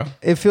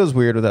It feels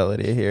weird without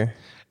Lydia here.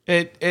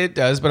 It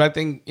does, but I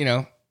think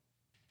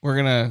we're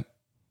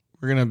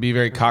gonna be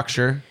very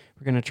cocksure.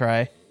 We're going to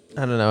try.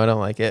 I don't know. I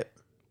don't like it.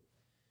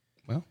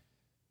 Well,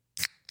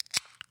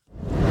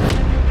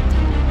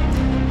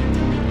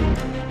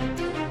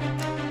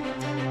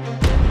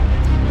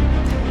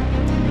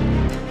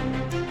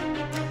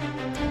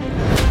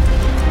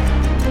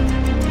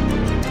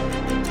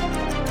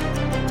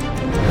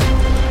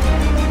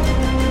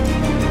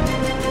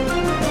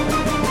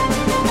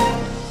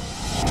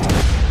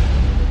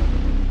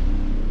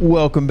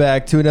 Welcome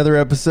back to another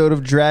episode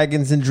of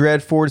Dragons and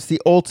Dreadforts,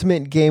 the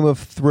ultimate Game of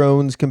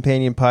Thrones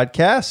companion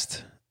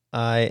podcast.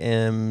 I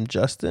am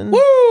Justin.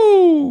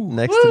 woo!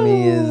 Next to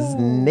me is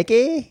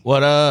Nikki.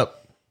 What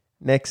up?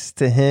 Next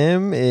to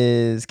him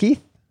is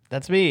Keith.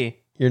 That's me.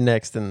 You're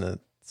next in the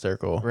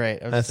circle.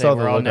 Right. I was saying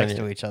we're all next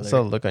to each other. I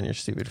saw the look on your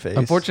stupid face.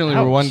 Unfortunately,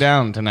 Ouch. we're one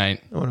down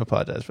tonight. I want to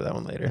apologize for that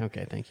one later.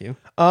 Okay, thank you.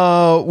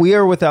 We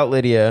are without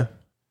Lydia,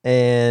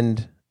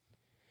 and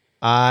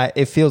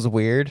it feels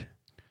weird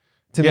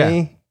to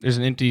me. There's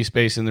an empty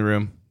space in the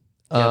room.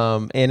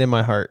 And in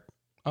my heart.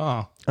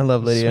 Oh, I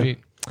love Lydia. sweet.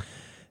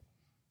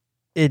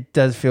 It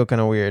does feel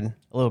kind of weird. A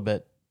little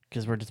bit,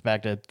 because we're just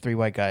back to three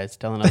white guys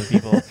telling other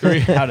people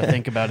how to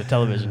think about a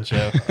television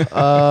show.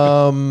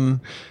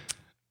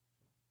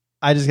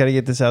 I just got to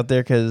get this out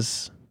there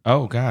because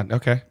Oh God.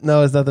 Okay.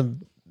 no, it's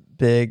nothing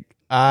big.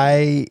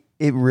 It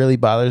really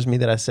bothers me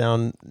that I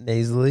sound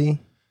nasally,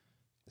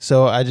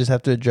 so I just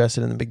have to address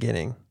it in the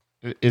beginning.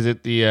 Is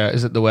it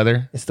the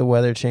weather? It's the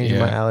weather changing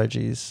my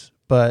allergies,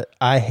 but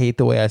I hate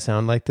the way I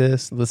sound like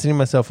this. Listening to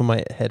myself in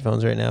my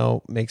headphones right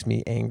now makes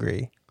me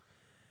angry.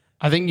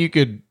 I think you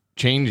could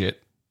change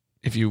it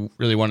if you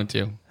really wanted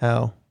to.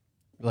 How?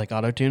 Like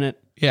auto-tune it?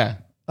 Oh, Yeah.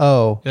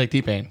 You like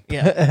T-Pain.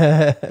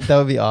 Yeah. that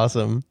would be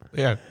awesome.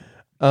 Yeah.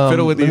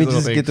 Fiddle with let me these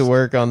just little get to things.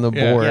 work on the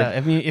Yeah. board. Yeah,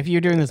 if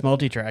you're doing this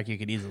multi-track, you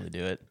could easily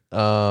do it.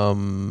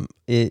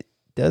 It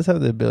does have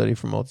the ability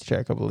for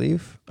multi-track, I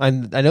believe. I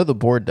know the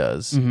board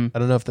does. Mm-hmm. I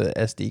don't know if the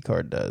SD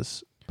card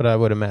does, but I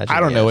would imagine. I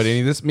don't know what yes. any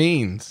of this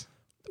means.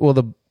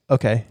 Well,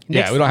 okay.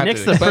 Yeah, we don't have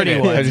Nick's to. the explain pretty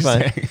it. one. I'm just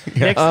Fine. saying.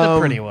 Yeah. Nick's the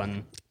pretty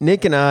one.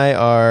 Nick and I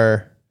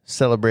are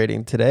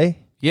celebrating today.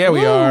 Yeah,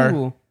 we Woo!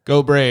 are.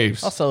 Go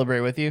Braves. I'll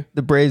celebrate with you.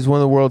 The Braves won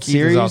the World Keith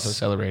Series. is also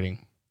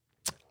celebrating.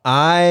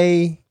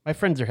 My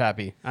friends are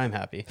happy. I'm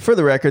happy. For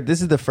the record,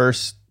 this is the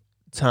first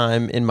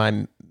time in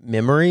my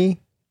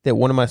memory that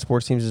one of my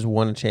sports teams has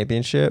won a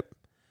championship.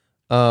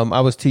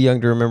 I was too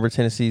young to remember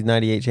Tennessee's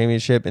 98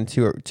 championship and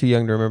too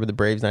young to remember the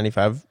Braves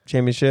 95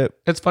 championship.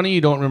 It's funny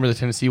you don't remember the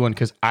Tennessee one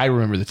because I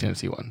remember the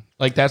Tennessee one.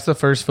 Like that's the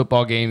first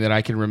football game that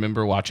I can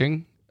remember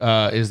watching.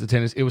 Is the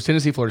Tennessee? It was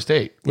Tennessee, Florida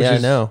State. I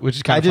know. Which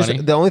is kind of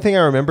funny. The only thing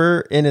I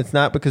remember, and it's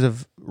not because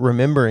of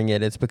remembering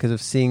it, it's because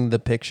of seeing the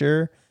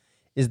picture,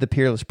 is the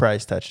Peerless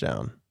Price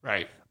touchdown.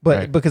 Right. But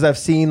right. because I've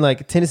seen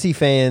like Tennessee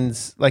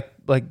fans, like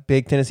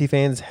big Tennessee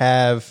fans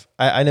have,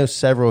 I know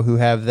several who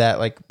have that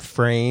like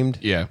framed.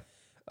 Yeah.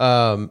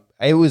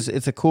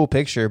 It's a cool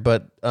picture,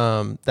 but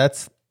I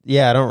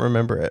don't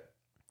remember it.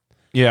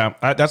 Yeah.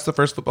 That's the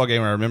first football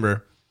game I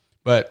remember.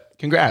 But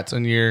congrats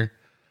on your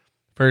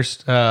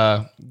first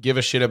give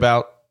a shit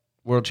about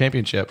world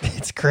championship.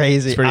 It's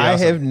crazy. It's pretty I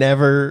awesome. have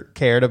never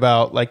cared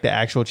about like the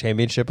actual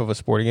championship of a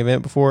sporting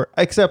event before,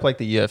 except like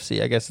the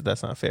UFC. I guess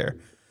that's not fair.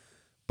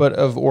 But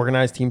of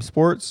organized team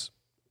sports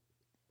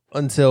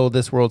until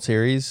this World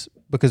Series,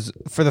 because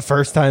for the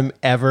first time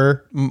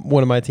ever,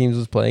 one of my teams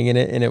was playing in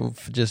it, and it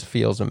just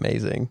feels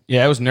amazing.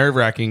 Yeah, it was nerve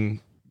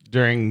wracking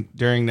during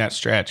that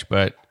stretch,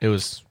 but it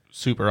was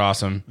super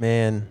awesome.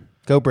 Man,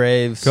 go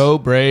Braves. Go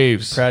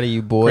Braves. Proud of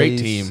you,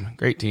 boys.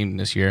 Great team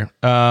this year.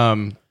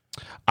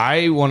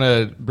 I want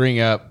to bring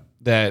up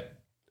that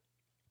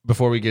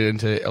before we get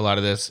into a lot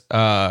of this.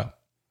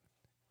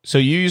 So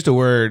you used a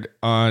word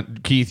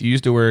Keith, you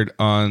used a word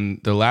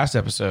on the last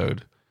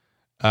episode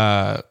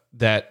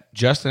that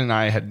Justin and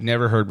I had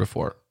never heard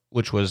before,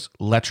 which was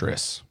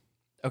lecherous.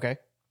 Okay.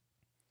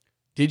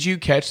 Did you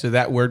catch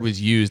that word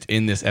was used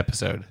in this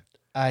episode?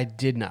 I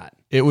did not.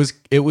 It was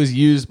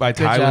used by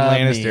Good Tywin job,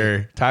 Lannister.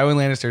 me. Tywin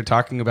Lannister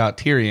talking about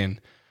Tyrion.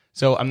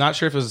 So I'm not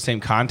sure if it was the same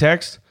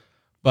context,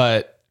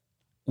 but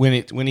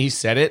when he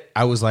said it,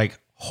 I was like,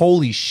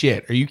 holy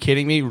shit, are you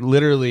kidding me?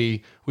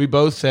 Literally, we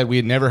both said we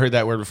had never heard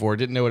that word before,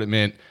 didn't know what it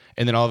meant,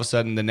 and then all of a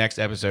sudden the next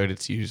episode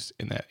it's used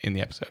in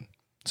the episode.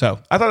 So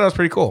I thought that was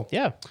pretty cool.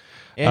 Yeah.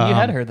 And you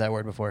had heard that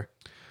word before.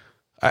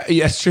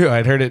 Yeah, it's true.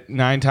 I'd heard it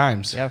 9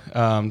 times.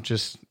 Yeah.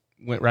 Just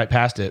went right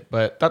past it,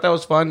 but thought that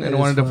was fun and It I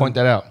wanted is to fun. point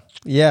that out.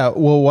 Yeah,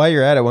 well, while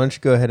you're at it, why don't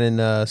you go ahead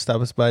and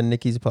stop us by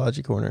Nikki's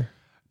Apology Corner?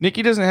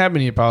 Nikki doesn't have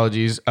any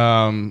apologies.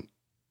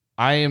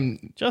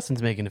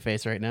 Justin's making a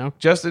face right now.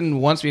 Justin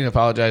wants me to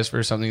apologize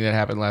for something that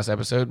happened last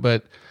episode,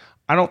 but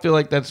I don't feel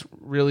like that's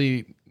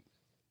really,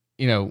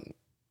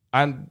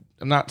 I'm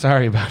not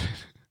sorry about it.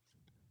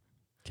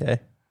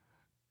 Okay.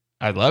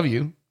 I love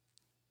you.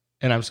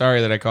 And I'm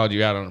sorry that I called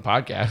you out on a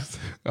podcast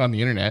on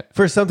the internet.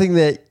 For something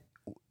that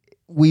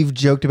we've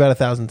joked about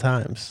 1,000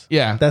 times.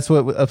 Yeah. That's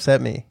what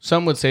upset me.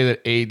 Some would say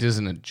that AIDS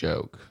isn't a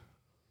joke.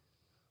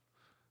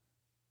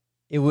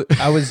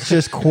 I was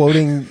just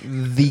quoting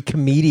the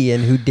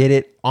comedian who did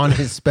it on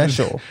his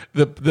special.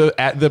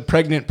 The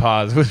pregnant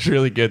pause was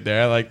really good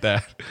there. I like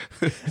that.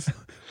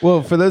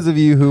 Well, for those of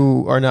you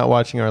who are not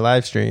watching our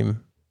live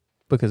stream,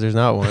 because there's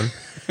not one,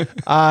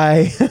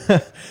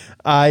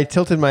 I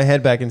tilted my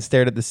head back and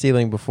stared at the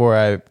ceiling before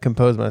I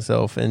composed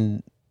myself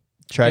and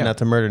tried not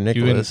to murder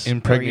Nicholas. You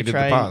impregnated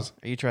the pause.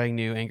 Are you trying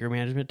new anger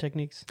management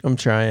techniques? I'm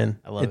trying.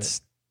 I love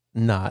it's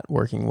not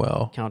working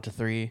well. Count to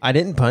 3. I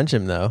didn't punch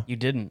him though, You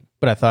didn't.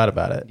 but I thought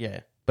about it.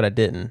 Yeah. But I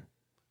didn't.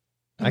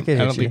 I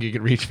don't think you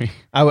could reach me.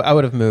 I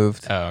would have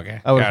moved. Oh,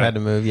 okay. I would have had to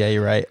move. Yeah,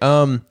 you're right.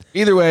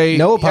 Either way,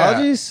 no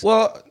apologies? Yeah.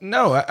 Well,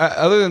 no.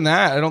 Other than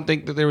that, I don't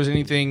think that there was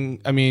anything.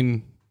 I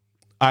mean,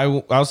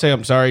 I'll say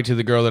I'm sorry to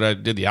the girl that I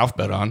did the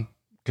alphabet on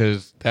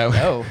because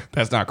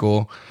that's not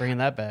cool. Bringing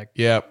that back.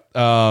 Yeah.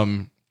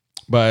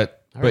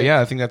 But right. yeah,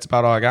 I think that's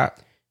about all I got.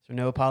 So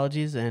no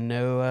apologies and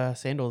no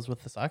sandals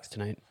with the socks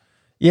tonight.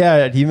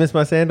 Yeah, do you miss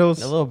my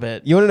sandals? A little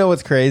bit. You want to know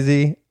what's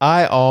crazy?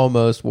 I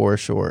almost wore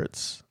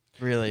shorts.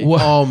 Really?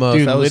 What? Almost.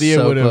 Dude, I was Lydia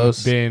so would have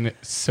close. been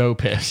so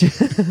pissed.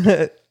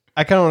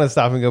 I kind of want to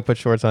stop and go put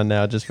shorts on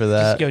now just for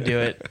that. Just go do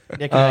it.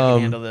 Nick and I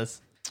can handle this.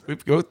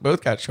 We've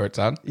both got shorts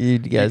on. You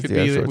guys do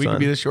have shorts we on. could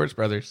be the Shorts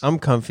Brothers. I'm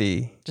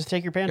comfy. Just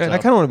take your pants I off.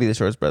 kind of want to be the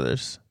Shorts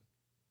Brothers.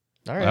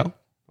 All right.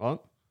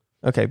 Well.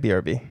 Okay,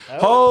 BRB.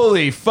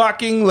 Holy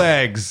fucking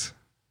legs.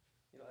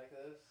 You like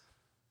this?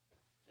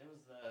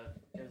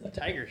 It was the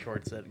tiger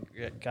shorts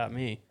that got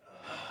me.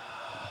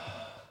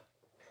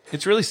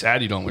 It's really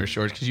sad you don't wear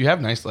shorts because you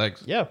have nice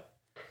legs. Yeah.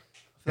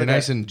 They're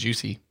nice and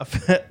juicy. I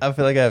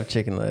feel like I have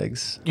chicken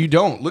legs. You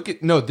don't.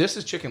 This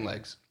is chicken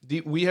legs.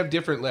 We have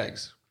different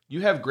legs.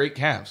 You have great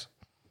calves.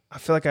 I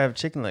feel like I have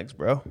chicken legs,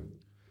 bro.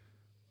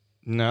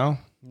 No,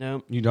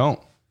 No. you don't.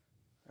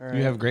 All right.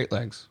 You have great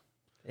legs.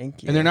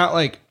 Thank you. And they're not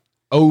like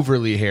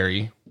overly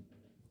hairy.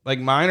 Like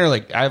mine are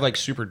like, I have like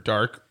super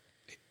dark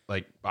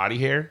like body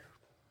hair.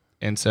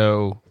 And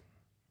so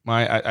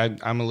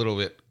I'm a little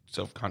bit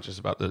self-conscious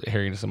about the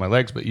hairiness of my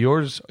legs, but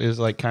yours is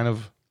like kind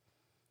of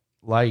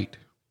light.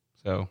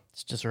 So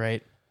It's just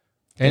right.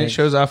 and it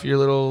shows off your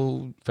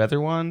little feather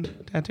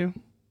wand tattoo.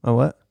 Oh,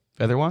 what?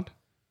 Feather wand?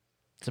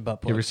 It's a butt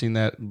You ever plug. seen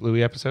that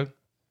Bluey episode?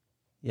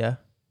 Yeah.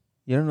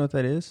 You don't know what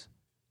that is?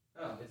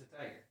 Oh, it's a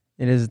tiger.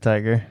 It is a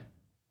tiger.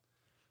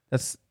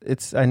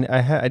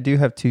 I do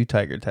have 2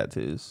 tiger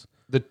tattoos.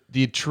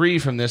 The tree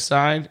from this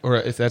side, or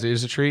if that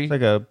is a tree, It's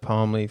like a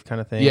palm leaf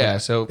kind of thing. yeah.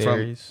 So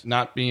berries. from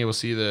not being able to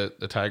see the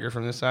tiger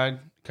from this side,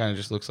 kind of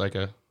just looks like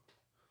a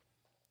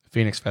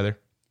phoenix feather.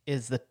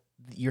 Is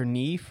your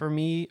knee for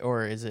me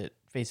or is it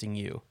facing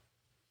you?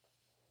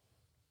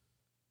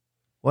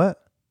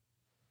 What?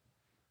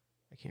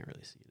 I can't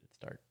really see it. It's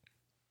dark.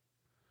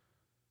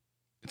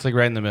 It's like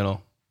right in the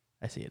middle.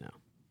 I see it now.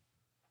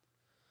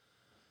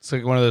 It's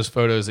like one of those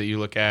photos that you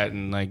look at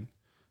and like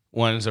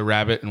one's a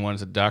rabbit and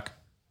one's a duck,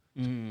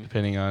 Mm.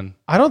 depending on.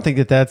 I don't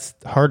think that's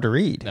hard to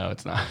read. No,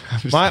 it's not. I'm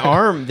just My saying.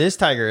 arm, this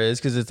tiger is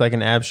because it's like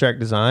an abstract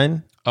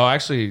design. Oh, I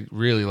actually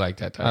really like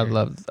that tiger. I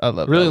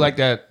love really that like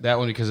that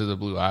one because of the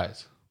blue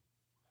eyes.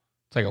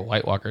 It's like a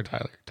White Walker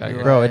tiger.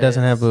 Blue Bro, it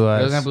doesn't have blue It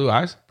eyes. doesn't have blue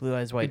eyes. Blue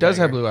eyes, white. It does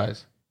have tiger. blue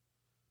eyes.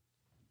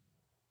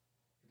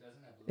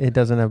 It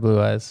doesn't have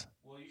blue eyes.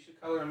 Well, you should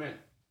color them in.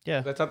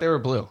 Yeah. I thought they were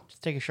blue.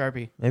 Just take a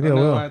Sharpie. Maybe Oh, I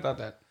no, will. I thought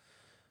that.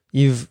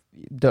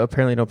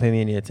 Apparently don't pay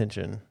me any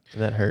attention.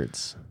 That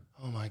hurts.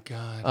 Oh my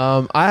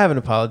god. I have an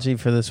apology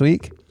for this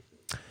week.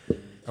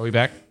 Are we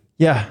back?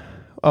 Yeah.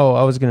 Oh,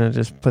 I was gonna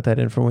just put that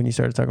in for when you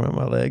started talking about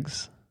my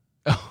legs.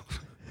 Oh.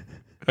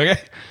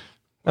 Okay.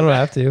 I don't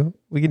have to.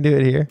 We can do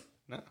it here.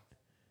 No.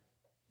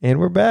 And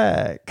we're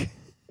back.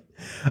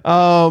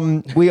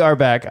 We are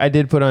back. I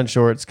did put on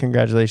shorts.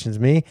 Congratulations,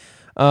 me.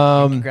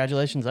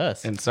 Congratulations,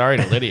 us. And sorry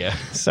to Lydia.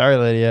 Sorry,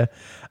 Lydia.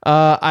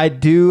 I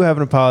do have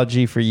an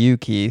apology for you,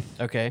 Keith.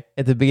 Okay.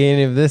 At the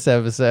beginning of this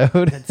episode,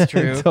 That's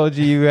true. I told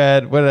you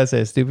had, what did I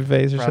say, a stupid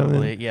face or Probably.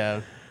 something?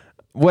 Yeah.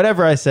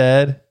 Whatever I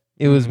said,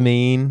 it was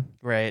mean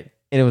Right.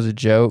 and it was a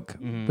joke,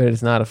 Mhm. but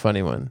it's not a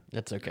funny one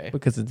That's okay.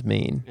 because it's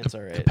mean. It's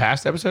all The right.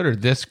 past episode or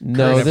this?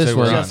 No, current this episode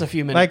one. we're on? Just a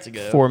few Like minutes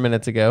ago. 4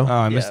 minutes ago. Oh,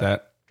 I missed Yeah.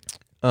 that.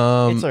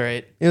 It's all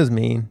right. It was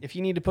mean. If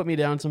you need to put me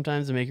down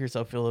sometimes to make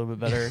yourself feel a little bit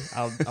better,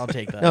 I'll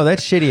take that. No,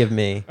 that's shitty of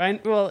me.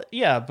 Well,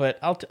 yeah, but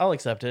I'll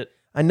accept it.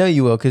 I know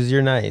you will because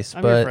you're nice,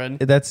 I'm your but friend.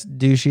 that's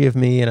douchey of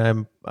me, and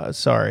I'm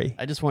sorry.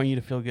 I just want you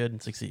to feel good and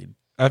succeed.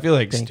 I feel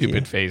like Thank stupid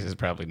you. face is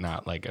probably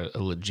not like a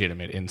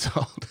legitimate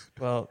insult.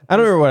 Well, I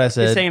don't remember what I he's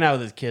said. hanging out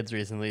with his kids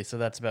recently, so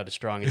that's about as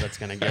strong as that's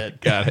gonna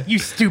get. Got it. You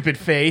stupid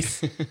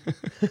face.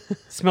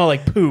 Smell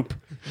like poop.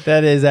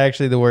 That is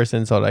actually the worst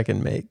insult I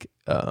can make.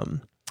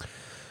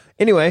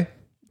 Anyway,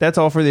 that's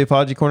all for the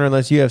apology corner.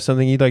 Unless you have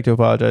something you'd like to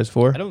apologize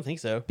for, I don't think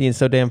so. being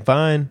so damn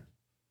fine.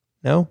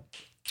 No.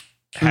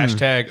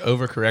 Hashtag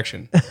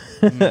overcorrection.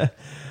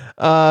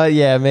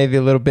 Yeah, maybe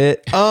a little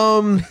bit.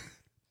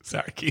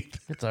 Sorry, Keith.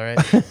 It's all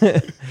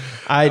right.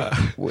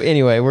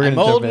 Anyway, we're I'm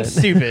gonna old jump and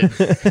in.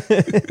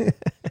 stupid.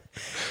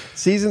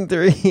 Season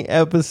 3,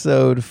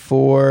 episode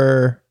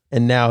 4,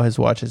 and now his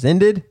watch has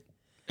ended.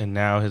 And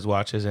now his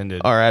watch has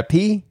ended.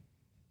 R.I.P.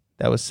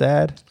 That was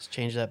sad. Let's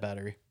change that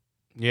battery.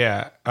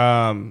 Yeah.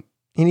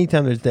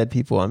 Anytime there's dead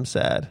people, I'm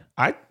sad.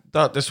 I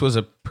thought this was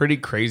a pretty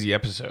crazy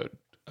episode.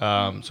 So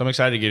I'm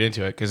excited to get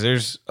into it because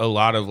there's a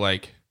lot of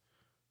like,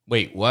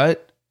 wait,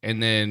 what?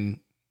 And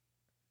then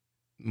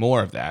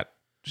more of that,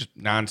 just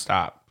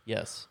nonstop.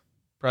 Yes.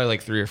 Probably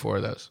like 3 or 4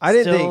 of those. I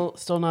didn't think.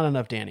 Still not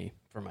enough Danny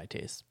for my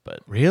taste, but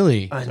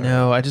Really? I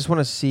know. I just want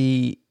to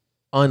see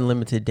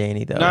unlimited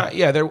Danny though. Not,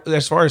 yeah, there,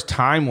 as far as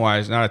time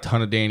wise, not a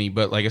ton of Danny,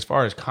 but like as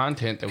far as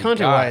content that we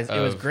content got wise, it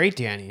was great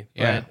Danny.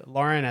 Yeah. But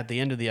Lauren at the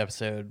end of the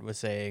episode was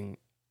saying,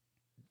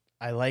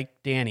 I like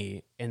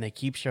Danny, and they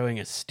keep showing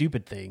us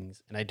stupid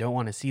things, and I don't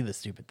want to see the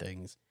stupid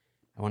things.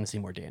 I want to see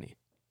more Danny.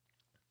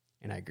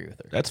 And I agree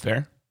with her. That's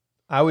fair.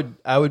 I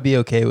would be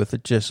okay with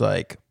it just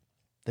like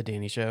The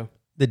Danny show.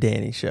 the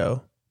Danny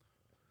show.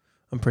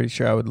 I'm pretty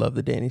sure I would love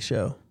the Danny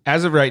show.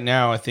 As of right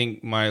now, I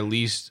think I'm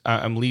least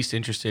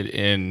interested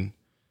in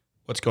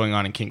what's going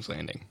on in King's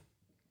Landing.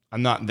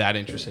 I'm not that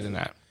interested in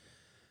that.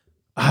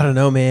 I don't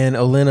know, man.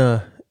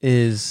 Olenna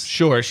is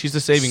Sure, she's the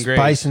saving grace.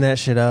 spicing that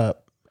shit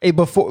up. Hey,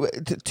 before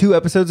 2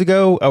 episodes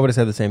ago, I would have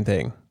said the same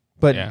thing.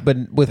 But Yeah.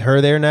 but with her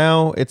there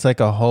now, it's like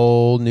a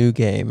whole new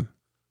game.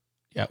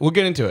 Yeah, we'll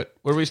get into it.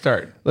 Where do we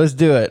start? Let's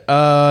do it.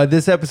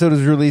 This episode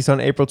was released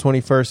on April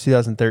 21st,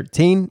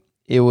 2013.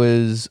 It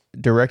was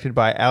directed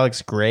by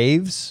Alex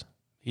Graves.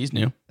 He's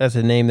new. That's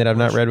a name that I've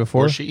not read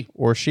before.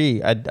 Or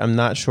she. I'm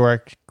not sure. I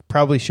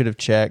probably should have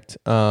checked,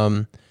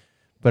 but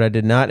I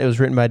did not. It was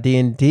written by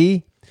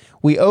D&D.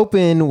 We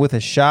open with a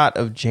shot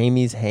of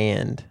Jamie's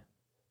hand.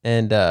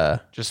 And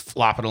Just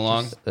flopping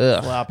along.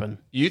 ugh. Flopping.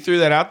 You threw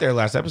that out there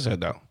last episode,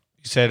 though.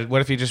 You said,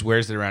 what if he just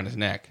wears it around his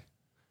neck?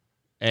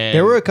 And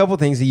There were a couple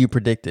things that you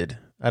predicted.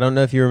 I don't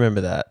know if you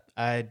remember that.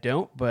 I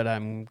don't, but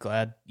I'm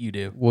glad you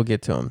do. We'll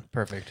get to them.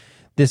 Perfect.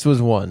 This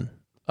was one.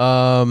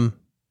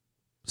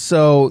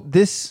 So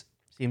this,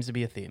 Seems to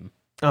be a theme.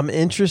 I'm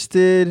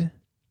interested.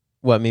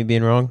 What, me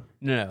being wrong?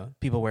 No.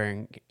 People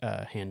wearing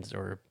hands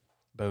or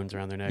bones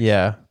around their neck.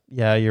 Yeah.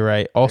 Yeah, you're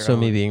right. Also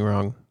me own. being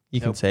wrong. You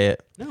can Nope. say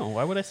it. No,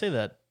 why would I say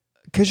that?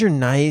 Because you're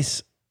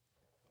nice.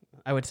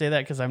 I would say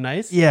that because I'm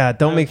nice? Yeah,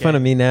 don't make fun Okay.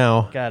 of me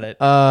now. Got it.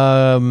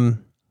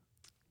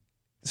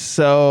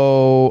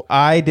 So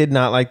I did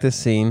not like this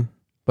scene,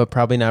 but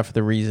probably not for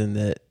the reason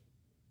that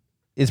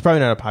it's probably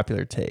not a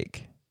popular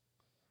take.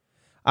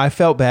 I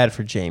felt bad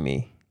for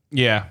Jamie.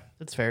 Yeah.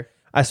 That's fair.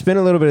 I spent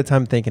a little bit of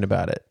time thinking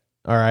about it.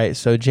 All right.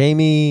 So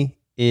Jamie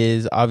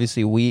is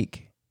obviously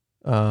weak.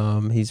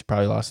 He's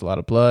probably lost a lot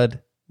of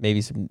blood,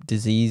 maybe some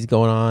disease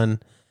going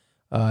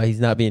on. He's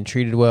not being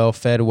treated well,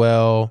 fed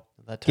well,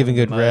 That time given in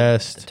the good mud-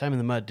 rest. The time in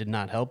the mud did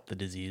not help the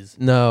disease.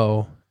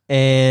 No.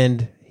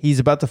 And he's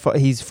about to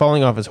he's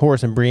falling off his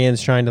horse, and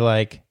Brienne's trying to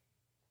like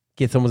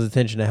get someone's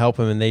attention to help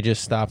him, and they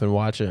just stop and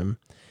watch him.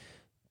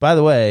 By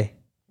the way,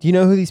 do you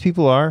know who these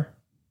people are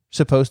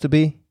supposed to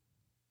be?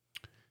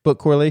 Book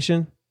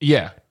correlation?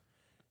 Yeah.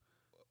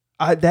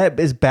 That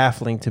is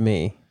baffling to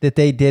me that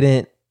they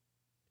didn't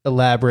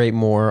elaborate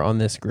more on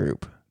this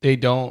group. They're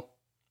not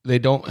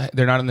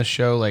in the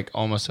show like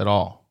almost at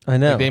all. I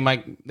know.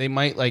 Like, they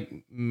might like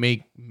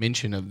make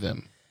mention of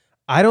them.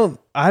 I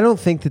don't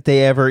think that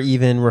they ever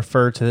even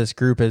refer to this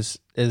group as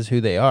who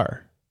they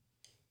are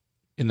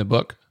In the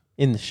book?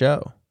 in the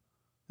show.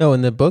 No,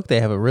 in the book they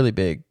have a really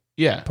big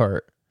Yeah.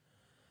 part.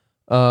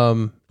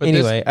 But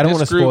Anyway, this- I don't this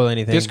want to group- spoil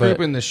anything. This group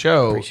but in the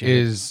show Appreciate it.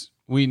 is,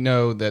 we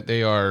know that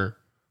they are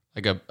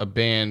like a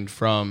band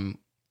from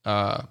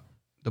the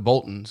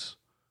Boltons,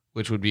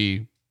 which would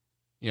be,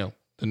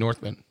 the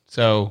Northmen.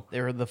 So They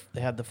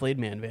had the Flayed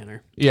Man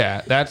banner.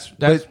 yeah, that's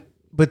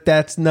but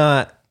that's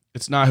not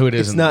it's not who it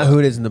is. it's in the not book. who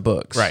it is in the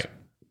books. Right.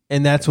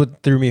 And that's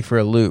what threw me for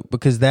a loop,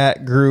 because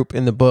that group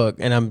in the book,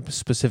 and I'm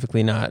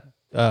specifically not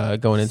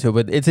going into it,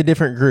 but it's a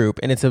different group,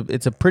 and it's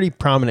a pretty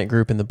prominent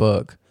group in the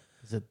book.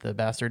 Is it the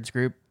Bastards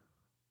group?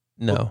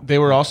 No, They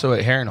were also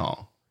at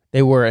Harrenhal.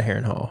 they were at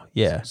Harrenhal.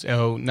 Yeah,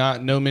 So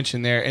no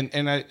mention there.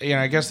 And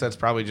I guess that's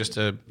probably just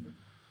a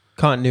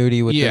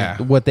continuity with Yeah.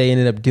 what they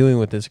ended up doing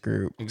with this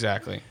group.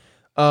 exactly.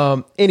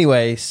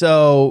 Anyway,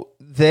 so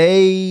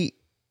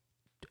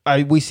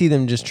we see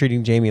them just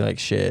treating Jamie like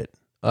shit.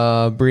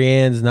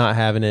 Brienne's not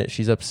having it.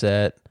 She's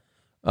upset.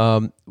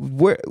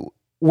 Where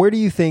do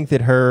you think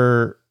that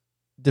her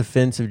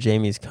defense of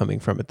Jamie is coming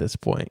from at this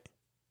point?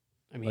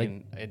 I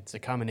mean, it's a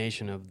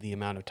combination of the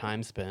amount of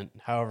time spent,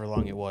 however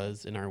long it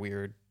was, in our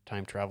weird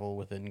time travel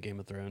within Game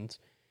of Thrones.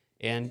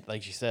 And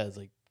like she says,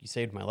 like, you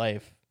saved my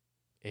life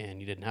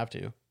and you didn't have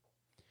to.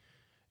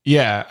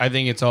 Yeah, I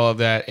think it's all of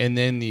that. And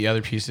then the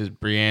other piece is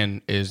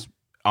Brienne is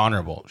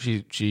honorable.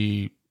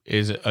 She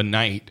is a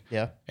knight.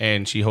 Yeah.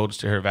 And she holds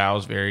to her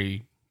vows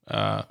very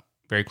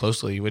very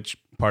closely, which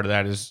part of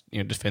that is,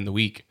 defend the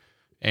weak.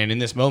 And in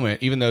this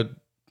moment, even though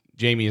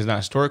Jamie has not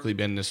historically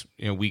been this,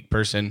 weak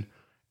person,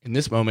 in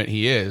this moment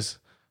he is.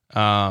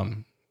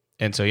 And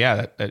so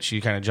yeah, that she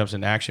kind of jumps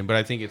into action. But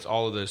I think it's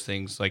all of those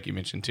things like you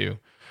mentioned too.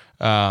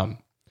 My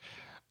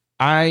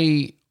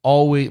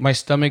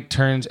stomach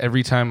turns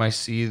every time I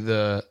see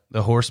the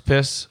horse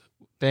piss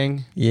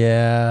thing.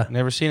 Yeah,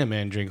 Never seen a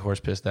man drink horse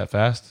piss that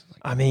fast. Like,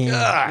 I mean,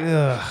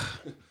 ugh.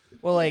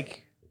 Well,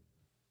 like,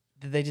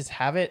 did they just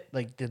have it?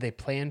 Like, did they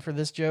plan for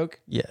this joke?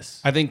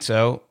 Yes. I think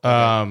so.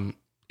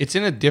 It's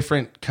in a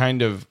different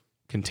kind of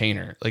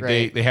container. Like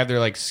Right. they have their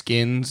like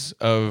skins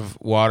of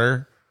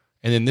water,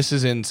 and then this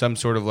is in some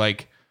sort of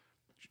like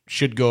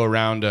should go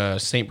around a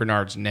Saint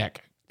Bernard's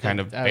neck kind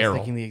of I was barrel.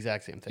 thinking the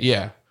exact same thing.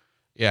 Yeah,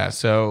 yeah.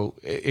 So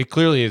it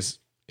clearly is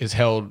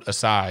held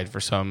aside for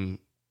some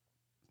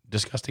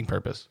disgusting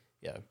purpose.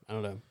 Yeah, I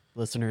don't know.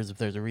 Listeners, if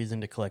there's a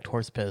reason to collect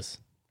horse piss,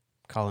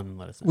 call in and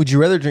let us know. Would you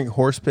rather drink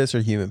horse piss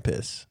or human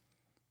piss?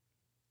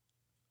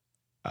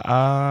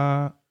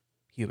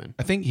 Human.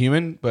 I think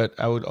human, but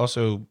I would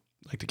also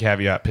like to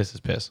caveat piss is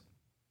piss.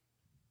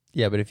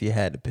 Yeah, but if you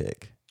had to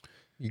pick,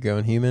 you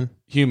going human?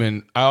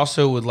 Human. I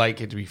also would like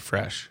it to be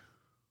fresh.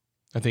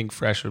 I think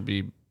fresh would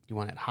be You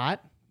want it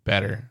hot?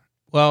 better.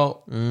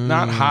 Well,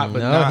 not hot, but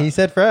no, not. he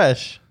said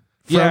fresh.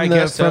 Yeah, I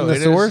guess so. From the It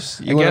is.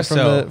 source? I You want it guess from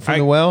so.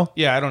 the well?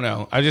 Yeah, I don't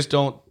know. I just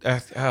don't.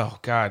 Oh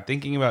God,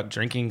 thinking about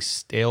drinking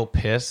stale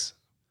piss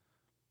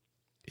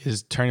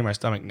is turning my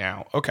stomach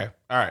now. Okay,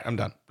 all right, I'm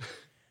done.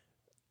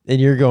 And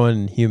you're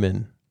going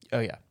human. Oh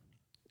yeah.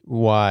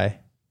 Why?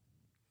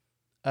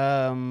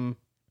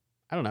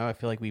 I don't know. I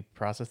feel like we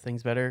process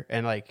things better,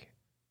 and like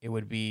it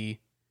would be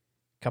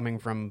coming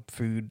from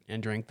food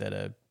and drink that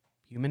a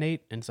human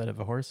ate instead of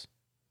a horse.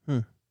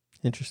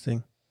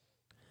 Interesting.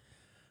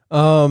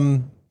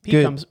 Pee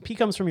Good.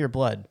 comes from your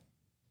blood.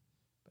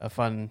 A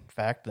fun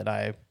fact that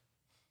I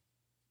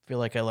feel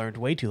like I learned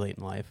way too late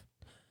in life.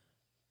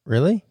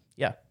 Really?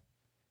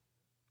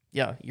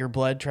 Yeah, your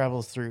blood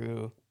travels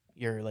through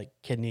your like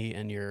kidney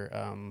and your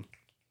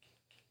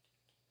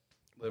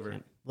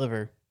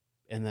liver,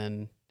 and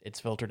then it's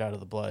filtered out of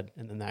the blood,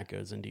 and then that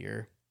goes into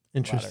your.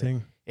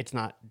 Interesting. It's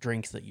not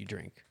drinks that you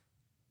drink.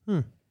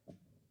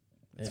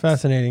 It's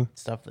fascinating.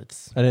 Stuff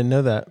that's I didn't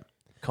know that.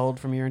 culled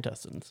from your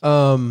intestines.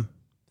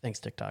 Thanks,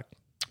 TikTok.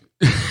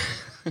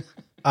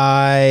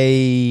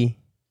 Could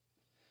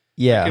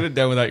Yeah. have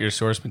done without your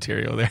source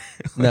material there.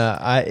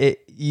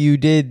 You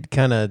did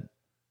kind of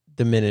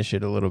diminish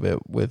it a little bit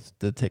with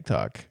the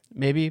TikTok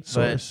Maybe,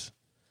 source.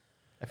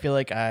 but I feel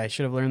like I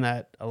should have learned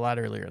that a lot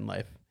earlier in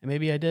life. And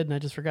maybe I did and I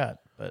just forgot.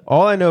 But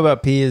All I know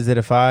about pee is that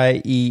if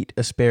I eat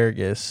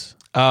asparagus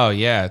Oh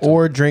yeah,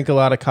 or drink a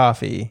lot of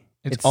coffee,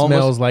 It's it almost-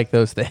 smells like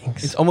those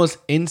things. it's almost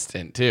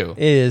instant too.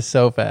 It is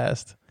so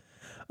fast.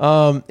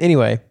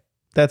 Anyway,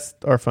 that's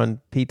our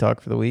fun pee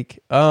talk for the week.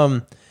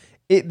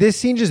 This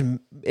scene just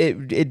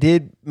it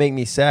did make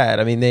me sad.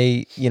 I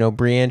mean,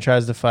 Brienne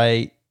tries to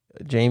fight.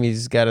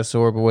 Jamie's got a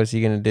sword, but what's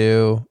he gonna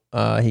do?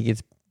 He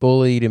gets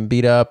bullied and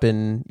beat up,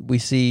 and we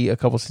see a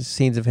couple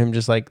scenes of him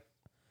just like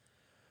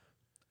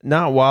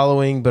not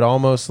wallowing, but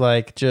almost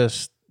like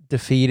just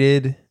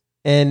defeated.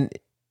 And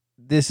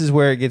this is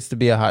where it gets to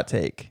be a hot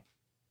take.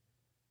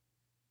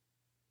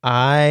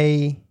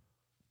 I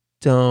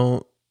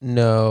don't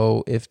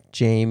know if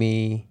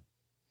Jamie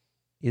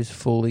is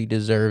fully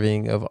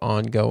deserving of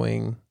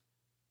ongoing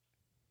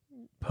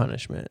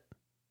punishment.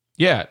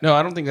 Yeah, no,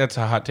 I don't think that's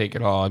a hot take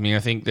at all. I mean, I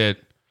think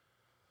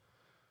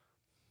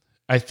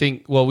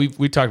well, we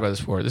talked about this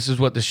before. This is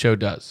what the show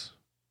does.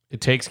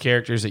 It takes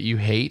characters that you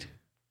hate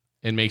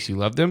and makes you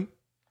love them,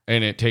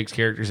 and it takes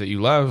characters that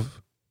you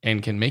love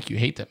and can make you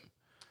hate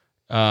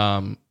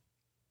them.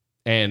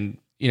 And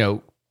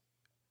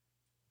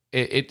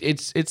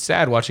it's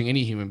sad watching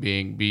any human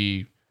being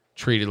be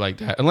treated like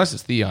that, unless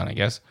it's Theon, I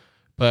guess.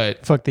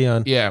 But Fuck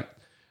Theon. yeah,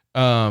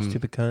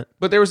 Stupid cunt.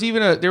 but there was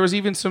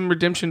even some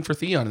redemption for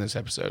Theon in this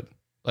episode.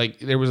 Like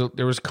there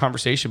was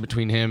conversation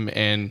between him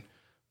and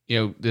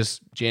this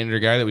janitor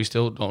guy that we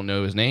still don't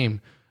know his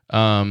name,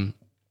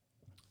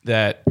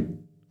 that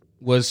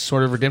was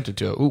sort of redemptive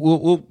to it.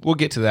 We'll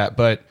get to that,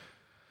 but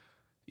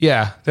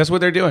yeah, that's what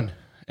they're doing,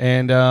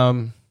 and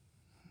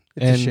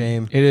It's a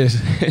shame. It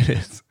is. It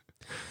is.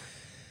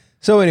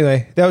 So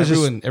anyway, that was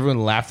Everyone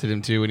laughed at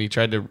him too when he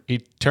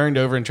turned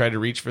over and tried to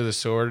reach for the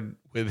sword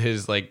with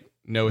his like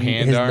no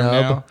hand his arm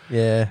nub. now,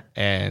 Yeah,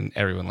 and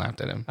everyone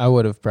laughed at him. I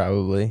would have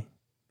probably.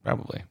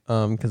 Probably.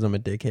 Because I'm a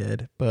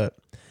dickhead. But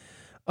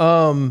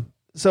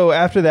so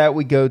after that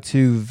we go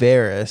to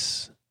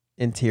Varys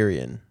and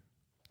Tyrion.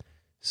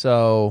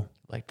 So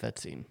liked that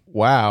scene.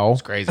 wow.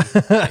 It's crazy.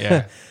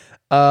 Yeah.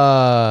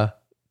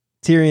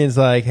 Tyrion's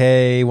like,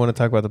 hey, want to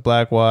talk about the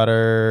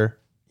Blackwater?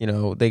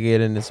 They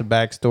get into some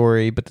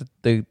backstory, but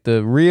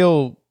the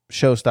real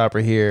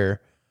showstopper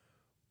here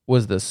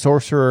was the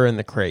sorcerer in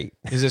the crate.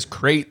 Is this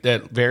crate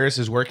that Varys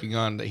is working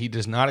on that he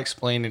does not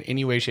explain in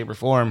any way, shape, or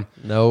form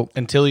Nope.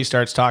 until he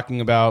starts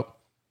talking about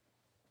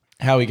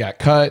how he got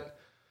cut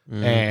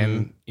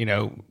and,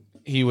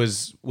 he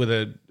was with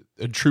a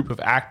troupe of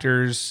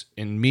actors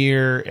in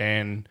Myr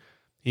and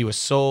he was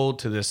sold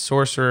to this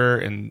sorcerer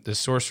and the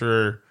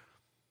sorcerer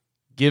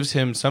gives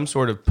him some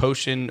sort of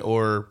potion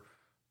or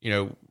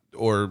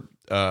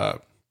I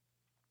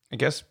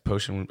guess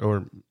potion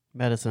or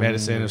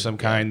medicine of some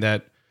kind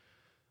that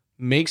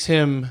makes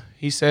him,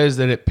 he says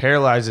that it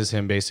paralyzes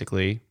him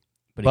basically,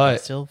 But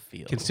but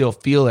he can still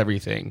feel.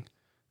 everything.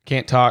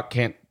 Can't talk,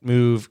 can't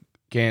move,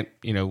 can't,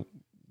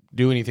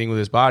 do anything with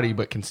his body,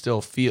 but can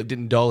still feel.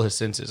 Didn't dull his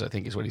senses, I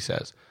think is what he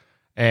says.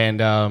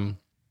 And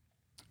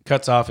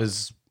cuts off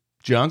his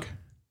junk,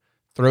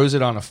 throws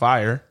it on a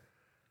fire.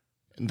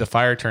 The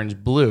fire turns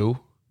blue.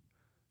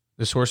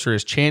 The sorcerer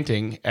is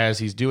chanting as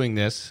he's doing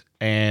this,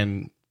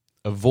 and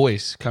a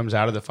voice comes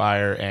out of the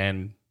fire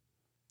and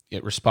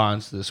it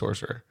responds to the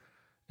sorcerer.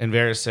 And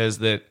Varys says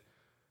that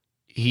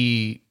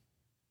he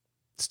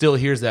still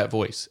hears that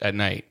voice at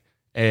night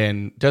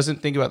and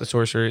doesn't think about the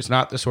sorcerer. It's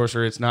not the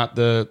sorcerer. It's not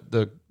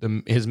the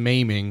his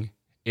maiming.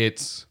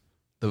 It's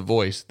the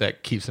voice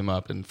that keeps him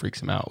up and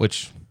freaks him out,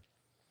 which,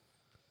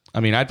 I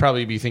mean, I'd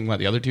probably be thinking about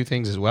the other two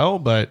things as well,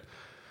 but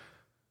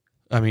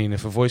I mean,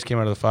 if a voice came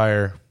out of the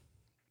fire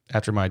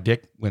after my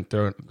dick got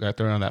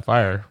thrown on that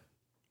fire,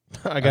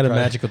 I got a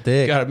magical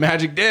dick. Got a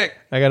magic dick.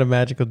 I got a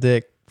magical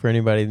dick for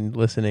anybody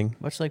listening.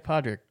 Much like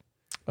Podrick.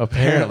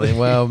 Apparently.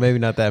 Well, maybe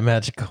not that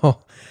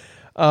magical.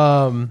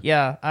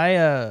 Yeah,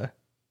 I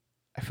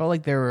felt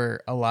like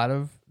there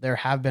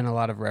have been a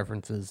lot of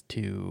references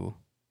to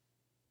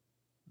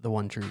the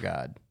one true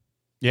God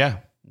Yeah.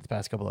 the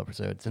past couple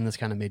episodes, and this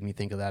kind of made me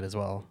think of that as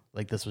well.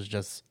 Like this was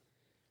just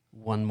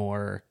one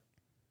more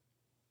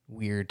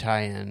weird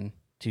tie-in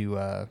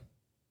to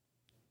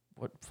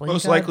what flame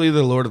Most god? likely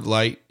the Lord of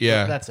Light.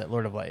 Yeah. That's it,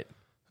 Lord of Light.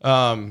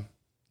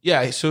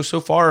 Yeah. So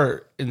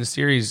far in the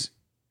series,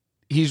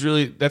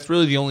 that's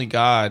really the only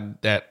God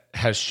that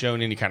has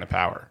shown any kind of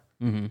power.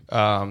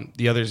 Mm-hmm.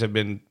 The others have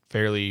been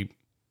fairly,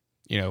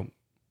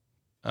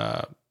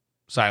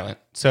 silent.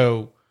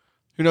 So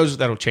who knows if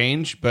that'll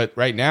change? But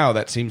right now,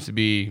 that seems to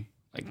be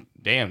like,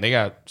 damn, they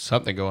got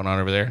something going on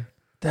over there.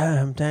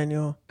 Damn,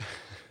 Daniel.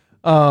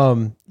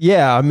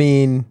 Yeah, I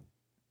mean,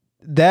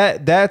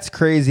 that's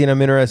crazy, and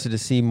I'm interested to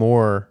see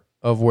more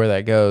of where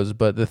that goes.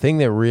 But the thing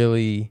that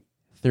really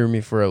threw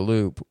me for a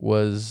loop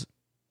was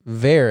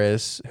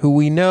Varys, who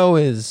we know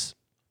is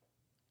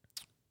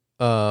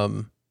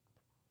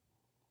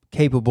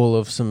capable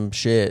of some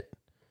shit.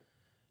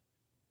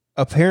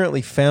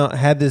 Apparently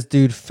had this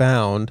dude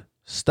found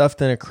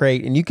stuffed in a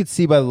crate, and you could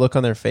see by the look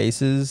on their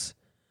faces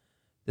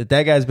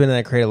that guy's been in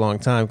that crate a long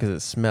time because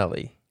it's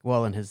smelly.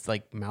 Well, and his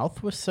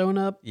mouth was sewn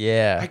up.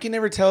 Yeah. I can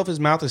never tell if his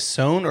mouth is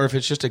sewn or if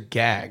it's just a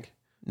gag.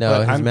 No, But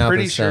his I'm mouth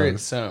pretty is sure sewn.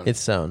 it's sewn. It's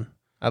sewn.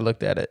 I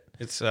looked at it.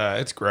 It's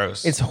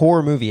gross. It's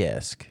horror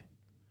movie-esque.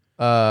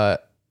 There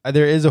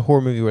is a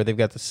horror movie where they've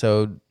got the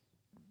sewn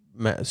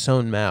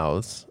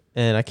mouths,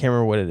 and I can't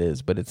remember what it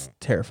is, but it's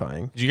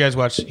terrifying. Did you guys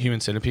watch Human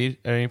Centipede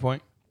at any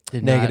point?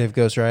 Did Negative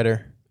Ghost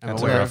Rider. I'm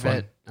That's a aware rough of one.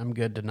 it. I'm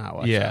good to not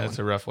watch. Yeah, that it's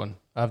one. a rough one.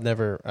 I've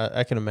never.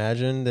 I can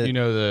imagine that. You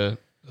know the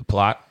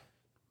plot?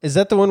 Is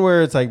that the one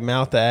where it's like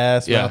mouth to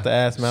ass, Yeah. mouth to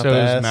ass, mouth so to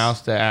it's ass?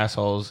 mouth to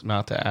assholes,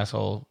 mouth to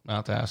asshole,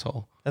 mouth to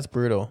asshole. That's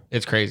brutal.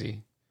 It's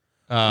crazy.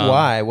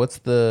 Why? What's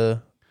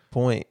the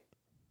point?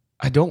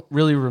 I don't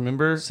really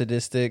remember.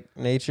 Sadistic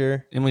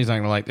nature. Emily's not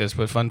gonna like this,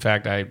 but fun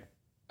fact: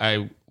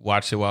 I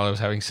watched it while I was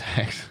having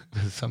sex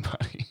with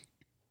somebody,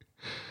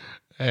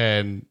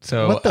 and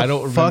so What the I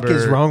don't fuck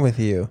remember. is wrong with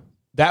you?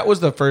 That was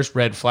the first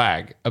red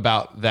flag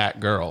about that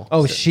girl.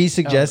 Oh, she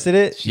suggested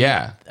it?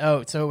 Yeah,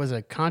 Oh, so it was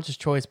a conscious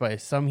choice by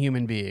some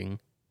human being.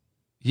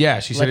 yeah.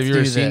 She said, Let's "Have you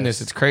ever do seen this."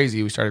 this? It's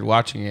crazy." We started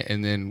watching it,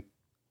 and then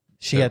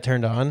She got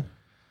turned on?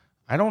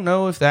 I don't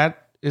know if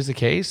that is the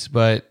case,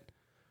 but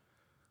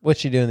What's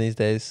she doing these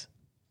days?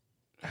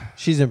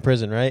 She's in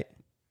prison, right?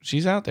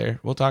 she's out there.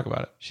 We'll talk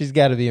about it. She's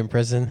got to be in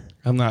prison.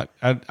 I'm not.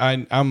 I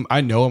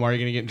know I'm already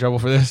gonna get in trouble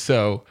for this.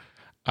 So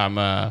I'm.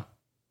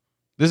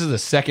 This is the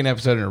second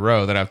episode in a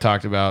row that I've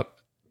talked about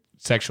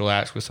sexual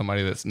acts with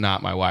somebody that's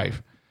not my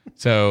wife.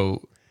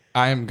 So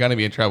I'm gonna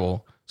be in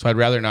trouble. So I'd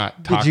rather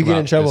not talk. Did you get in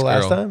about trouble this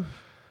last girl. time?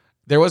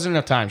 There wasn't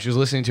enough time. She was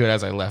listening to it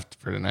as I left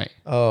for tonight.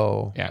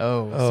 Oh. Yeah.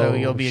 Oh, Oh, so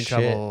you'll be in shit.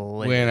 trouble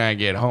later. When I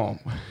get home.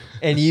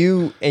 And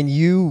you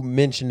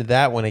mentioned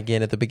that one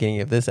again at the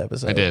beginning of this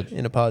episode. I did.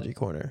 In Apology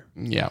Corner.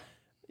 Yeah.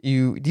 Do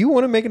you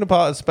want to make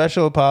a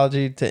special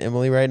apology to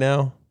Emily right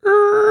now?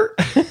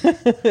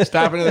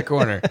 Stop it in the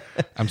corner.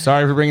 I'm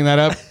sorry for bringing that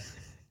up.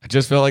 I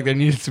just felt like there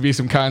needed to be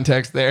some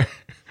context there.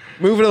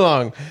 Moving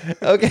along.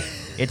 Okay.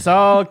 It's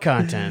all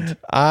content.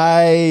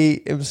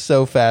 I am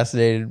so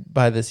fascinated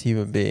by this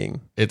human being.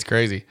 It's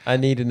crazy. I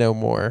need to know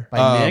more.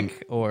 By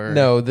Nick or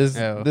No,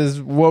 this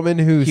woman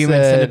who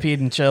Human said, Centipede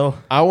and Chill.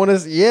 I want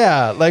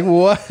to, like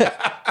what?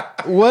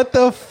 What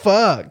the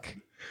fuck?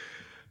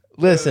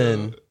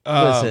 Listen,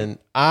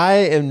 I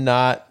am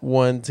not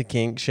one to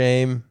kink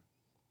shame,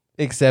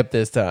 except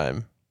this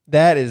time.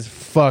 That is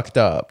fucked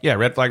up. Yeah.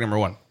 Red flag number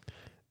 1.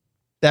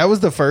 That was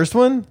the first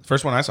one?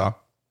 First one I saw.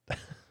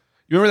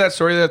 You remember that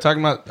story that I was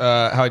talking about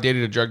how I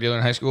dated a drug dealer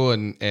in high school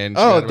and she got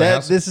Oh, into my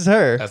house? this is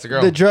her. That's the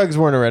girl. The drugs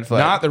weren't a red flag.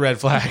 Not the red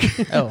flag.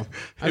 Oh,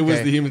 It was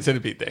okay. the human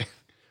centipede thing.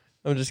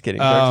 I'm just kidding.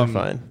 Drugs are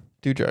fine.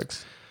 Do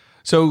drugs.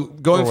 So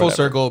going Or full whatever.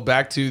 circle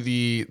back to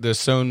the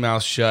sewn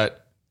mouth shut.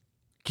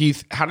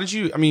 Keith, how did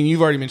you? I mean,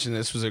 you've already mentioned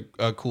this was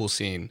a cool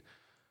scene.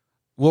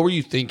 What were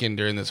you thinking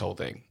during this whole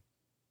thing?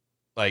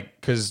 Like,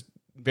 because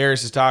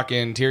Varys is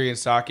talking,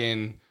 Tyrion's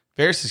talking,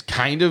 Varys is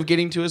kind of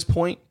getting to his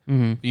point.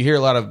 Mm-hmm. You hear a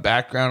lot of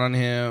background on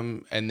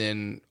him, and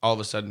then all of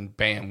a sudden,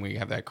 bam, we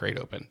have that crate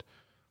opened.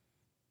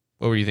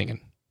 What were you thinking?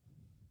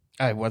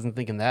 I wasn't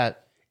thinking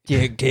that.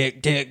 Tick,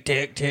 tick, tick,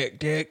 tick, tick,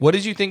 tick. What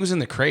did you think was in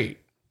the crate?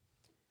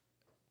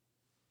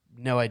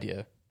 No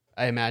idea.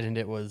 I imagined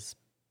it was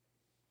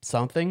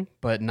something,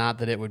 but not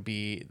that it would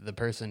be the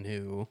person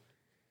who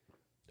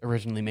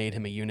originally made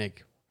him a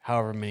eunuch,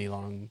 however many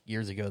long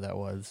years ago that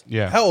was.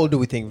 Yeah. How old do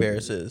we think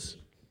Varys is?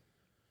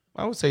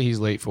 I would say he's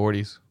late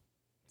 40s,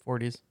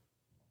 40s.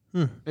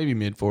 maybe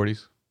mid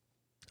 40s.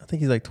 I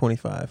think he's like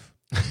 25.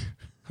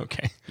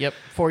 Okay. Yep,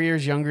 4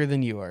 years younger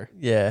than you are.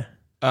 Yeah.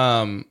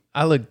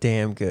 I look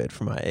damn good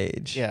for my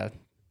age. Yeah.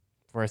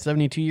 For a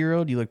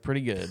 72-year-old, you look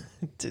pretty good.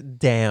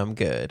 Damn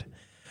good.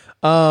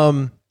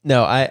 No,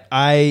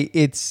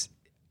 it's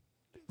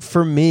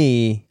for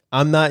me,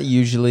 I'm not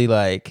usually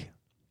like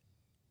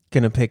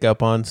gonna pick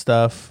up on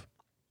stuff.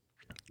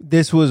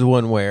 This was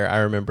one where I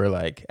remember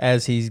like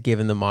as he's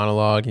giving the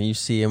monologue and you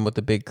see him with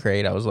the big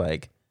crate, I was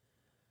like,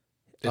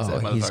 It's oh,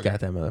 that he's motherfucker. got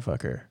that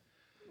motherfucker.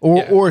 Or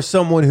Yeah. or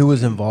someone who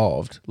was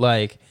involved.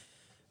 Like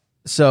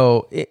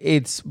so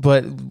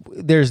but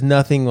there's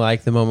nothing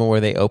like the moment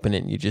where they open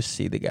it and you just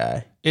see the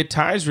guy. It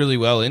ties really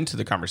well into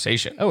the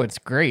conversation. Oh, it's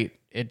great.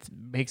 It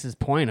makes his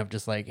point of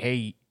just like,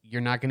 hey,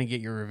 you're not going to get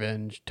your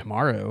revenge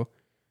tomorrow.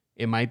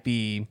 It might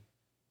be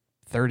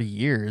 30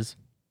 years,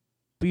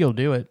 but you'll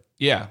do it.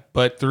 Yeah,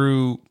 but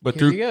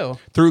Here you go.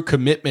 through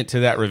commitment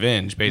to that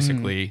revenge,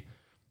 basically,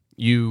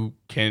 you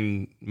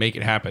can make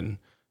it happen.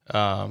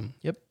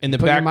 Yep. In the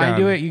Put your background, mind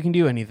to it, you can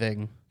do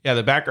anything. yeah,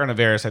 the background of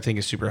Varys, I think,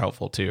 is super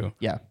helpful too.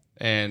 Yeah.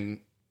 And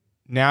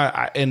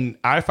now,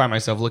 I find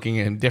myself looking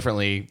at him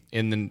differently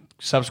in the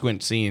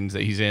subsequent scenes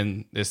that he's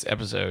in this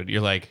episode.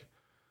 You're like,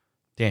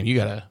 damn, you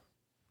got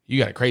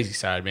a crazy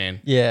side,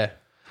 man. Yeah.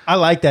 I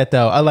like that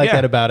though. I like Yeah.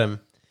 that about him.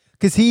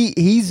 Cuz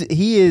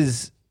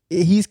he's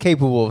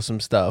capable of some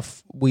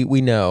stuff.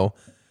 We know.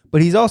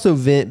 But he's also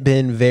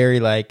been very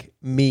like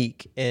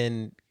meek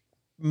and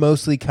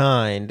mostly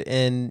kind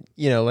and,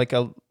 you know, like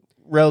a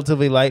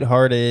relatively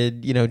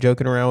lighthearted, you know,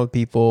 joking around with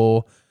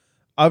people.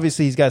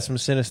 Obviously, he's got some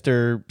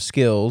sinister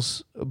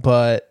skills,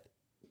 but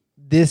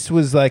this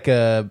was like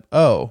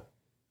oh,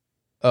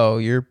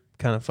 you're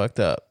kind of fucked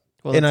up.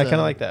 Well, And I it's kind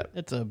of like that.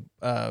 It's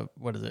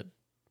what is it?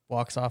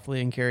 Walk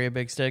softly and carry a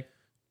big stick.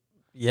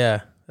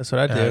 Yeah, that's what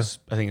I do.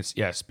 I think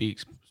it's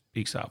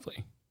speak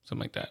softly,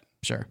 something like that.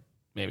 Sure.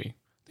 Maybe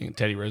I think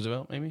Teddy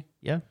Roosevelt, maybe.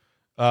 Yeah.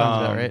 Sounds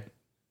about Um, right.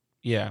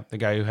 Yeah, the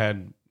guy who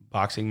had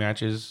boxing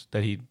matches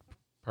that he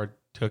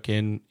partook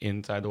in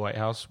inside the White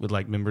House with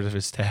like members of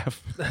his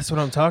staff. That's what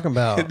I'm talking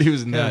about. That dude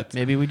was nuts.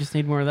 Maybe we just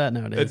need more of that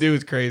That nowadays. dude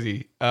was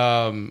crazy.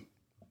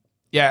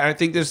 Yeah, I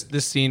think this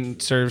scene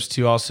serves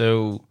to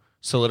also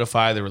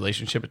solidify the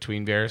relationship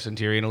between Varys and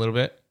Tyrion a little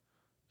bit.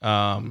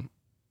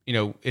 You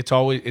know, it's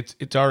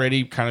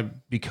already kind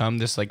of become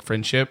this like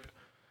friendship,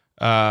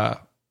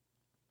 but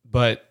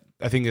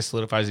I think this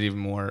solidifies it even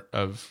more.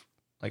 Of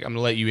like, I'm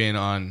gonna let you in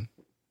on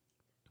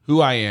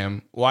who I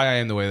am, why I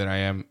am the way that I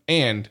am,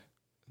 and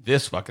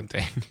this fucking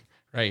thing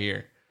right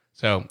here.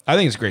 So I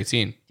think it's a great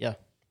scene. Yeah.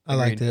 I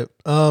liked it.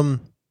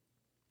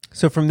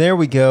 So from there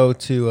we go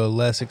to a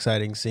less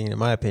exciting scene, in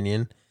my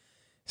opinion.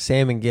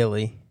 Sam and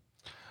Gilly.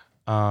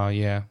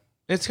 Yeah,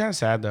 it's kind of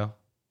sad though.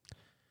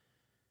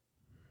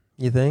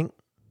 You think?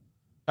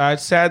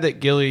 It's sad that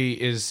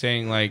Gilly is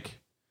saying like,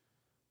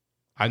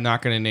 I'm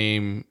not gonna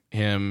name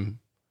him.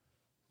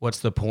 What's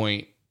the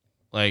point?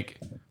 Like,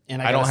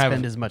 And I I don't don't have-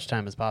 spend as much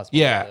time as possible.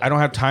 yeah, with it. I don't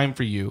have time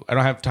for you. I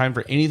don't have time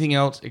for anything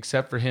else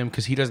except for him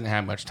because he doesn't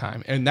have much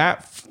time, and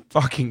that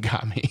fucking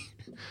got me.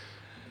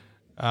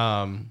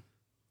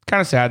 Kind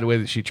of sad the way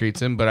that she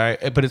treats him, but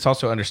it's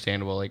also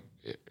understandable. Like,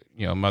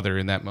 you know, mother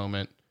in that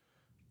moment.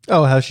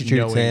 Oh, how she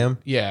treated knowing- Sam?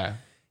 Yeah,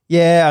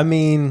 Yeah, I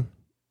mean,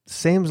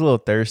 Sam's a little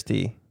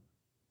thirsty.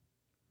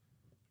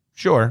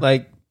 sure.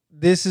 Like,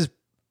 this is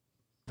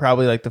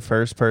probably like the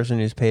first person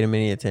who's paid him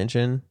any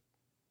attention.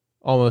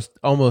 Almost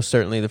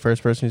certainly the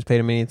first person who's paid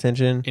him any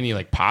attention. Any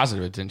like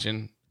positive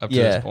attention up to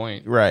this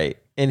point. Right.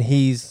 And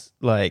he's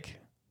like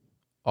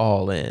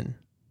all in.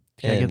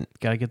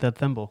 Gotta get that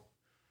thimble.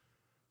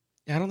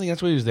 Yeah, I don't think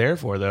that's what he was there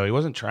for, though. He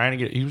wasn't trying to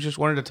get. He was just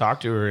wanted to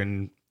talk to her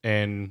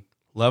and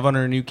love on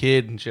her new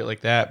kid and shit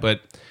like that.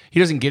 But he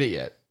doesn't get it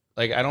yet.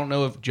 Like, I don't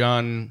know if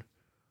John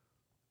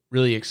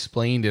really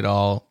explained it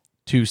all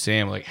to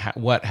Sam, like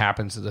what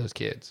happens to those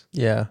kids.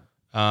 Yeah.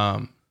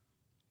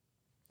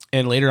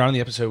 And later on in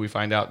the episode, we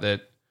find out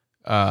that,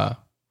 and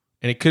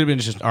it could have been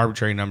just an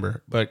arbitrary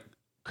number, but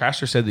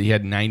Craster said that he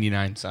had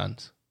 99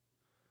 sons.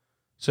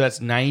 So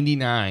that's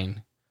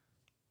 99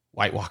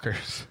 White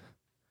Walkers,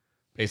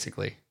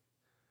 basically.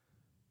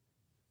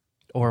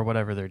 Or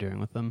whatever they're doing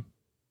with them.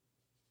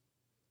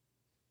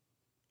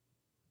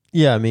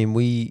 Yeah, I mean,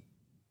 we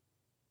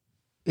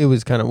were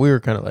kind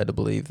of led to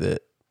believe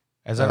that.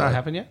 Has that not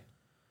happened yet?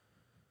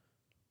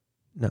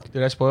 No.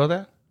 Did I spoil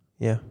that?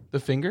 Yeah. The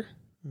finger?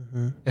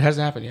 Mm-hmm. It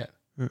hasn't happened yet.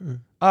 Mm-mm.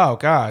 Oh,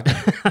 God.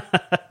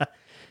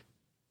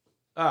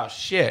 Oh,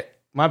 shit.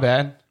 My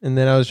bad. And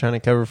then I was trying to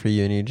cover for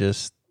you, and you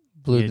just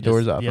blew You the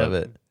doors just- off yep. of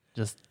it.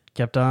 Just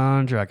kept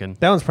on trucking.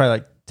 That one's probably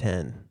like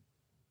 10.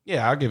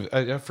 Yeah, I'll give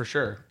it for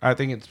sure. I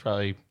think it's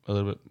probably a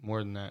little bit more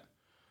than that.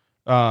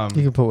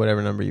 You can put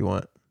whatever number you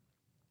want.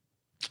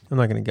 I'm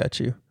not going to gut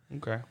you.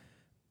 Okay.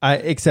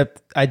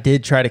 Except I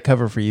did try to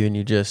cover for you and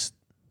you just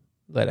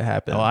let it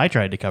happen. Oh, I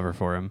tried to cover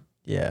for him.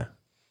 Yeah.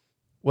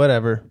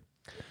 Whatever.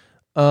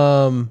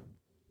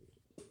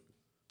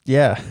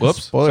 Yeah.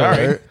 Whoops. Spoiler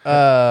Sorry.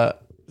 alert.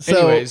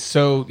 Anyways,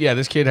 so yeah,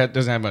 this kid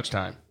doesn't have much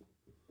time,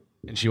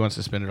 and she wants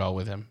to spend it all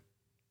with him,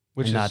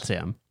 which is Not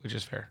Sam. which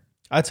is fair.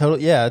 I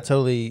totally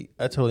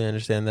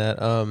understand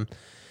that.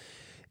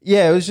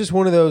 Yeah, it was just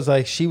one of those,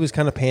 like, she was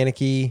kind of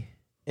panicky,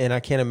 and I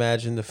can't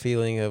imagine the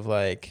feeling of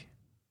like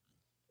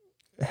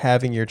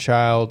having your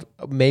child,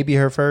 maybe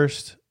her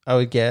first, I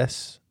would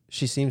guess.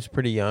 She seems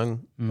pretty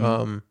young.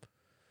 Mhm.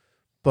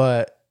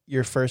 But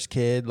your first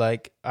kid,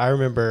 like, I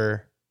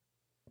remember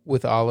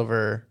with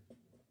Oliver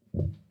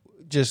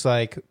just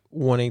like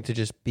wanting to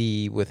just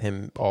be with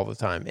him all the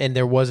time. And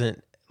there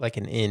wasn't like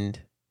an end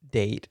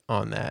date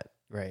on that.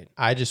 Right.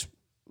 I just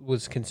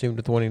was consumed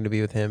with wanting to be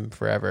with him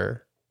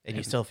forever. And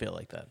you still feel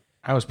like that.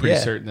 I was pretty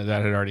Yeah. certain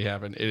that had already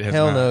happened. It has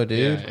Hell not. no,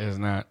 dude. Yeah, it has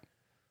not.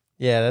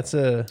 Yeah, that's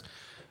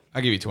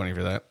I'll give you 20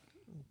 for that.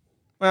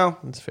 Well,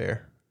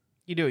 fair.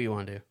 You do what you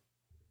want to do.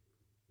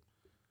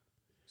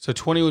 so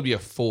 20 would be a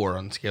 4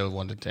 on the scale of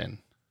 1 to 10.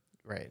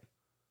 Right.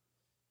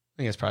 I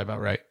think that's probably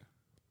about right.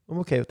 I'm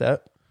okay with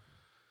that.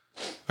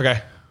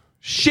 Okay.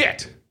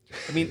 Shit.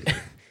 I mean,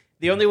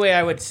 the only way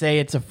I would say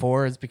it's a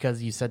 4 is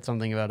because you said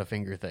something about a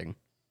finger thing,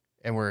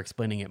 and we're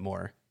explaining it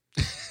more.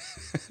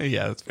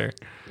 Yeah, that's fair.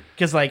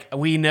 Because, like,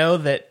 we know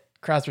that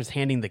Craster's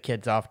handing the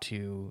kids off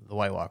to the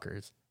White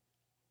Walkers.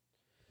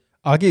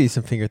 I'll give you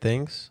some finger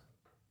things.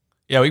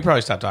 Yeah, we can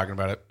probably stop talking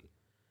about it.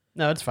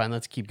 No, it's fine.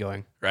 Let's keep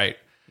going. Right.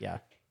 Yeah.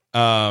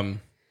 All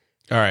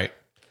right.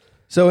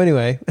 So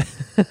anyway,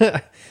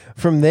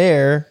 from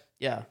there,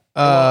 Yeah.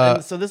 Uh,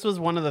 and so this was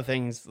one of the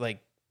things, like,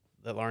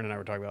 that Lauren and I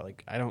were talking about.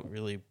 Like, I don't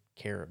really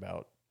care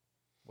about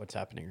what's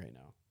happening right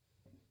now.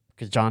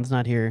 Because John's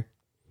not here.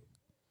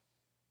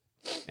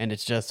 And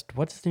it's just,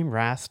 what's his name?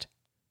 Rast?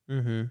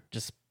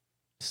 Just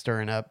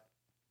stirring up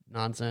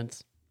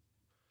nonsense.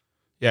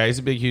 Yeah, he's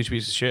a big, huge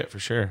piece of shit for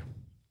sure.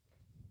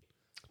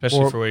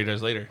 Especially Or- for what he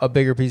does later. a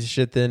bigger piece of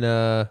shit than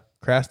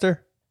Craster?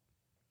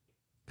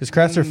 Because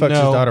Craster fucks his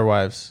No. daughter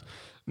wives.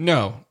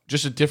 No,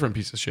 just a different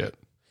piece of shit.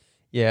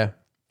 Yeah.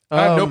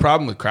 I have no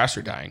problem with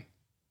Craster dying.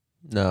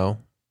 No.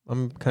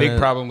 I'm kind Big of...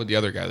 problem with the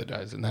other guy that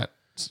dies in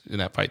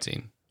that fight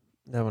scene.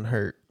 That one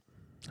hurt.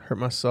 Hurt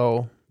my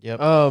soul. Yep.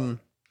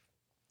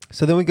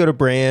 So then we go to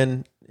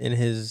Bran in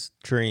his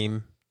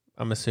dream,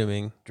 I'm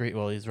assuming.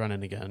 Well, he's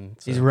running again.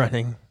 So. He's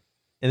running.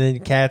 And then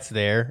Kat's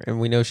there, and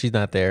we know she's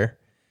not there.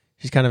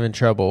 She's kind of in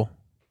trouble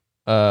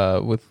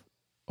with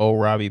old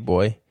Robbie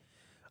boy.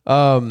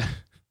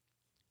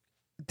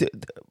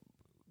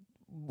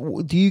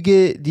 Do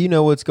you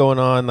know what's going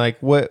on? Like,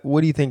 what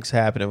do you think's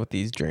happening with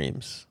these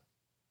dreams?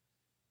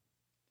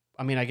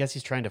 I mean, I guess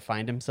he's trying to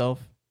find himself.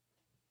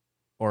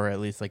 Or at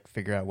least, like,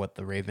 figure out what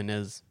the Raven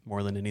is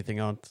more than anything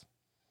else.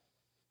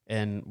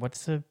 And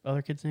what's the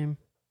other kid's name?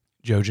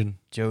 Jojen.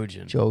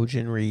 Jojen. Jojen I want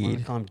to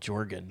Reed. call him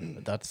Jorgen,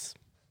 but that's...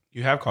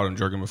 You have called him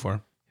Jorgen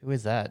before. Who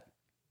is that?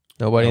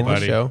 Nobody in the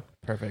Nobody. show.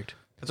 Perfect.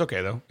 That's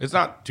okay, though. It's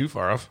not too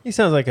far off. He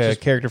sounds like a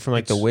Just- character from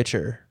like The it's-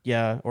 Witcher,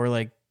 Yeah, or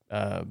like...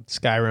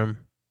 Skyrim.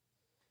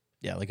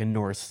 yeah, like a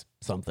Norse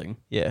something.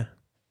 Yeah.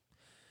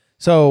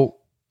 So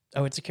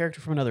Oh, it's a character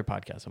from another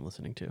podcast I'm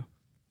listening to.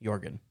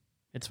 Jorgen.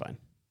 It's fine.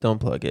 don't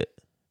plug it.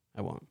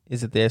 I won't.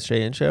 Is it the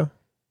SJN show?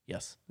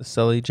 Yes. The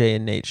Sully, J,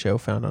 and Nate show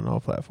found on all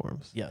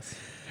platforms. Yes.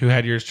 Who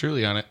had yours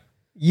truly on it?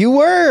 You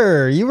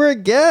were a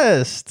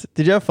guest.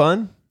 Did you have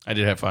fun? I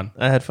did have fun.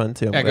 I had fun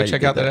too. I'm Yeah, go glad you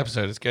check did out that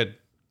episode. It's good.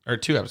 Or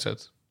 2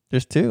 episodes,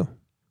 There's 2.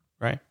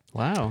 right?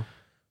 Wow.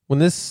 When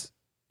this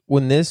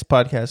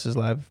podcast is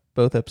live,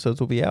 both episodes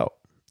will be out.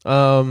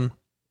 And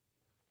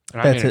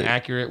I That's made an it.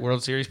 accurate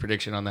World Series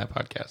prediction on that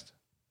podcast.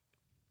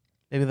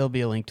 Maybe there'll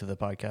be a link to the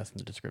podcast in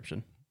the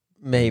description.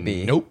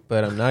 Maybe. Nope.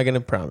 But I'm not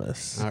gonna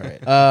promise. All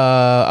right.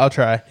 I'll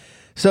try.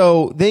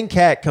 So then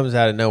Kat comes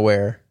out of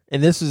nowhere,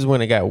 and this is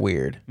when it got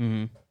weird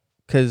Mm-hmm.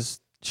 because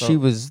she So-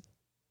 was.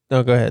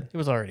 No, go ahead. It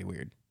was already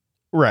weird.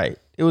 Right.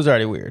 It was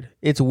already weird.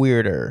 It's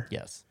weirder.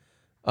 Yes.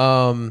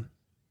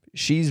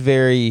 She's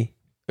very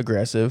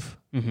aggressive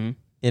Mm-hmm.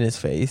 in his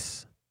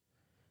face,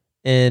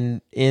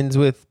 and ends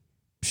with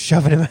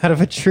shoving him out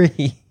of a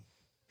tree.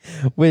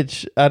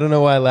 Which I don't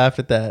know why I laughed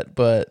at that,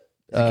 but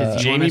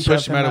Because you wanna Jamie shove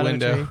pushed him out him a out of a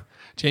window. tree?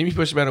 Jamie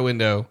pushed him out a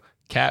window.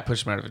 Cat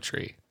pushed him out of a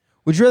tree.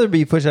 would you rather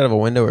be pushed out of a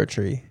window or a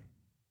tree?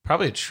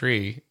 Probably a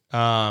tree.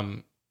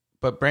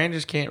 But Bran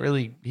just can't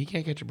really. He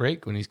can't catch a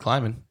break when he's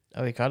climbing.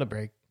 Oh, he caught a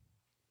break.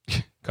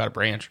 Caught a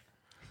branch.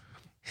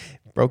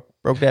 Broke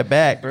that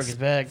back. Broke his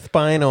back.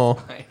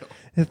 Spinal.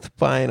 It's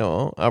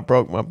spinal. I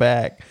broke my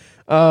back.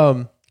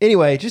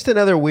 Anyway, just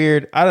another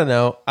weird. I don't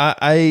know.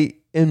 I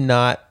am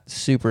not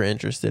super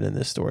interested in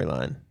this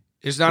storyline.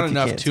 There's not If you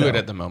enough can't to it tell.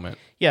 at the moment.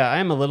 Yeah, I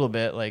am a little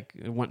bit like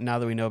now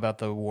that we know about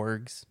the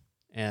wargs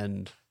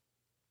and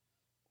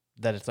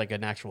that it's like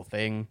an actual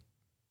thing.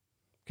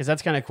 Because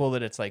that's kind of cool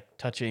that it's like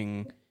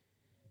touching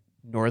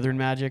northern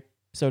magic,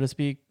 so to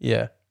speak.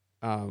 Yeah.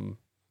 But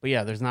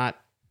yeah, there's not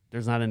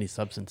any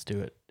substance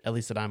to it, at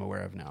least that I'm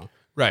aware of now.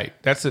 Right.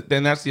 That's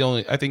the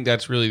only. I think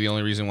that's really the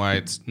only reason why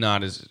it's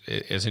not as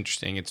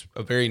interesting. It's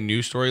a very new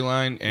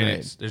storyline, and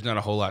Right. there's not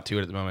a whole lot to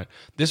it at the moment.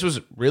 This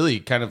was really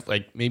kind of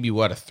like maybe a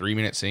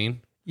 3-minute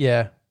scene.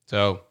 Yeah.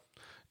 So,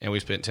 and we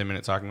spent 10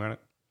 minutes talking about it.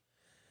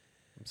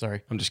 I'm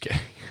sorry. I'm just kidding.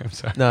 I'm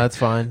sorry. No, that's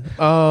fine.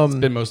 It's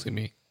been mostly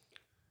me.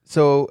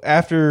 So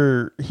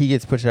after he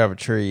gets pushed out of a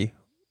tree,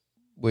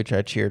 which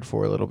I cheered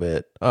for a little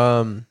bit,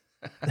 then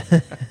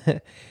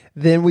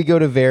we go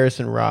to Varys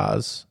and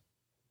Roz.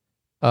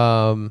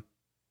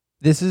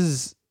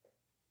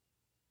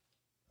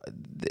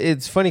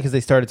 It's funny because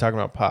they started talking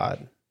about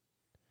Pod.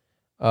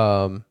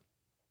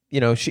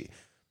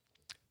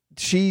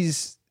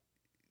 He's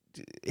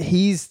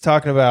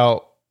talking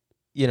about,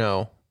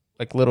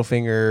 like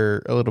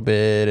Littlefinger a little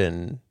bit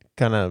and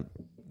kind of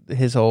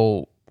his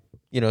whole,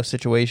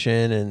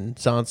 situation and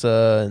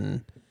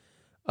Sansa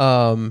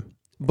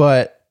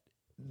but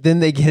then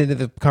they get into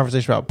the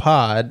conversation about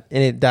Pod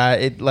and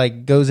it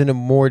like goes into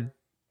more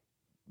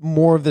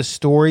of the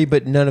story,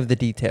 but none of the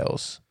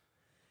details.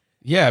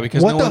 Yeah,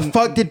 because What the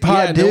fuck did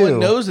Pod do? No one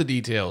knows the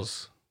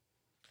details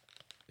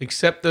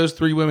except those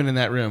 3 women in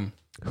that room.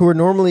 Who are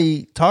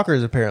normally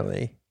talkers,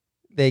 apparently.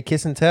 They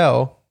kiss and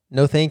tell.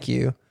 No, thank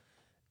you.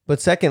 But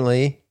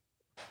secondly,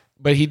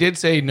 But he did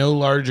say no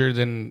larger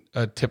than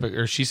a typical,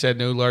 or she said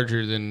no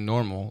larger than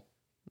normal.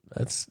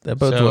 that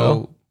bodes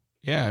well.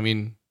 Yeah, I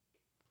mean,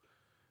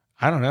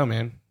 I don't know,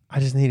 man.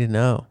 I just need to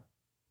know.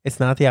 It's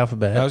not the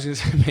alphabet. I was gonna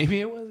say maybe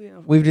it was. Yeah.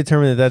 We've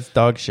determined that that's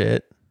dog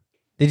shit.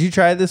 Did you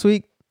try it this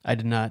week? I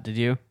did not. Did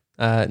you?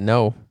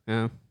 No.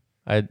 No.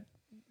 I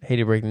hate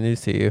to break the news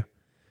to you.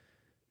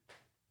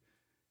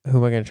 Who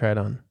am I going to try it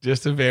on?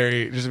 Just a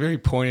very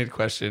pointed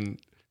question.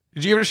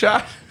 Did you give it a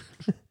shot?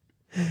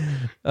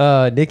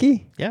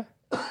 Nikki? Yeah.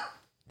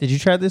 Did you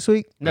try it this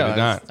week? No, did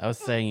not. I was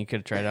saying you could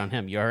have tried it on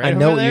him. You all right? I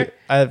know over there? you.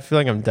 I feel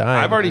like I'm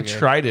dying. I've already Okay.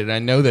 tried it. I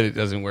know that it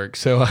doesn't work,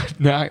 so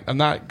I'm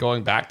not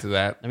going back to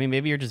that. I mean,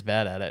 maybe you're just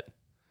bad at it.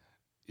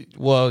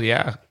 Well,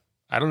 yeah,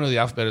 I don't know the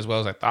alphabet as well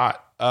as I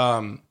thought.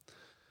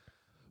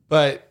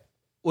 But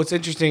what's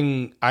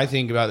interesting, I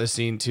think, about this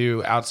scene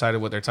too, outside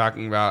of what they're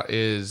talking about,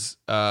 is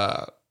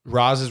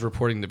Roz is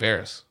reporting to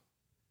Varys.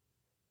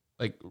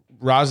 Like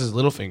Roz is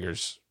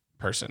Littlefinger's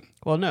person.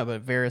 Well, no,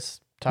 but Varys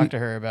talked to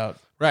her about.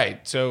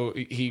 Right. So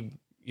he,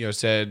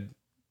 said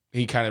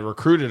he kind of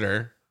recruited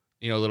her,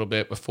 a little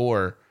bit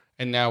before,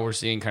 and now we're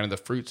seeing kind of the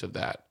fruits of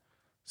that.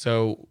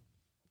 So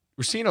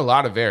we're seeing a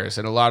lot of Varys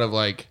and a lot of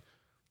like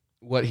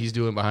what he's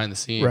doing behind the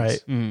scenes.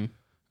 Right. And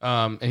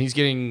he's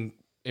getting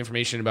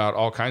information about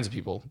all kinds of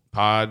people,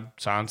 Pod,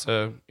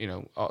 Sansa,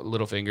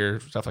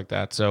 Littlefinger, stuff like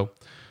that. So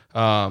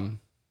I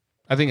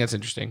think that's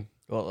interesting.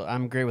 Well,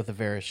 I'm great with the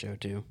Varys show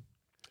too.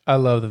 I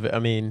love the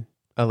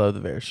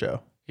Varys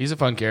show. He's a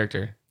fun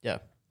character. Yeah.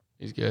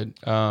 He's good.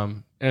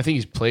 And I think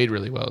he's played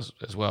really well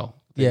as well.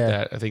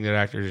 I think that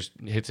actor just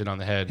hits it on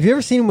the head. Have you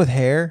ever seen him with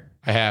hair?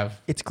 I have.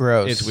 It's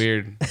gross. It's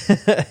weird.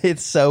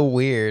 It's so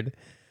weird.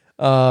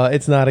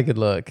 It's not a good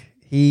look.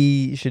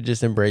 He should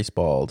just embrace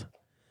bald.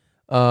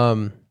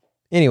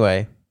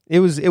 Anyway,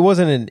 it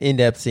wasn't an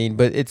in-depth scene,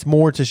 but it's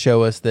more to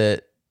show us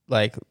that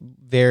like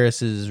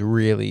Varys is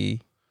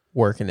really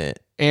working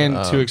it. And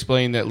to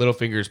explain that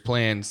Littlefinger's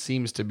plan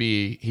seems to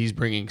be he's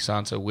bringing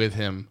Sansa with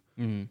him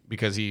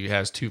because he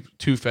has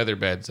two feather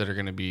beds that are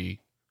going to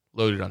be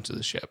loaded onto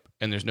the ship.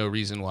 And there's no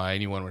reason why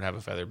anyone would have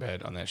a feather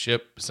bed on that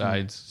ship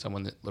besides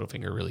someone that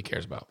Littlefinger really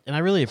cares about. And I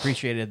really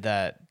appreciated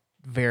that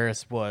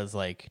Varys was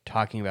like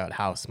talking about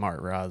how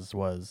smart Roz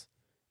was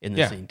in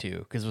the scene too.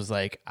 Because it was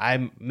like,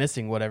 I'm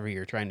missing whatever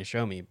you're trying to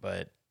show me,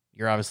 but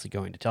you're obviously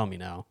going to tell me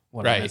now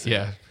what I'm Right, missing.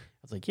 yeah.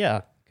 I was like,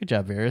 yeah, good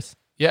job, Varys.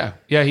 Yeah,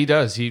 he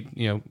does. He,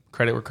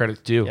 credit where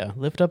credit's due. Yeah,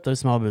 lift up those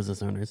small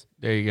business owners.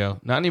 There you go.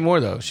 Not anymore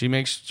though. She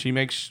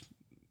makes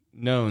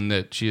known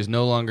that she is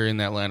no longer in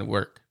that line of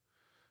work.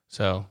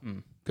 So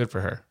good for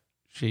her.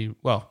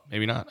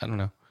 Maybe not. I don't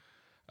know.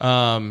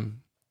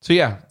 So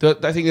yeah,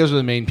 I think those are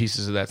the main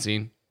pieces of that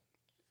scene.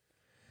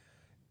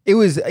 It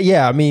was,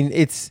 yeah. I mean,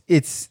 it's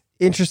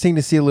interesting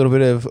to see a little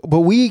bit of, but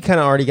we kind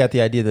of already got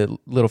the idea that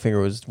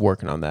Littlefinger was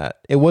working on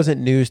that. It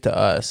wasn't news to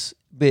us,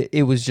 but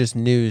it was just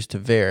news to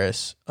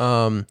Varys.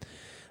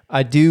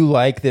 I do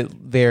like that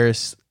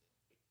Varys.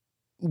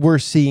 We're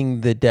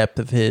seeing the depth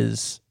of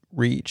his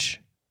reach,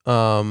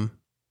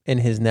 in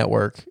his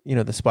network.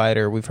 The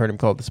Spider. We've heard him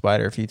called the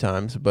Spider a few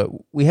times, but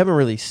we haven't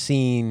really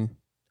seen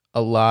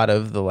a lot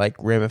of the like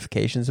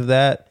ramifications of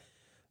that.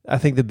 I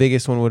think the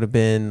biggest one would have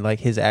been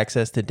like his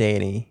access to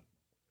Dany,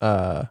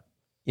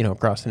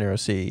 across the Narrow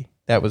Sea.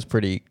 That was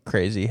pretty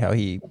crazy how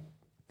he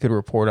could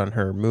report on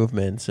her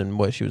movements and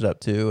what she was up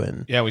to.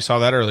 And yeah, we saw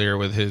that earlier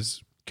with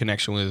his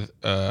connection with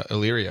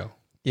Illyrio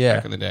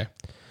back in the day.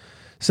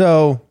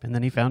 So, And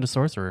then he found a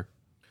sorcerer.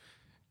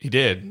 He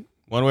did,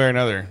 one way or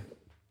another.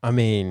 I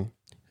mean,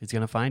 He's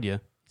going to find you.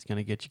 He's going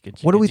to get you.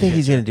 what do we think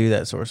he's going to do,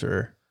 that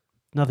sorcerer?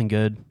 Nothing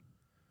good.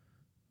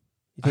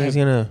 You think he's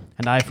gonna?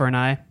 An eye for an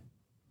eye.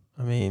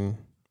 I mean,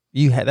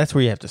 that's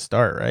where you have to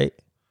start, right?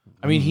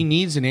 I mean, he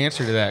needs an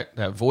answer to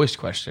that voice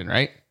question,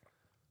 right?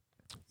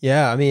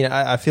 Yeah, I mean,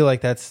 I feel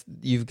like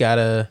you've got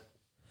to.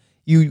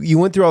 You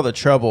went through all the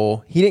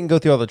trouble. He didn't go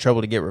through all the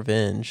trouble to get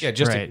revenge. Yeah,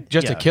 just Right.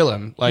 to kill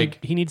him.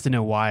 Like He needs to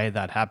know why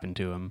that happened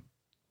to him.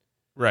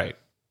 right.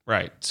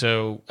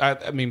 So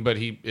I mean, but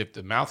if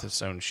the mouth is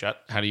sewn shut,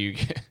 how do you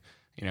get?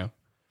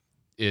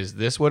 Is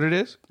this what it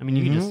is? I mean,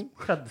 you can just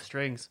cut the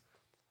strings.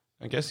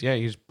 I guess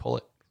you just pull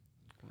it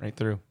right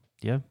through.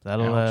 Yeah,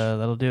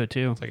 that'll do it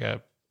too. It's like well,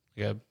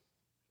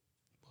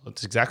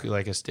 it's exactly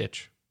like a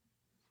stitch.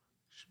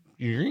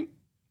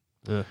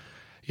 Ugh.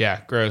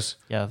 Yeah, gross.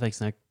 Yeah, thanks,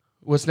 Nick.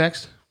 What's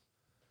next?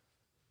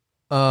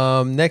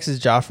 Next is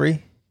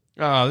Joffrey.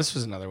 Oh, this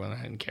was another one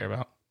I didn't care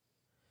about.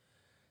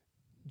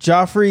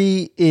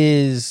 Joffrey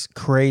is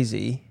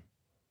crazy.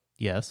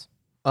 Yes.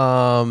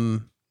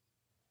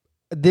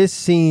 This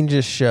scene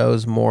just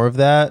shows more of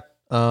that.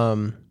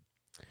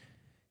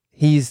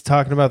 He's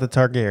talking about the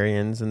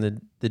Targaryens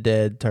and the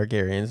dead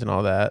Targaryens and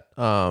all that.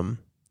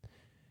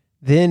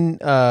 Then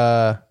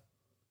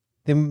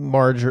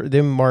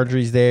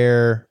Marjorie's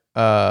there.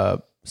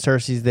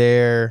 Cersei's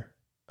there.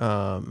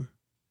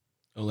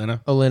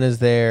 Olenna's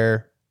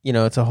there.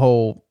 It's a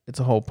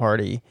whole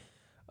party.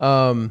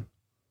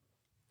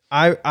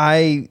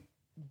 I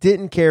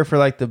didn't care for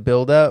like the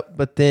build up,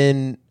 but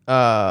then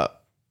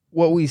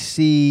what we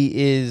see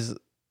is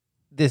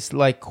this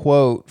like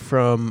quote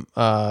from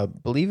I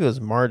believe it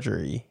was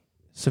Marjorie.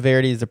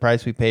 Severity is the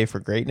price we pay for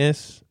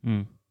greatness.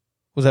 Mm.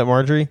 Was that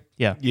Marjorie?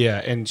 Yeah. Yeah,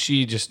 and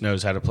she just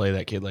knows how to play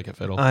that kid like a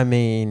fiddle. I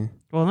mean,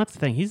 Well, that's the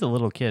thing. He's a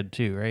little kid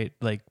too, right?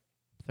 Like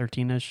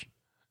 13ish.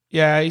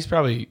 Yeah, he's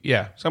probably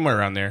somewhere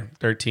around there,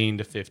 13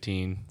 to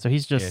 15. So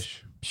he's just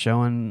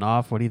showing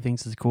off what he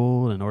thinks is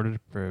cool in order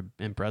to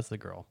impress the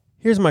girl.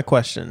 here's my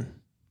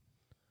question.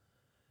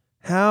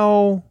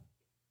 How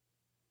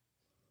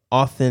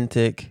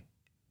authentic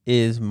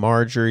is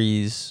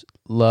Marjorie's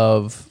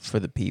love for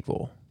the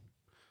people?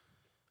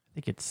 I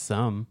think it's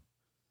some.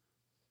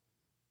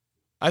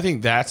 I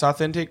think that's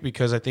authentic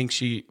because I think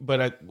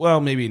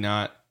maybe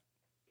not,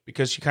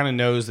 because she kind of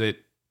knows that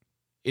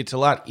it's a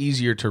lot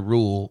easier to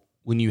rule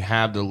when you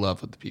have the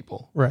love of the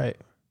people. Right.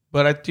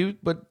 But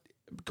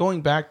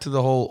going back to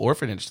the whole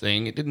orphanage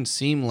thing, it didn't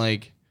seem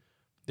like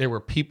there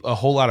were a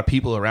whole lot of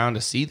people around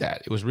to see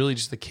that. It was really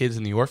just the kids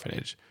in the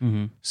orphanage.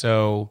 Mm-hmm.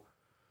 So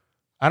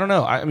I don't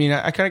know. I mean,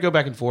 I kind of go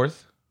back and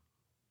forth.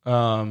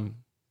 But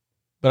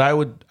I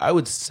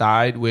would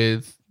side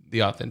with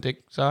the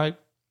authentic side.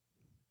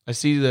 I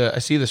see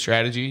the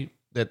strategy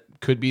that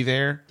could be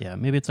there. Yeah,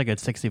 maybe it's like a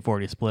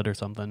 60-40 split or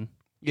something.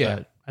 Yeah.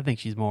 But I think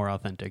she's more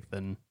authentic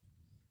than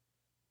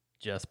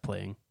just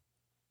playing.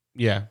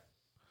 Yeah.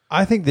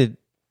 I think that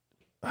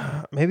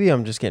maybe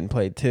I'm just getting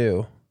played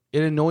too.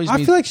 It annoys me.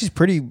 I feel like she's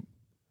pretty.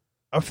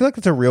 I feel like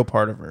it's a real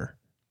part of her.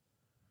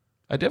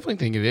 I definitely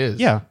think it is.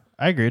 Yeah,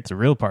 I agree. It's a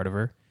real part of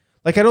her.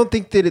 Like, I don't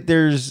think that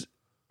there's.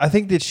 I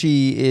think that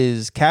she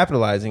is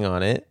capitalizing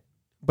on it,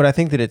 but I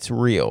think that it's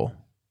real.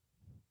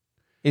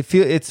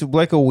 It's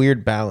like a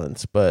weird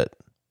balance, but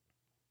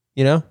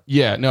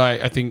Yeah, no,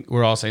 I think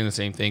we're all saying the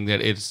same thing, that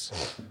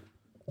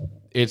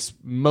it's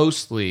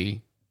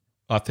mostly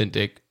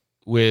authentic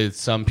with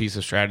some piece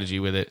of strategy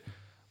with it.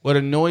 What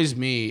annoys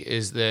me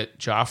is that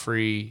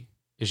Joffrey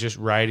is just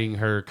riding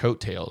her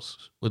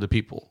coattails with the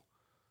people.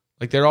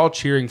 Like, they're all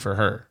cheering for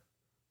her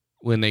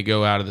when they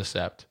go out of the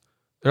sept.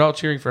 They're all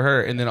cheering for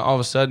her, and then all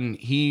of a sudden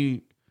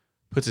he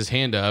puts his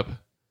hand up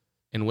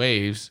and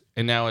waves,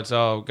 and now it's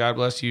all, God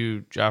bless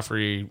you,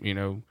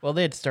 Joffrey, Well,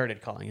 they had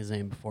started calling his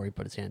name before he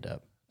put his hand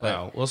up. But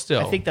Oh, well, still.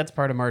 I think that's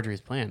part of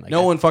Marjorie's plan. Like,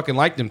 no one fucking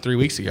liked him 3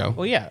 weeks ago.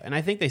 Well, yeah, and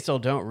I think they still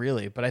don't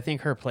really, but I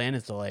think her plan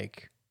is to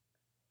like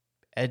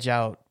edge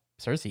out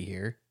Cersei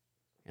here,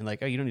 and like,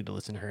 oh, you don't need to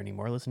listen to her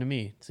anymore. Listen to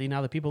me. See,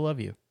 now the people love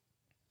you.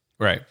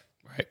 Right.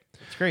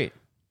 It's great.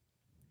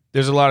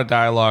 There's a lot of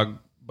dialogue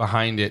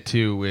behind it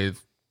too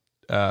with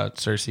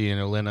Cersei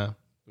and Olenna,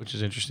 which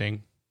is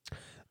interesting.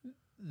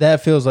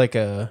 that feels like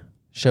a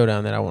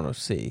showdown that I want to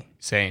see.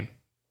 Same.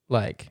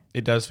 Like,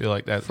 It does feel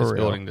like that. For It's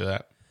real. building to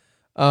that.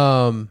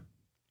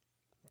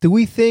 do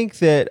we think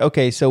that?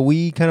 Okay, so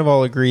we kind of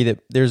all agree that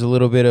there's a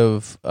little bit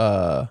of,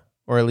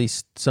 or at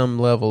least some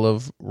level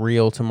of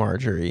real to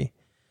Marjorie.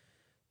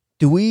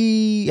 How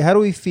do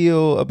we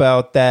feel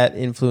about that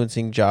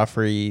influencing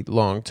Joffrey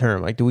long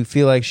term? Like, do we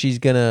feel like she's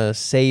gonna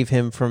save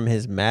him from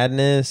his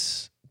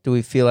madness? Do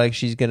we feel like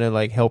she's gonna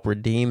like help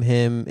redeem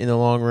him in the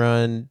long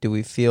run? Do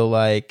we feel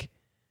like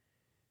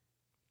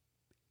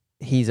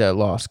he's a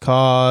lost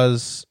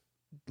cause?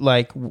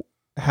 Like,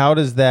 how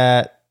does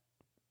that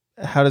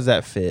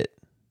fit?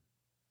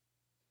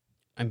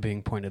 I'm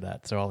being pointed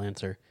at, so I'll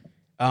answer.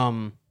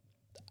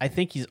 I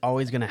think he's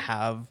always going to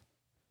have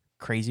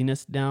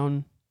craziness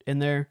down in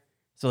there.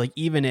 So like,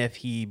 even if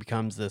he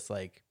becomes this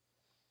like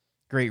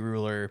great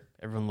ruler,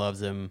 everyone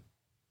loves him.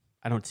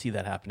 I don't see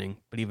that happening,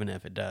 but even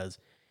if it does,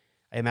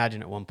 I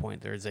imagine at one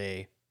point there's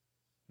a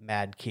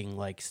Mad King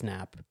like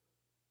snap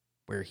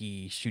where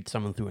he shoots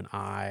someone through an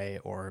eye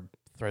or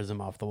throws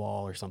him off the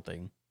wall or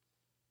something,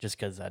 just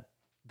because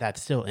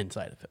that's still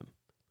inside of him.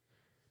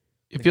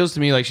 It feels to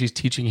me like she's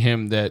teaching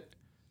him that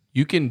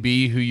you can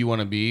be who you want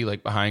to be,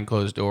 like behind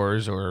closed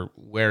doors or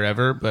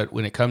wherever. But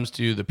when it comes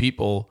to the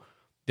people,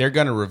 they're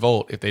going to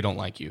revolt if they don't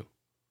like you,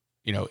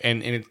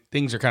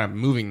 things are kind of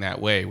moving that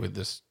way with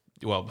this.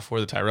 Well, before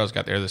the Tyrells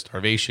got there, the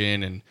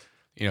starvation and,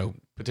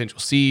 potential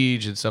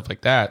siege and stuff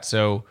like that.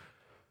 So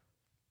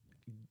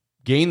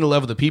gain the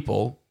love of the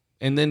people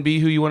and then be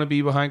who you want to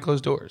be behind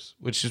closed doors,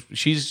 which is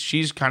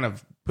she's kind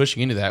of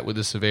pushing into that with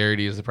the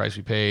severity is the price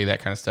we pay, that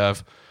kind of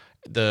stuff.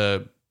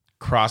 The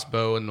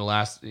crossbow in the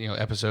last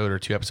episode or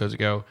 2 episodes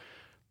ago,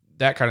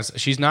 that kind of stuff.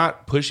 She's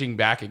not pushing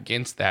back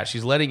against that.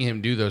 She's letting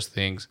him do those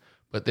things,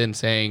 but then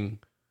saying,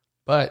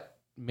 but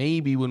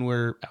maybe when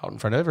we're out in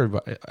front of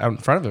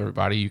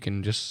everybody, you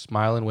can just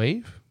smile and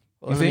wave.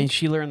 Well, I mean,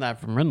 she learned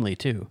that from Renly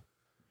too.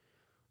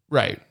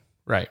 Right,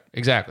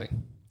 exactly.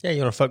 Yeah,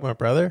 you want to fuck my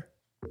brother?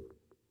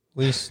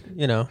 We just,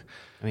 I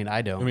mean,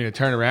 I don't. I mean, to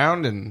turn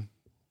around and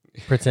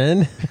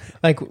pretend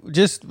like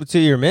just to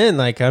your men,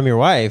 like I'm your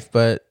wife,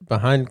 but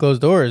behind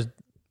closed doors,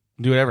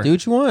 do whatever. Do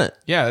what you want.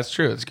 Yeah, that's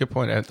true. That's a good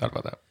point. I hadn't thought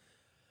about that.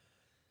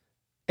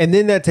 And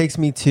then that takes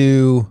me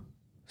to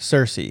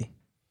Cersei.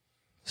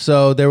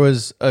 So there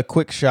was a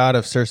quick shot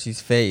of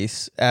Cersei's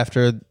face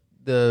after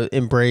the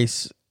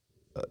embrace,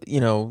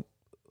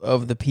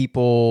 of the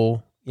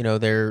people.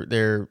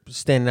 They're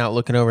standing out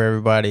looking over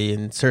everybody,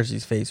 and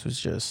Cersei's face was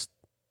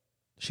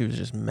she was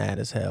just mad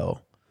as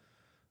hell.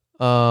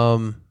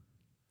 How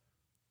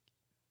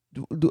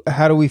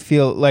do we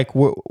feel like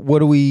what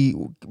do we,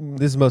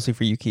 this is mostly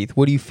for you, Keith,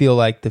 what do you feel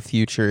like the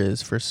future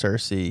is for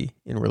Cersei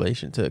in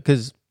relation to,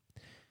 because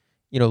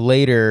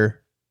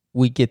later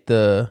we get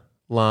the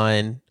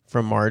line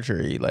from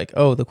Marjorie like,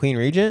 oh, the Queen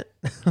Regent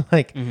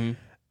like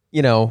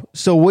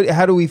so what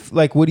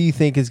do you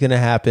think is going to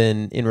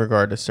happen in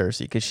regard to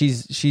Cersei, because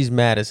she's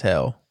mad as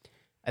hell?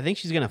 I think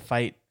she's going to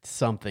fight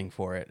something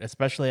for it,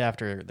 especially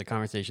after the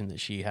conversation that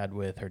she had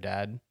with her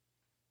dad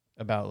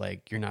about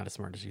like, you're not as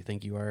smart as you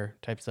think you are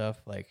type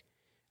stuff. Like,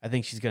 I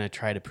think she's going to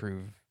try to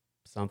prove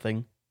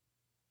something.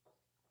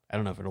 I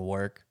don't know if it'll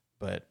work,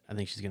 but I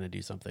think she's going to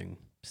do something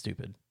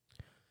stupid.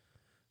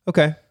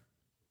 Okay.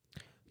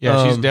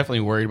 Yeah, she's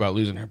definitely worried about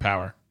losing her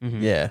power.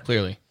 Mm-hmm. Yeah.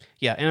 Clearly.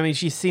 Yeah, and I mean,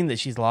 she's seen that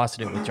she's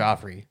lost it with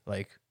Joffrey.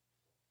 Like,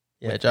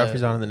 yeah,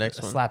 Joffrey's on in the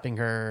next one. Slapping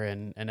her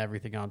and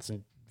everything else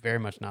and very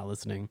much not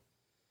listening.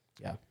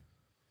 Yeah.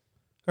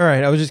 All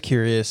right, I was just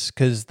curious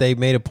because they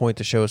made a point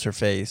to show us her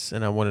face,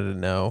 and I wanted to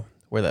know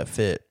where that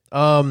fit.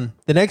 The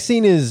next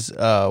scene is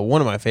one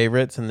of my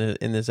favorites in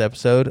this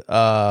episode.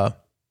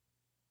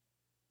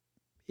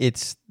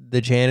 It's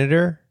the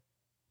janitor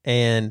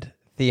and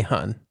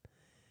Theon,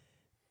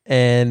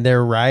 and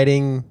they're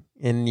riding,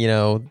 and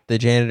the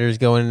janitor's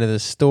going into the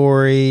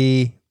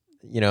story,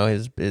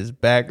 his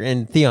background,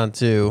 and Theon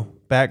too,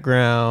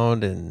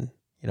 background, and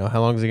how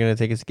long is it going to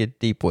take us to get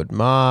Deepwood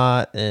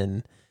Mott,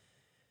 and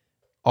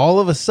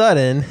all of a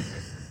sudden,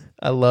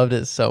 I loved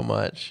it so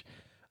much.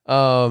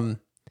 They're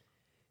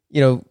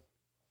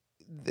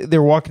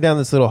walking down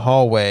this little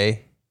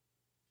hallway,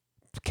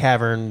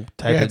 cavern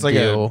type of it's like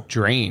deal. a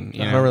drain.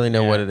 I don't really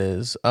know what it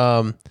is.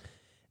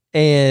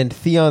 And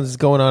Theon's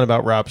going on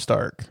about Robb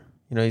Stark.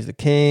 He's the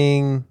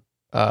king.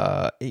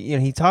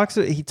 He talks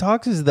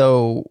as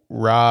though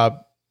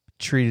Robb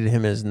treated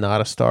him as not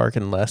a Stark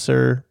and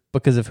lesser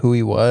because of who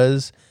he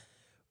was.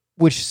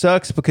 Which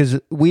sucks because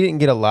we didn't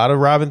get a lot of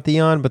Robb and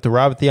Theon, but the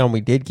Robb and Theon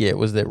we did get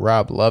was that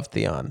Robb loved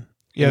Theon.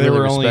 Yeah, he they really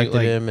were only respected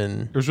like, him,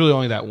 and there was really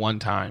only that one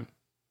time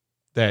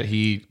that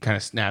he kind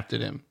of snapped at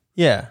him.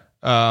 Yeah,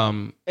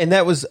 and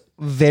that was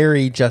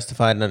very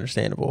justified and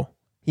understandable.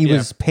 He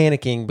was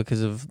panicking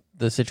because of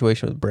the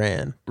situation with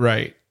Bran,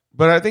 right?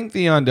 But I think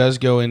Theon does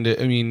go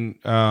into. I mean,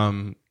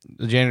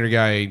 the janitor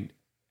guy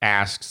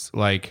asks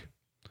like,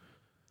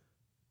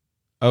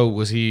 "Oh,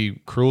 was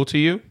he cruel to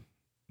you?"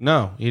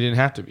 No, he didn't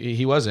have to be.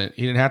 He wasn't.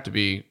 He didn't have to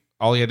be.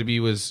 All he had to be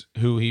was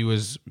who he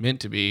was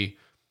meant to be.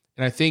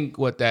 And I think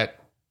what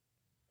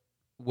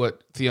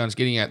Theon's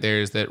getting at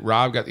there is that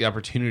Robb got the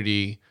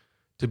opportunity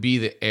to be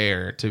the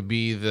heir, to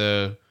be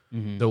the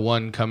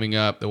one coming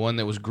up, the one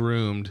that was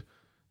groomed.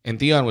 And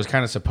Theon was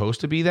kind of supposed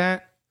to be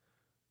that,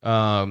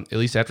 at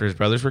least after his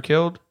brothers were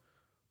killed.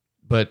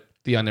 But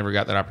Theon never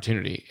got that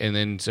opportunity. And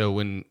then so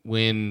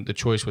when the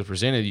choice was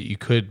presented, you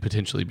could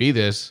potentially be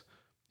this,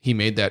 he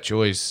made that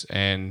choice.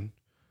 And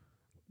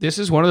this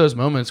is one of those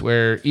moments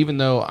where even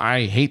though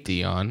I hate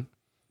Theon,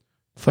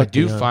 I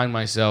do find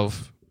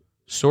myself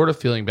sort of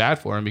feeling bad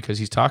for him because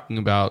he's talking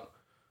about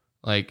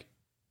like,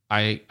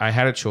 I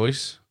had a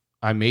choice.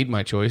 I made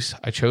my choice.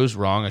 I chose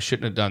wrong. I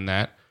shouldn't have done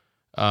that.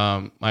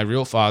 My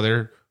real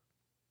father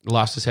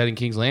lost his head in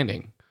King's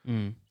Landing.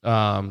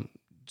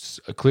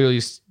 Clearly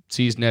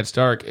sees Ned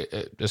Stark,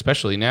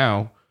 especially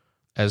now,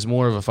 as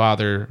more of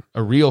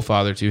a real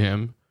father to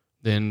him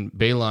than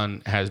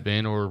Balon has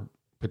been or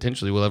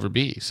potentially will ever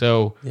be.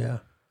 So yeah,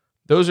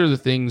 those are the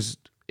things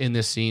in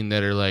this scene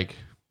that are like,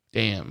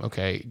 damn,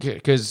 okay.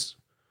 Because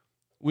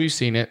we've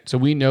seen it, so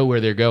we know where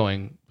they're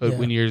going. But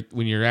Yeah.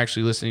 when you're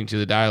actually listening to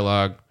the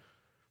dialogue,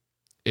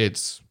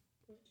 it's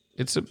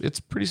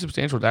pretty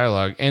substantial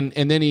dialogue. And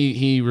then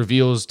he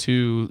reveals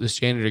to this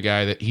janitor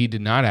guy that he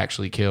did not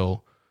actually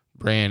kill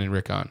Bran and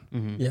Rickon,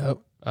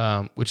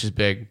 Yep. which is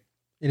big.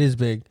 It is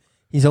big.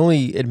 He's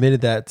only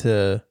admitted that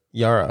to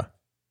Yara.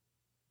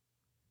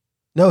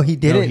 No, he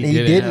didn't. he he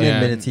didn't, didn't yeah.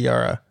 admit it to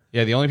Yara.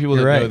 Yeah, the only people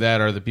You're that know right.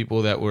 that are the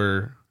people that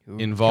were Who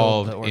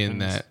involved killed the in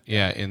orphans. that.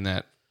 Yeah, in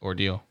that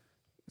ordeal.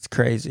 It's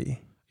crazy.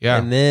 Yeah.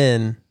 And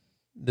then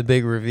the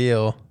big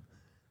reveal.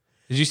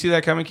 Did you see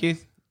that coming,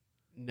 Keith?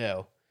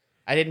 No,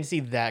 I didn't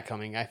see that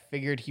coming. I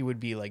figured he would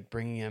be like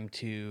bringing him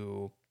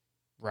to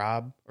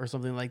Rob or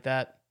something like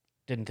that.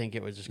 Didn't think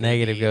it was just gonna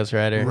Negative be Ghost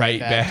Rider. Right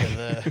back back. to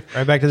the.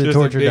 Right back to the Just a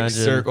torture big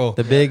dungeon. circle.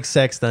 The big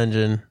sex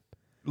dungeon.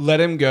 Let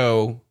him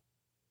go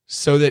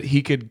so that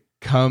he could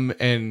come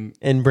and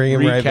And bring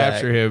him right back.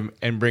 recapture him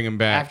and bring him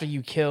back. After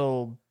you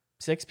kill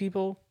 6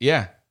 people,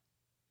 Yeah.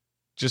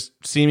 Just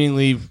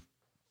seemingly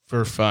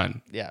for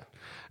fun. yeah,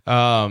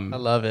 I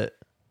love it.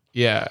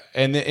 Yeah.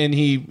 And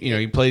he,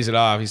 he plays it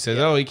off. He says,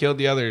 "Oh, he killed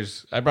the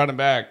others. I brought him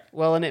back."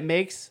 well, and it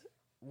makes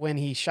when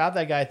he shot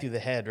that guy through the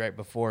head right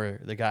before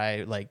the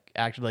guy like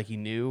acted like he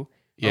knew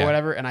Yeah. or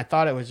whatever, and I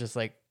thought it was just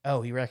like,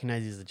 oh, he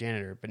recognizes the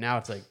janitor, but now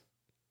it's like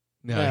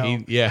No, No.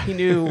 he he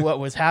knew what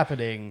was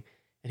happening,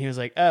 and he was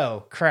like,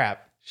 oh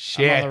crap,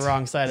 shit. I'm on the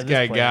wrong side This of this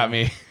guy plan. got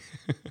me.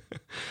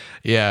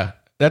 Yeah.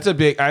 That's a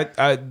big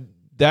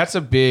that's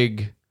a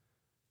big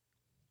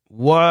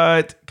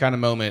what kind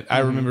of moment.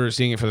 I Mhm. remember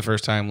seeing it for the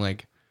first time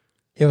like,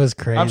 It was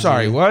crazy. I'm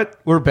sorry, what?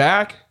 We're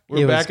back? It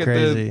We're was back at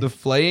crazy. the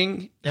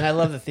flaying? And I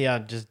love that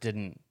Theon just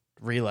didn't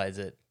realize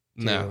it.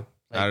 too. No,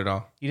 Like, not at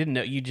all. You didn't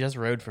know. You just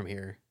rode from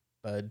here,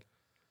 bud.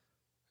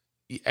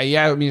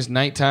 Yeah, I mean it's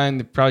nighttime.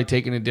 They're probably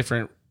taking a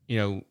different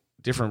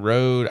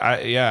road.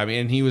 I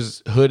mean, he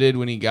was hooded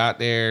when he got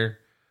there.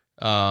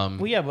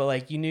 Well, yeah, but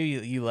like you knew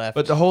you left.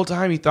 But the whole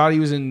time he thought he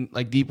was in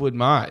like Deepwood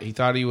Mott. He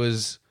thought he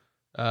was.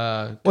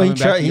 Well, Coming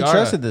back to he Yara.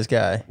 trusted this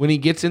guy. When he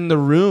gets in the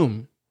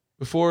room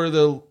before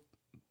the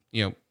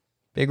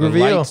Big the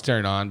reveal. lights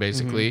turn on,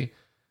 basically.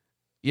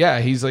 Yeah,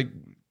 he's like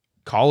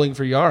calling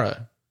for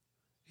Yara.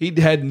 He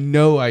had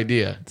no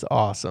idea. It's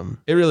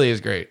awesome. It really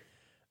is great.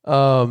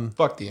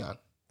 Fuck Theon.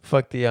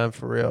 Fuck Theon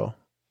for real.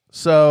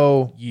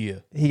 So yeah,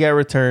 he got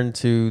returned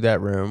to that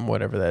room,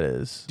 whatever that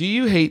is. Do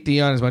you hate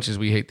Theon as much as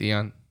we hate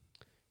Theon?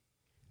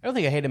 I don't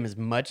think I hate him as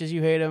much as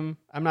you hate him.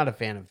 I'm not a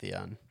fan of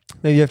Theon.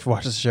 Maybe you have to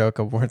watch the show a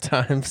couple more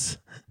times.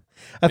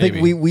 I think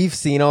Maybe. we've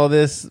seen all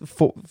this.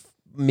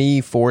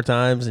 Me 4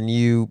 times and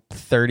you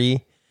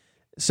 30.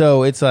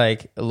 So it's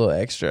like a little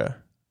extra.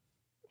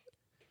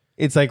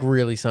 It's like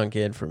really sunk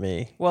in for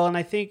me. Well, and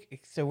I think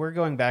so. We're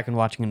going back and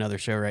watching another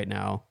show right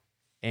now,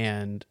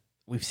 and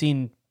we've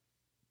seen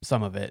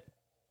some of it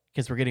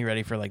because we're getting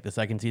ready for like the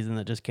second season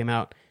that just came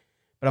out.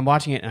 But I'm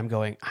watching it and I'm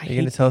going, Are you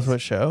going to tell us what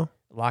show?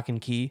 Lock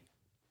and Key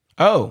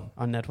Oh,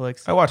 on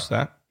Netflix. I watched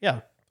that.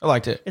 Yeah, I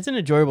liked it. it's an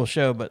enjoyable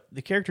show, but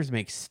the characters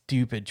make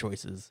stupid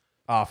choices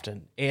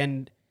often,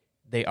 and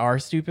they are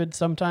stupid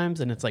sometimes,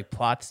 and it's like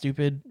plot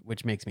stupid,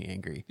 which makes me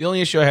angry. The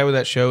only issue I had with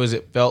that show is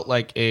it felt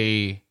like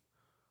a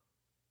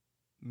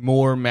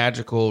more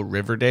magical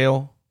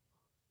Riverdale,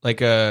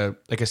 like a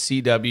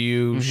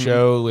CW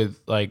show with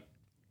like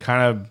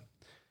kind of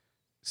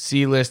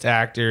C-list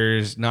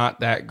actors, not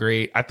that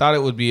great. I thought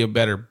it would be a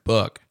better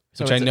book,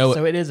 So which I it's know.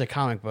 so it is a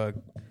comic book.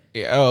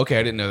 Yeah, oh, okay,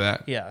 I didn't know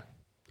that. Yeah.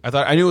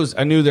 I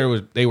knew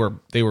they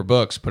were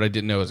books, but I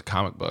didn't know it was a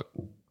comic book.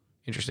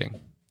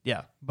 Interesting.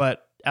 Yeah,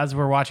 but as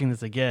we're watching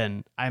this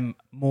again, I'm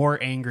more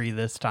angry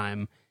this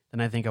time than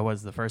I think I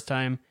was the first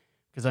time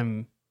because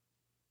I'm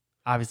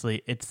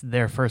obviously it's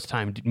their first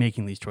time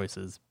making these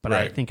choices, but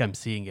I Right. think I'm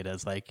seeing it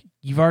as like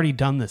you've already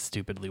done this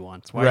stupidly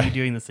once. Why are you Right.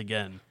 doing this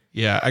again?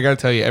 Yeah, I got to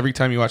tell you, every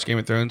time you watch Game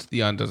of Thrones,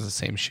 Theon does the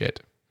same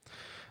shit.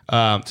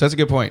 So that's a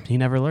good point. He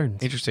never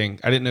learns. Interesting.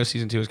 I didn't know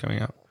season 2 was coming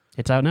out.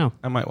 It's out now.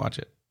 I might watch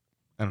it.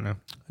 I don't know.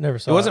 I never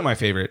saw It wasn't my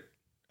favorite.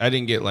 I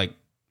didn't get like,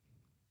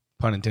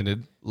 pun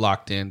intended,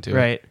 locked into it.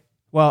 Right.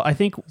 Well, I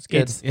think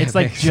good. it's Yeah,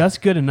 like thanks.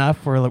 just good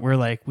enough where we're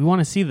like we want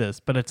to see this,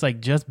 but it's like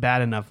just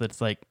bad enough that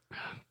it's like,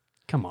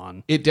 come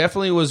on. It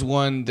definitely was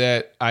one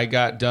that I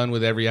got done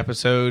with every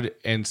episode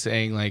and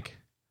saying like,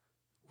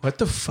 what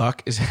the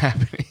fuck is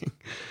happening?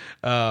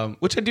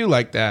 Which I do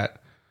like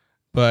that.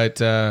 But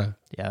Yeah,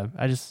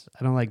 I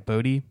don't like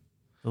Bodhi,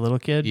 the little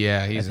kid.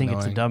 yeah, he's I think it's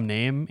a annoying. dumb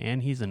name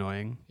and he's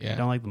annoying. Yeah. I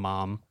don't like the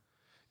mom.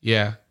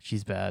 Yeah.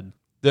 She's bad.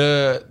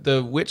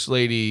 The witch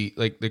lady,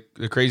 like the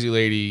crazy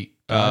lady,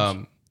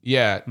 Dodge?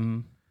 yeah.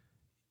 Mm.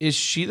 Is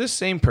she the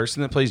same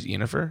person that plays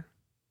Yennefer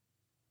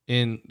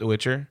in The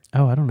Witcher?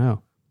 Oh, I don't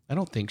know. I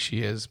don't think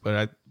she is,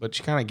 but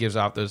she kind of gives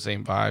off those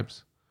same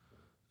vibes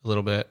a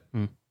little bit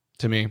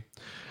to me.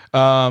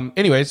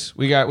 Anyways,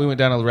 we went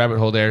down a rabbit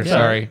hole there. Yeah.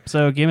 Sorry.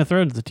 So Game of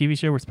Thrones, the TV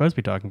show we're supposed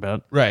to be talking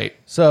about. Right.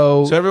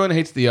 So, So everyone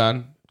hates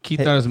Theon. Keith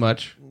Hey- not as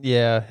much.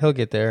 yeah, he'll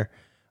get there.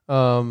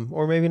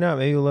 Or maybe not.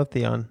 Maybe he'll love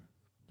Theon.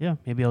 Yeah,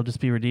 maybe I'll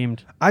just be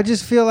redeemed. I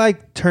just feel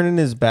like turning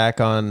his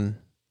back on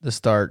the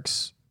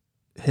Starks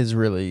has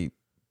really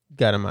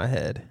got in my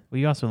head. Well,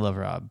 you also love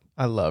Rob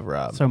I love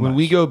Rob. so When much.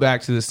 we go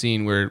back to the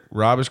scene where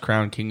Rob is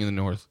crowned King of the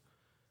North,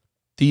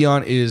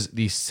 Theon is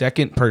the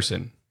second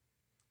person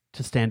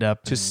to stand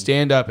up, to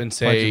stand up and pledge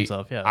say,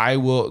 himself, yeah. I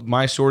will,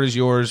 my sword is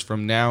yours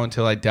from now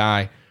until I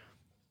die.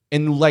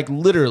 And like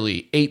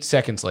literally 8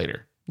 seconds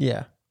later,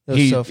 Yeah. It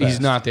was so fast. he's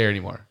not there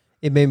anymore.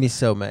 It made me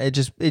so mad.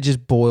 It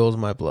just boils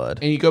my blood.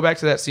 And you go back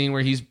to that scene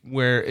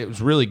where it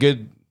was really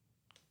good,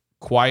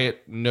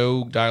 quiet,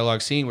 no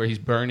dialogue scene where he's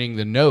burning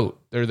the note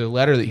or the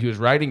letter that he was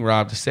writing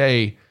Rob to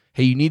say,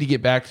 hey, you need to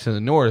get back to the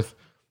North.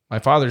 My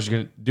father's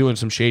doing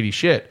some shady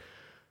shit.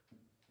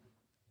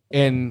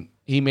 And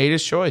he made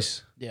his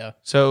choice. Yeah.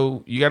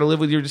 So you got to live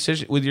with your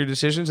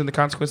decisions and the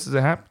consequences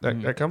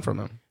that come from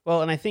them.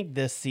 Well, and I think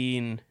this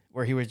scene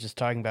where he was just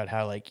talking about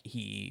how like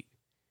he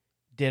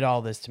did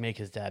all this to make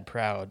his dad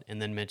proud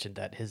and then mentioned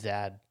that his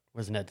dad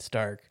was Ned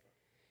Stark.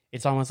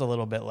 It's almost a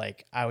little bit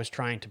like I was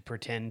trying to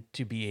pretend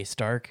to be a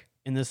Stark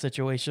in this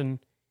situation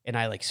and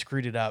I like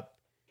screwed it up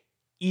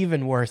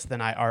even worse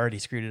than I already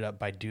screwed it up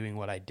by doing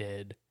what I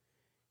did.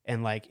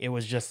 And like it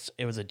was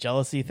a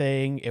jealousy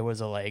thing. It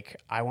was a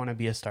like I want to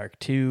be a Stark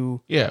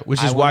too. Yeah,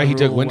 which I is why wanna he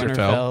took rule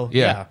Winterfell.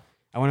 Yeah.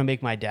 I want to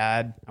make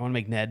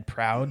Ned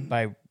proud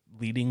by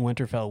leading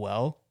Winterfell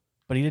well,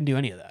 but he didn't do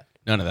any of that.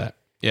 None of that.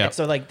 Yeah.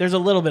 So like there's a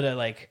little bit of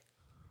like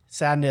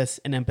sadness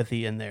and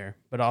empathy in there,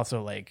 but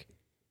also like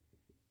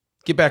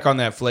Get back on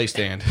that flay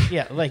stand.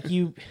 yeah, like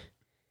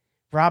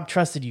Rob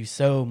trusted you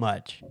so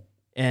much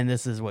and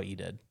this is what you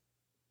did.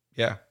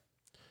 Yeah.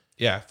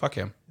 Yeah, fuck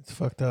him. It's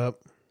fucked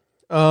up.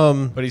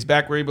 But he's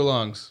back where he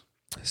belongs.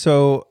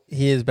 So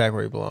he is back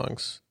where he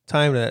belongs.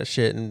 Time to that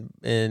shit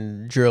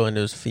and drill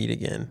into his feet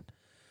again.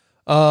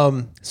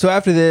 So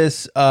after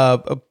this,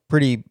 a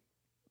pretty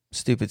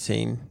stupid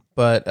scene,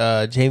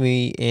 but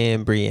Jamie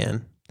and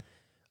Brienne,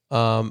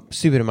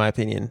 stupid in my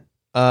opinion.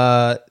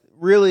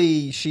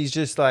 Really, she's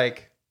just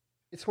like,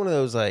 it's one of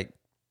those like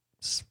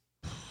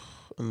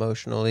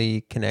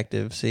emotionally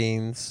connective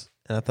scenes,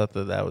 and I thought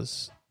that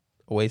was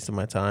a waste of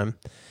my time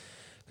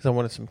because I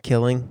wanted some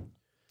killing,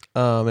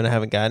 and I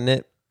haven't gotten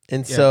it.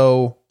 And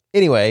so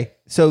anyway,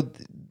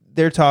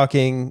 they're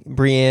talking.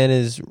 Brienne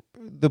is,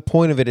 the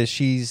point of it is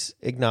she's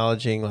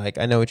acknowledging like,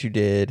 I know what you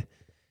did.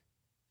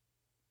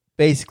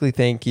 Basically,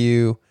 thank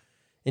you.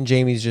 And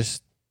Jamie's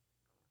just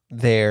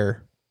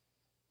there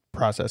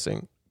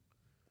processing.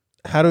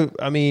 I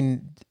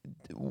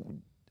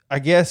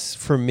guess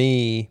for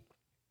me,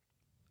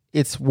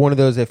 it's one of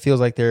those that feels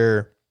like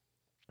they're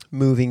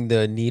moving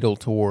the needle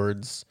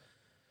towards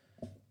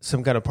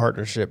some kind of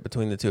partnership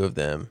between the two of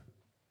them.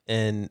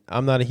 And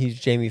I'm not a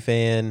huge Jamie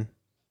fan.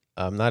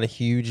 I'm not a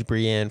huge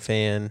Brienne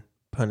fan,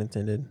 pun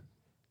intended.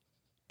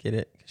 Get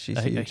it? She's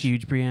huge. A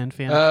huge Brienne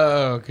fan.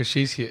 Oh, because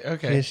she's here.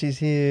 Okay. Yeah, she's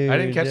huge. I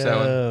didn't catch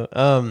that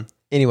one.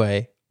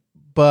 Anyway,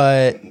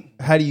 but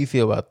how do you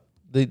feel about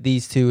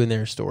these two and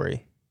their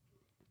story?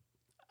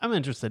 I'm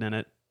interested in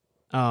it.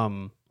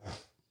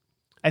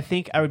 I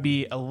think I would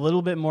be a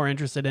little bit more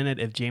interested in it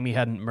if Jamie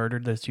hadn't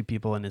murdered those two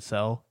people in his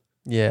cell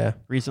Yeah.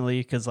 recently,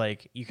 because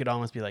like you could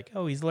almost be like,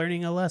 oh, he's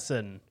learning a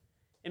lesson,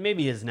 and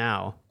maybe he is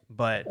now,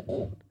 but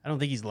I don't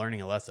think he's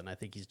learning a lesson. I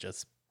think he's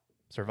just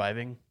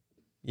surviving.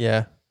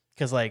 Yeah.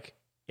 Because like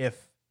if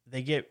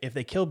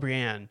they kill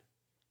Brienne,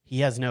 he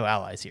has no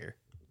allies here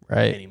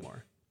Right.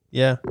 anymore.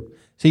 Yeah.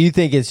 So you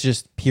think it's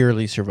just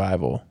purely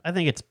survival? I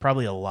think it's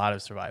probably a lot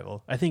of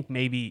survival. I think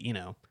maybe,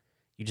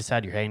 you just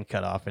had your hand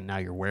cut off and now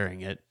you're wearing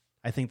it.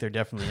 I think there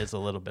definitely is a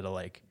little bit of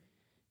like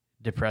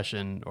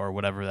depression or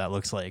whatever that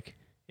looks like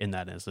in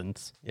that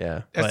instance.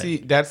 Yeah.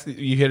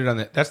 You hit it on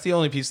that. That's the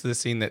only piece of the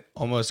scene that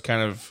almost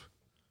kind of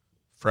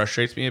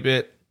frustrates me a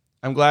bit.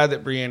 I'm glad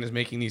that Brienne is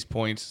making these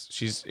points.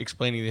 She's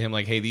explaining to him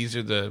like, hey, these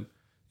are the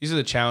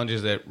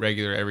challenges that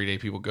regular everyday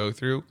people go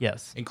through.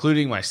 Yes.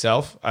 Including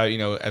myself,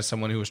 as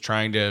someone who was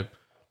trying to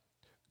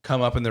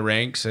come up in the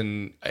ranks,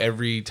 and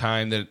every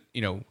time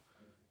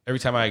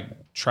I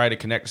try to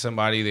connect to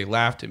somebody, they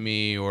laughed at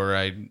me, or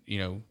I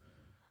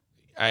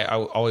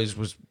always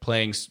was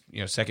playing,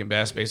 second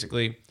best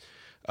basically.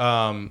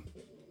 I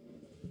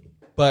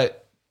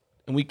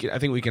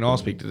think we can all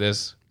speak to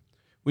this.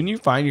 When you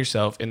find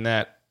yourself in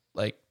that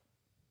like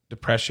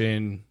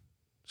depression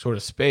sort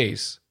of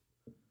space,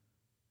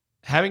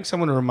 having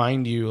someone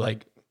remind you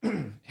like,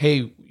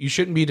 hey, you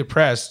shouldn't be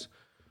depressed.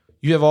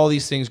 You have all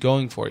these things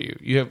going for you.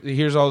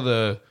 Here's all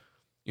the,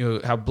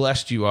 how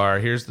blessed you are.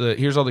 Here's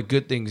all the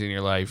good things in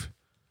your life.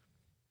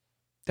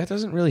 That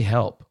doesn't really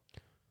help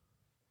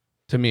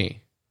to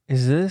me.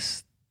 Is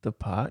this the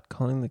pot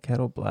calling the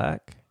kettle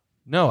black?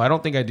 No, I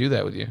don't think I do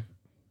that with you.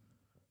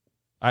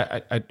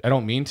 I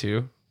don't mean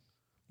to.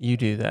 You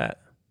do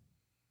that.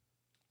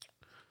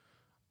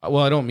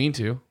 Well, I don't mean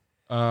to. It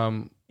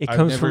I've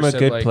comes never from a said,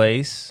 good like-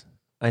 place.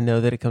 I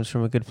know that it comes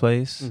from a good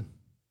place.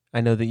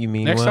 I know that you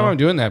mean Next well. time I'm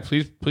doing that,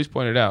 please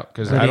point it out,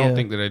 because I don't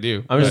think that I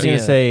do. I'm just But- going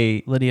to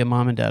say, Lydia,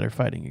 mom and dad are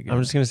fighting again.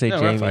 I'm just going to say No,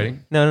 we're not Jamie.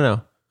 fighting.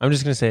 No. I'm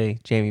just going to say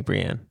Jamie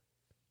Brienne.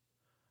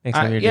 Next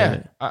time you're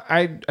doing it.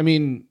 I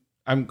mean,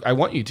 I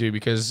want you to,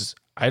 because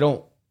I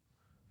don't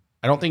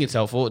think it's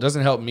helpful. It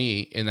doesn't help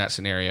me in that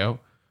scenario.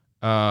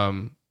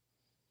 But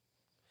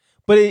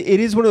it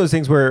is one of those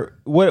things where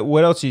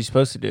what else are you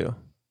supposed to do?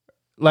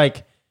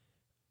 Like,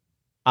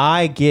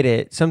 I get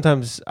it.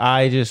 Sometimes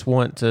I just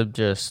want to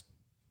just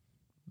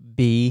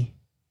be,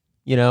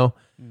 you know.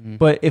 Mhm.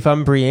 But if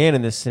I'm Brienne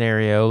in this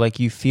scenario, like,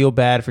 you feel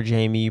bad for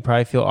Jamie, you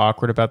probably feel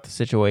awkward about the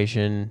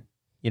situation.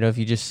 You know, if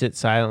you just sit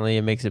silently,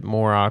 it makes it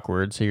more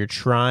awkward. So you're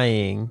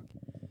trying,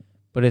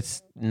 but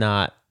it's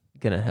not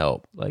gonna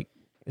help. Like,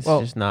 it's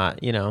just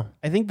not, you know.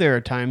 I think there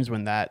are times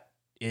when that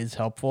is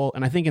helpful.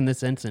 And I think in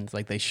this instance,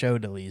 like they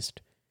showed at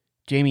least,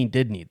 Jamie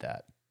did need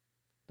that.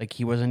 Like,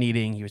 he wasn't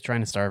eating, he was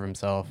trying to starve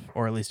himself,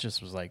 or at least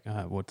just was like,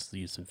 what's the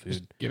use in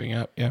food? Giving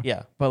up. Yeah.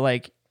 Yeah. But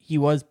like, he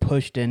was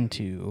pushed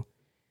into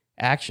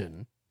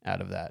action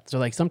out of that. So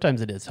like, sometimes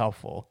it is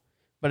helpful.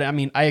 But I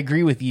mean, I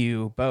agree with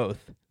you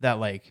both that,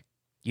 like,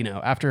 you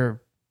know,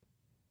 after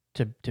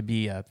to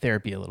be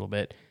therapy a little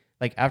bit,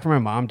 like after my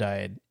mom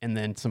died and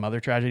then some other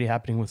tragedy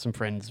happening with some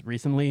friends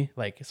recently,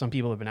 like some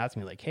people have been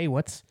asking me like, hey,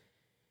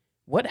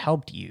 what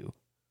helped you?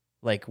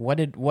 Like,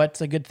 what's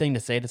a good thing to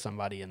say to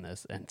somebody in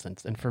this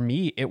instance? And for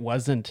me, it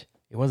wasn't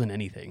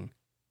anything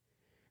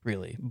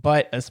really,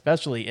 but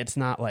especially it's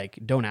not like,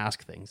 don't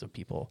ask things of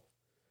people.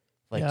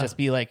 Like, just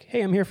be like,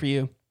 hey, I'm here for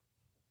you.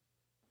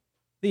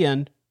 The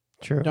end.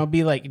 True. Don't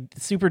be like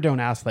don't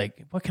ask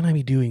like, what can I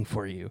be doing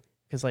for you?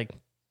 Because like,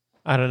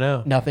 I don't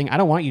know. nothing. I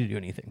don't want you to do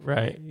anything.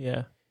 Right.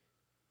 Yeah.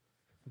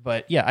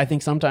 But yeah, I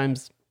think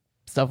sometimes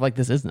stuff like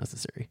this is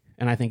necessary.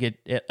 And I think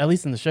it at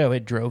least in the show,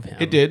 it drove him.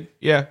 It did.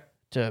 Yeah.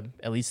 To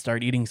at least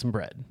start eating some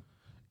bread.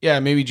 Yeah.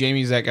 Maybe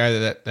Jamie's that guy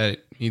that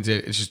needs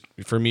it. It's just,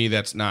 for me,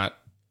 that's not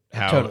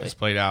how Totally. it's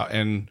played out.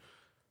 And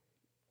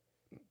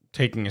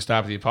taking a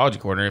stop at the apology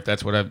corner, if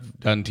that's what I've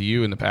done to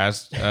you in the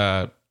past,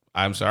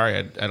 I'm sorry.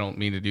 I don't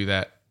mean to do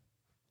that.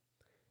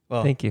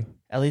 Well, Thank you.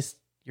 at least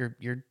you're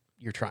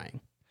trying.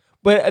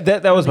 But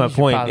that was I my think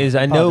you should point. Is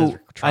I apologize know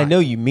for trying. I know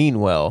you mean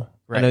well.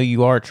 I Right. know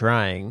you are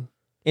trying,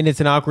 and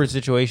it's an awkward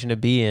situation to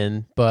be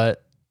in.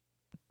 But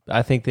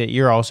I think that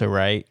you're also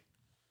right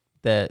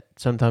that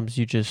sometimes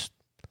you just,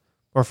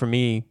 or for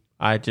me,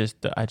 I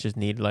just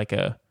need like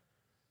I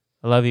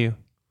love you.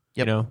 Yep.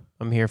 You know,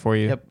 I'm here for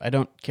you. Yep. I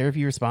don't care if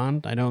you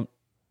respond. I don't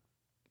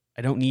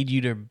need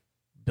you to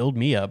build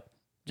me up.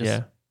 Just,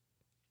 Yeah.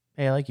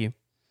 hey, I like you.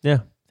 Yeah.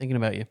 Thinking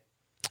about you.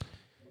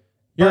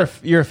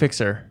 You're a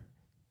fixer.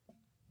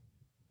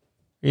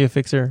 Are you a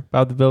fixer,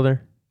 Bob the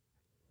Builder?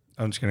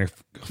 I'm just going to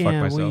fuck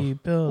myself. we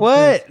build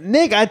What,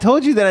 Nick? I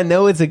told you that I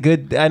know it's a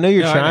good. I know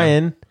you're No, I know.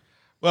 trying.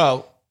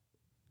 Well,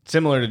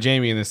 similar to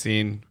Jamie in the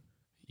scene,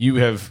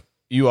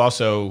 you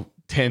also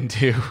tend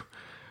to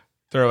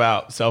throw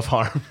out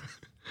self-harm.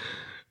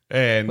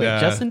 And Wait,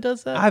 Justin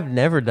does that? I've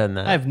never done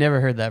that. I've never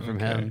heard that from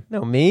Okay. him.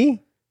 No,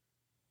 me.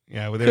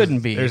 yeah, well, Couldn't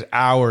be. There's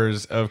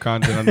hours of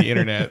content on the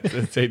internet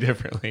that say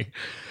differently.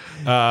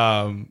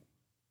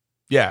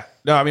 Yeah,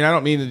 no, I mean, I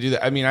don't mean to do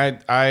that. I mean,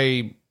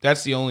 I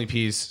that's the only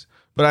piece.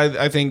 But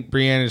I think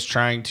Brienne is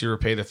trying to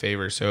repay the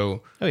favor.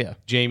 So Oh yeah.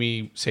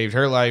 Jamie saved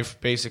her life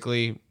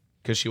basically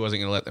because she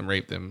wasn't going to let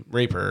them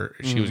rape her.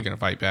 She was going to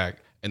fight back,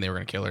 and they were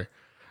going to kill her.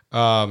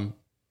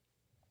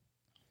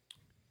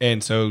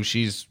 And so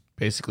she's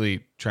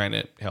basically trying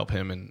to help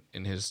him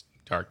in his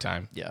dark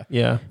time. Yeah.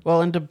 Yeah.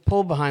 Well, and to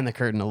pull behind the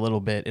curtain a little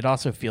bit, it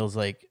also feels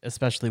like,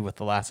 especially with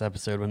the last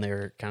episode when they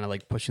were kind of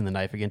like pushing the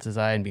knife against his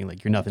eye and being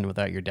like, you're nothing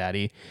without your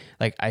daddy.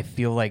 Like, I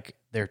feel like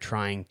they're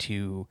trying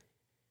to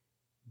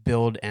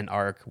build an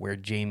arc where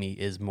Jamie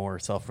is more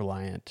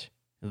self-reliant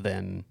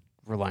than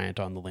reliant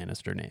on the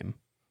Lannister name.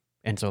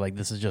 And so like,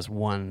 this is just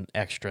one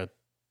extra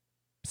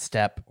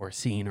step or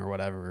scene or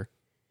whatever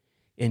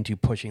into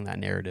pushing that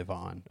narrative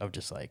on of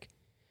just like,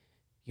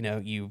 you know,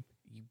 you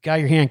got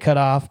your hand cut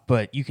off,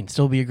 but you can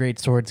still be a great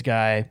swords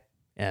guy.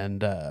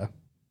 And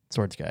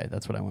swords guy,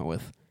 that's what I went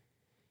with.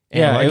 And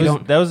Yeah, you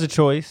don't, that was a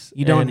choice.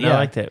 You don't- and yeah. I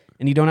liked it.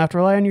 and you don't have to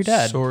rely on your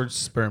dad. Sword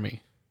spermy.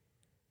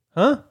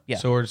 Huh? Yeah.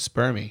 Sword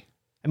spermy.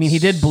 I mean, he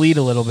did bleed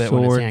a little bit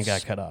when his Sword hand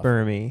got cut off.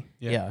 Spermy.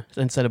 Yeah.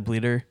 Instead of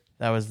bleeder,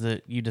 that was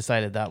you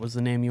decided that was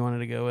the name you wanted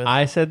to go with.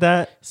 I said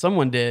that.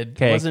 Someone did.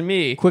 Okay. It wasn't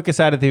me. Quick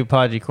aside at the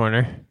apology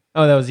corner.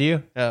 Oh, that was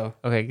you? Oh,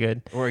 Okay,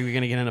 good. or are you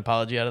going to get an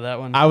apology out of that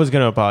one? I was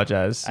going to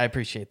apologize. I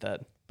appreciate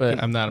that.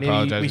 but I'm not Maybe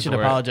apologizing we should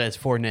for it. apologize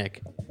for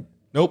Nick.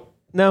 Nope.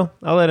 no,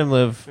 I'll let him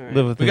live All right.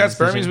 live with We the got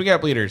decision. spermies. We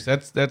got bleeders.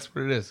 That's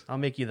what it is. I'll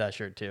make you that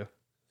shirt too.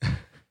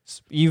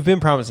 You've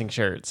been promising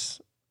shirts.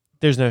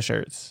 There's no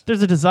shirts.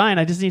 There's a design.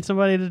 I just need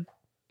somebody to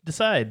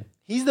decide.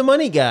 He's the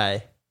money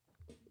guy.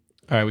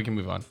 All right, we can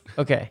move on.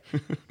 Okay.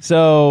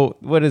 So,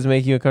 what does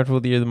make you uncomfortable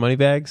that you're the money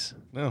bags?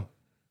 No.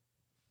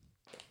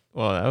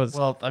 Well, that was.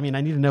 Well, I mean,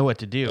 I need to know what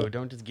to do.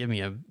 Don't just give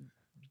me a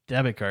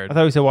debit card. I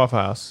thought we said Waffle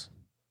House.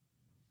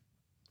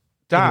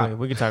 Stop. Anyway,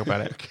 we can talk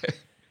about it. Okay.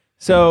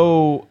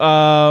 So,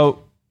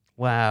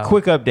 Wow.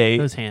 quick update.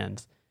 Those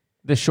hands.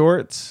 The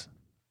shorts.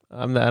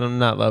 I'm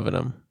not loving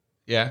them.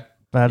 Yeah.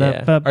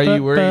 Yeah. Are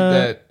you worried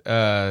that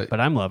But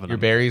I'm loving your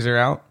them. berries are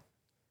out?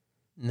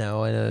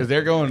 No, I know.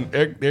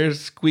 Because they're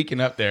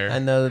squeaking up there. I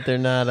know that they're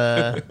not.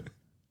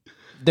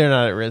 They're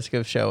not at risk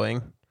of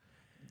showing.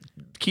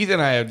 Keith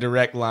and I have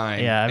direct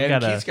line. Yeah,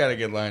 Keith's got a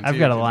good line. I've too,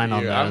 got a 'cause line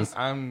on those.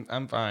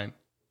 I'm fine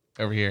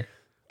over here.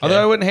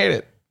 Although I wouldn't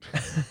hate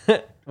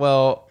it.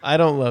 Well, I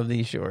don't love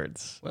these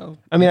shorts. Well,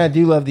 I mean, I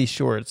do love these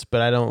shorts,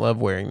 but I don't love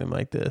wearing them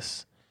like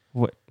this.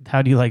 What?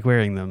 How do you like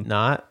wearing them?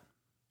 Not?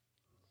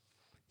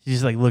 You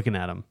just like looking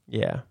at them.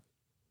 Yeah.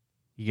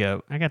 You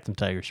go, I got some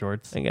tiger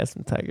shorts. I got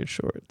some tiger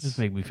shorts. Just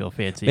make me feel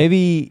fancy.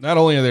 Maybe not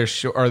only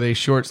are they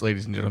shorts,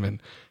 ladies and gentlemen,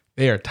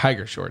 they are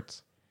tiger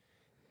shorts.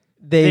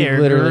 they They're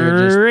literally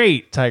are just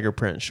great. tiger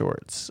print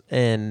shorts.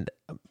 And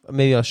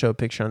maybe I'll show a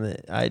picture on the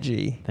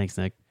IG. Thanks,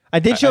 Nick. I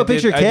did show a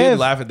picture of I did Kev.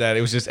 laugh at that.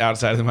 It was just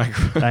outside of the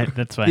microphone.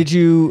 That's fine. Did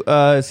you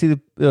see the...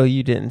 Oh,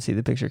 you didn't see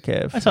the picture of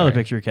Kev. I saw the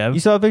picture, Kev.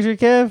 You saw a picture of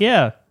Kev?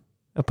 Yeah,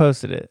 I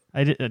posted it.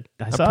 I did.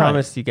 I I saw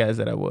promised you guys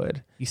that I would.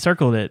 it. You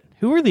circled it.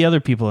 Who were the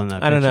other people in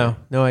that? I don't picture? know.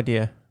 No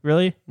idea.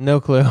 Really? No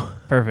clue.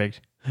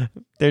 Perfect.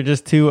 They're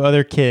just two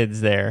other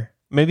kids there.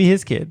 Maybe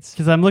his kids.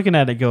 Because I'm looking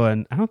at it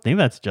going, I don't think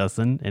that's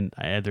Justin in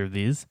either of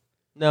these.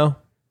 No.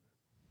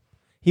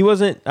 He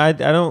wasn't... I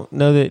don't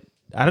know that...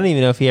 I don't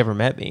even know if he ever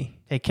met me.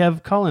 Hey,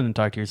 Kev, call in and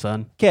talk to your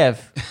son. Kev,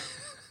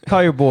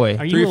 call your boy.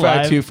 Are you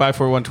alive?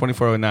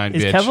 352-541-2409,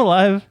 Is bitch. Kev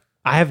alive?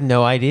 I have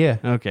no idea.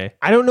 Okay.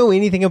 I don't know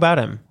anything about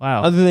him.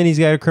 Wow. Other than he's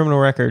got a criminal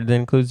record that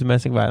includes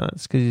domestic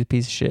violence because he's a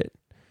piece of shit.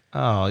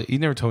 Oh, you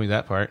never told me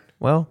that part.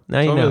 Well, now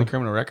you Told me know. the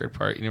criminal record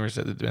part. You never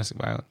said the domestic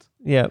violence.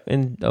 Yeah,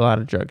 and a lot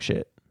of drug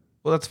shit.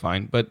 Well, that's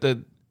fine. But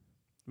the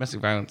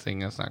domestic violence thing,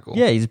 that's not cool.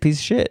 Yeah, he's a piece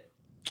of shit.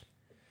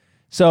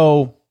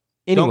 So,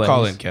 anyways. Don't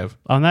call in, Kev.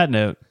 On that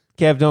note,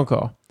 Kev, don't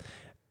call.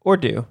 Or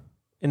do.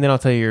 And then I'll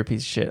tell you you're a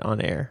piece of shit on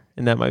air.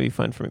 And that might be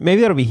fun for me.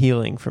 Maybe that'll be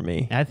healing for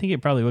me. I think it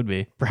probably would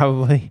be.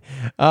 Probably.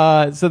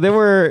 So then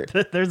we're...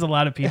 There's a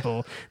lot of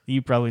people that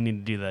you probably need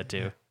to do that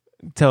to.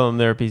 Tell them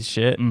they're a piece of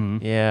shit.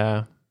 Mhm.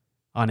 Yeah.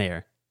 On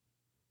air.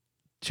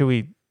 Should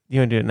we... You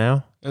want to do it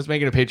now? Let's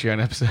make it a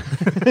Patreon episode.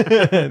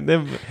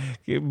 Then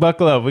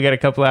buckle up. We got a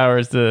couple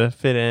hours to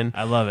fit in.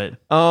 I love it.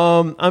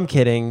 I'm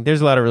kidding. There's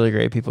a lot of really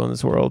great people in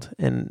this world,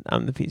 and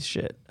I'm the piece of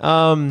shit.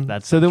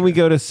 That's so so then we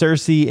true. go to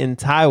Cersei in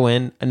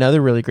Tywin, another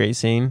really great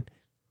scene.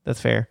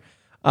 That's fair.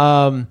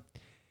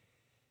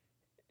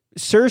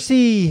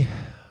 Cersei,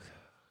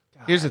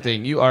 Here's the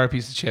thing. You are a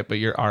piece of shit, but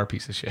you're our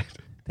piece of shit.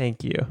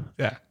 thank you.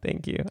 Yeah.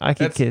 Thank you. I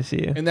could That's- kiss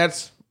you. And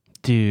that's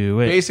Do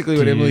it. basically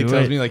what Emily Do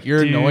tells it. me. Like,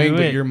 you're Do annoying,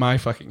 but it. you're my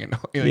fucking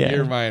annoying. Like, Yeah.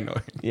 You're my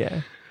annoying.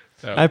 Yeah.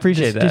 So, I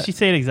appreciate Did that. she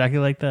say it exactly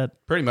like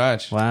that? pretty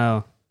much.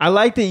 Wow. I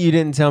like that you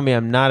didn't tell me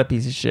I'm not a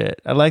piece of shit.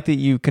 I like that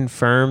you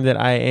confirmed that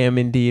I am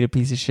indeed a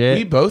piece of shit.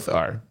 We both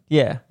are.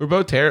 Yeah. We're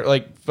both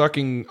like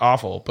fucking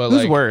awful. But Who's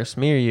like, worse,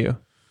 me or you?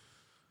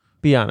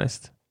 Be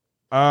honest.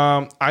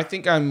 I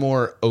think I'm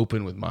more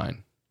open with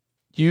mine.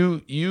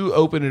 You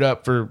open it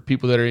up for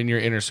people that are in your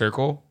inner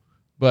circle,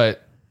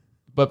 but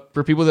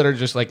for people that are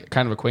just like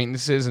kind of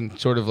acquaintances and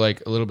sort of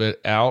like a little bit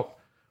out,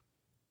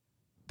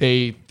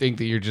 they think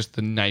that you're just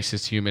the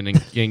nicest human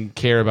and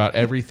care about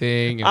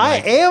everything. And I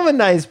like, am a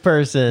nice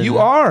person. you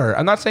are.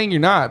 I'm not saying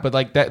you're not, but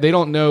like that, they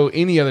don't know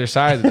any other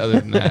side other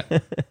than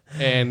that.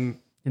 And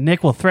And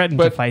Nick will threaten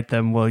to But- fight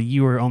them while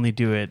you or only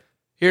do it.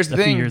 here's the A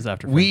few thing: years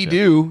after we friendship.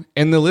 do,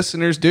 and the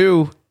listeners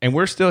do, and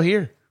we're still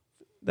here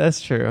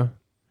That's true.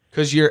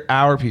 because you're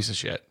our piece of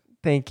shit.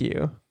 Thank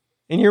you.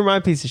 And you're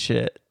my piece of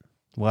shit.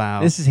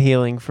 Wow. This is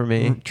healing for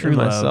me. True in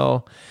my love.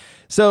 soul.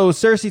 So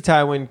Cersei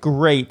Tywin,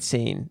 great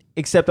scene.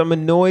 Except I'm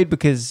annoyed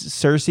because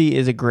Cersei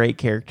is a great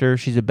character.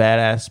 She's a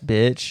badass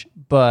bitch,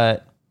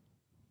 but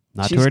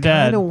Not she's to her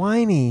dad. kind of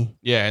whiny.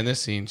 Yeah, in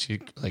this scene, she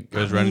like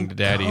goes I running mean, to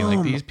daddy. Like,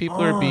 come these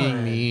people are being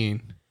on.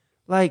 mean.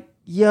 Like,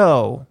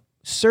 yo,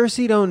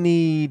 Cersei don't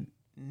need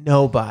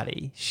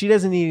nobody. She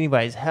doesn't need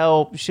anybody's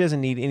help. She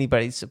doesn't need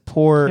anybody's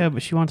support. Yeah,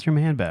 but she wants her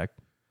man back.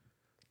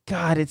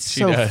 God, it's She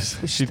so. does.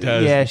 She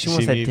does. Yeah, she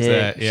wants She that needs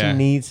dick. that, yeah. She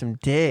needs some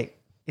dick.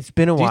 It's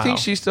been a Do while. you think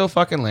she's still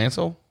fucking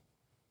Lancel?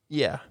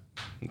 Yeah.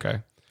 Okay.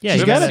 Yeah,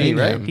 She's he gotta got be, a,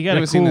 right? He We got a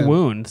haven't seen cool him.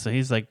 wound, so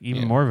he's like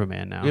even Yeah. more of a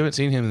man now. We haven't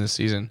seen him this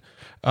season.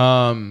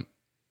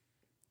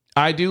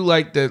 I do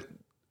like that,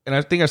 and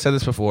I think I've said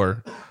this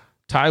before.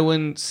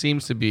 Tywin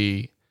seems to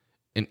be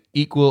an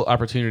equal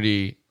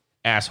opportunity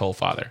asshole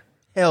father.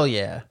 Hell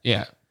yeah.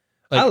 Yeah.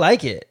 I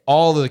like it.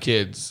 All the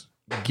kids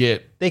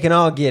get. They can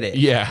all get it.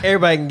 Yeah.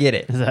 Everybody can get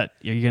it. Is that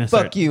you're gonna Fuck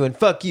start? you and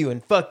fuck you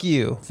and fuck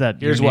you. Is that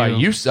Here's your why new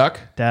you suck.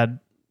 dad?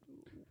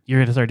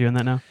 You're gonna start doing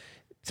that now.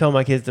 Tell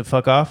my kids to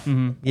fuck off?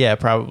 Mhm. Yeah,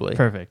 probably.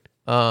 Perfect.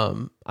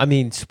 I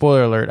mean,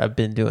 spoiler alert, I've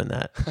been doing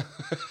that.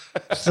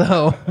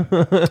 So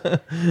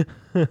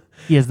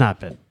He has not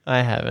been.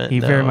 I haven't. He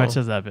very no. much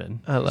has not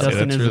been. I love So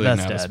Justin that's is really the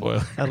best not a dad.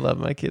 spoiler. I love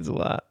my kids a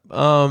lot.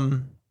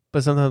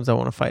 But sometimes I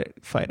want to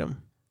fight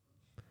them.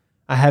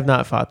 I have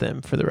not fought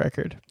them, for the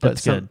record. But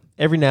That's good.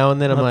 Every now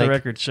and then I'm Let like, the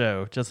record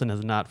show Justin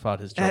has not fought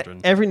his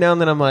children. every now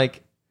and then I'm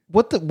like,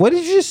 what did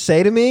you just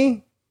say to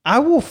me? I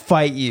will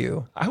fight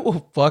you. I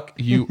will fuck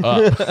you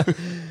up.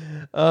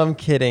 I'm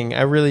kidding.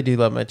 I really do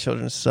love my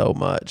children so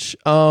much.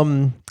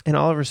 And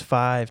Oliver's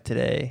 5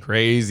 today.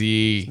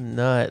 Crazy.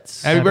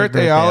 Nuts. Happy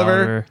birthday,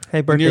 Oliver. Hey,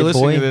 When birthday you're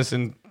listening boy. to this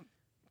in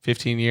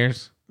 15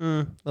 years,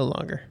 A little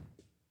longer.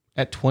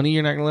 At 20,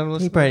 you're not gonna let him He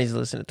listen. probably needs to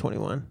listen to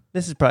 21.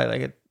 This is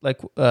probably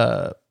like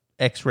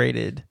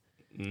X-rated.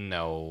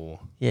 No.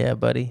 Yeah,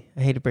 buddy.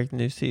 I hate to break the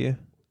news to you.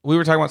 We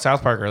were talking about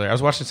South Park earlier. I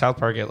was watching South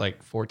Park at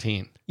like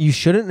 14. You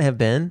shouldn't have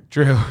been.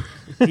 True.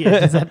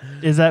 Yeah,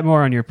 is that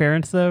more on your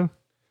parents though?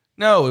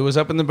 No, it was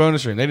up in the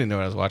bonus room. They didn't know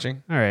what I was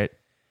watching. All right.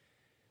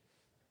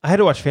 I had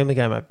to watch Family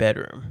Guy in my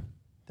bedroom.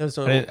 That was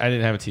I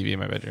didn't have a TV in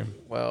my bedroom.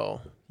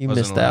 well, you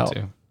Wasn't missed allowed out.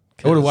 to.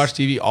 I would have watched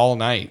TV all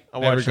night. I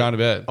Never watched gone to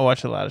bed. I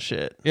watched a lot of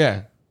shit.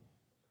 Yeah.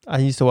 I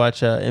used to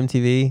watch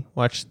MTV,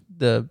 watch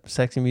the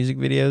sexy music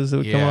videos that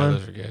would come Yeah, on.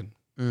 those are good.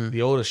 Mm.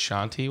 The old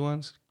Ashanti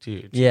ones?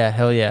 Dude. Yeah,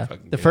 hell yeah.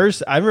 Fucking The good.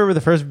 first, I remember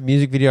the first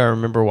music video I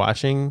remember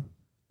watching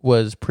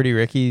was Pretty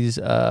Ricky's.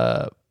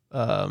 Oh,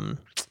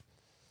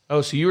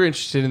 so you were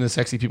interested in the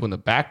sexy people in the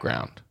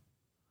background.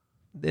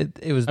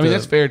 It was. I mean,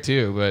 that's fair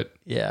too, but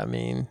Yeah, I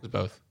mean, it's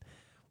both.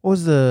 what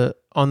was not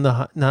on the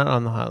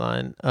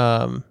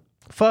hotline?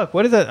 Fuck,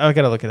 what is that? I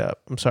gotta look it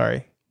up. I'm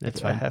sorry.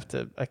 That's I fine. have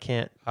to. I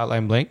can't.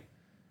 Hotline Bling?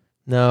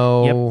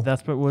 No. Yep,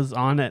 that's what was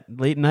on at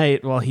late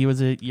night while he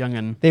was a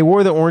youngin. They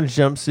wore the orange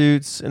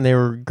jumpsuits and they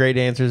were great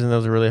dancers, and that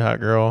was a really hot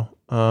girl.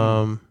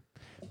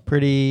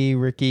 Pretty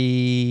Ricky.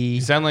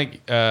 You sound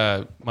like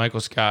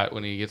Michael Scott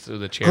when he gets to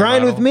the chair.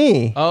 Grind model. with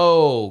Me.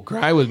 Oh,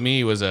 Grind with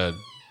Me was a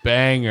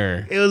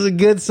banger. It was a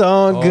good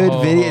song, good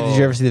Oh. video. Did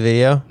you ever see the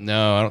video?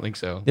 No, I don't think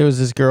so. There was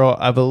this girl,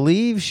 I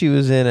believe she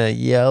was in a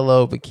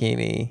yellow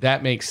bikini.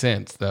 That makes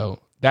sense though.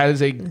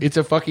 It's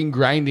a fucking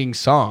grinding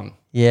song.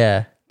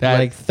 Yeah. That-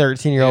 like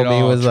 13-year-old it me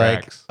all was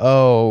tracks. like,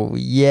 oh,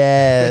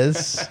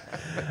 yes.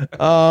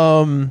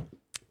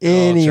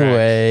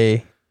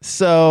 Anyway,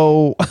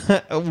 so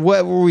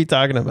what were we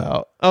talking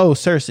about? Oh,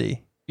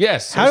 Cersei.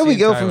 Yes. How do we Cersei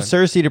go and from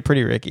Tywin. Cersei to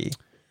Pretty Ricky?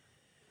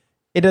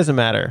 It doesn't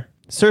matter.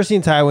 Cersei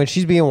and Tywin,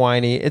 she's being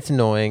whiny. It's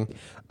annoying.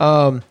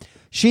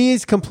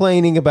 She's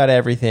complaining about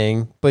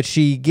everything, but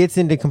she gets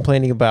into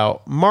complaining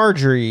about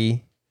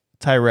Marjorie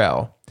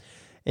Tyrell.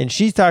 And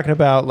she's talking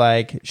about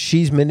like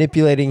she's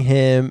manipulating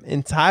him.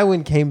 And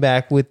Tywin came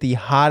back with the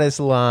hottest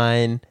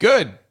line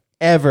Good.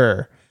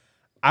 ever.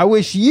 I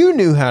wish you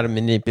knew how to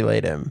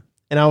manipulate him.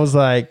 And I was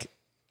like,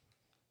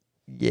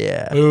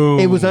 yeah. Boom.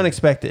 It was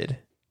unexpected.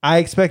 I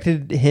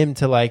expected him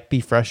to like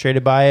be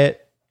frustrated by it.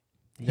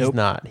 He's Nope.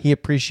 not. He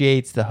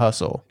appreciates the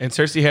hustle. And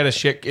Cersei had a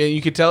shit.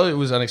 You could tell it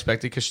was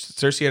unexpected because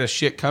Cersei had a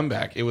shit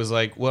comeback. It was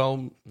like, well,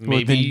 Well,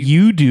 maybe then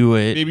you do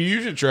it. maybe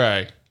you should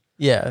try.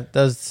 Yeah,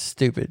 that was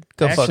stupid.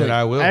 Go fuck Actually, it.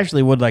 I will. I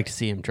actually would like to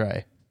see him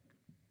try.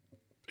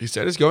 He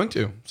said he's going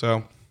to.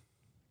 So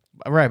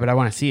Right, but I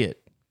want to see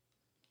it.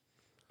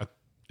 it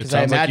Because I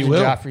sounds like imagine you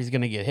will. Joffrey's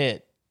going to get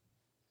hit.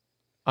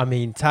 I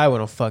mean, Tywin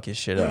will fuck his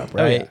shit up,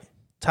 right? yeah.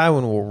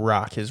 Tywin will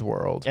rock his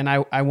world. And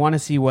I want to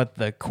see what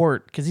the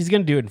court, because he's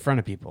going to do it in front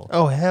of people.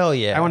 Oh, hell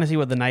yeah. I want to see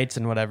what the knights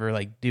and whatever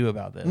like do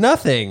about this.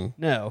 Nothing.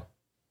 No.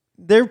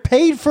 They're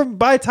paid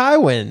by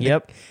Tywin.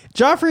 Yep.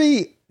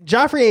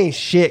 Joffrey ain't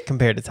shit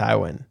compared to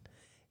Tywin.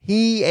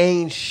 He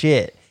ain't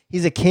shit.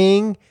 He's a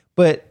king,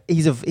 but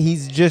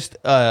he's just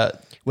With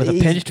a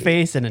he's- pinched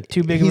face and a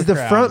too big He's of a the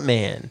crown. front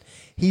man.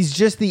 He's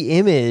just the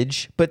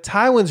image, but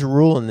Tywin's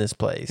ruling this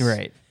place.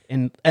 Right.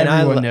 And And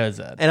everyone knows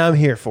that. And I'm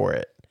here for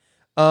it.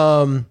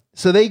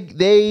 So they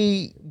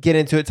get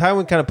into it.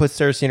 Tywin kind of puts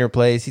Cersei in her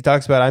place. He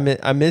talks about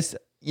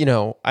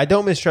I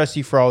don't mistrust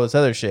you for all this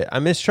other shit. I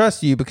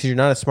mistrust you because you're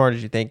not as smart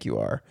as you think you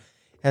are.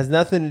 It has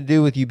nothing to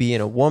do with you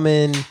being a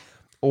woman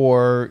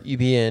or you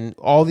being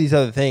all these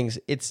other things.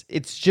 It's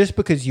just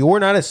because you're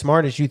not as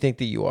smart as you think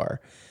that you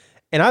are.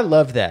 And I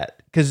love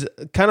that because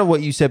kind of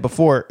what you said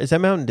before, is that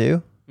Mountain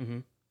Dew?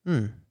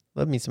 Mm-hmm.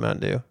 Love me some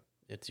Mountain Dew.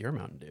 It's your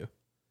Mountain Dew.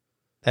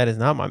 That is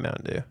not my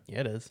Mountain Dew. Yeah,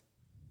 it is.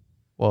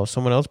 Well,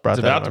 someone else brought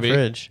It's that about out to of be. my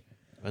fridge.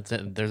 That's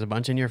it. There's a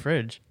bunch in your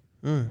fridge.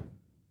 Maybe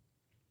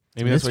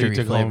that's what you Mystery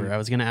took flavor. home. I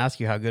was going to ask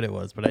you how good it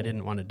was, but I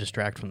didn't want to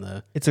distract from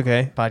the It's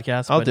okay.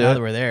 podcast. I'll but do now it.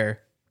 that we're there,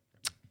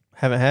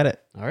 Haven't had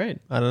it. all right.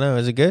 I don't know.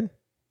 Is it good?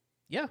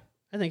 Yeah,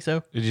 I think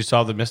so. Did you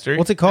solve the mystery?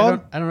 What's it called?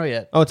 I don't know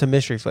yet. Oh, it's a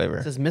mystery It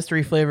flavor. says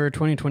mystery flavor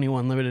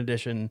 2021 limited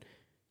edition,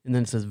 and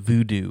then it says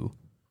voodoo.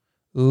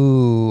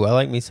 Ooh, I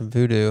like me some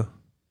voodoo.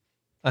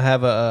 I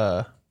have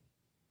a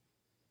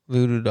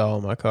voodoo doll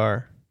in my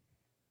car.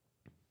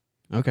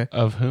 Okay.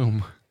 Of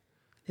whom?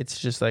 It's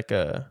just like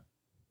a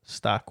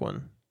stock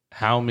one.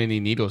 How many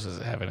needles does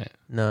it have in it?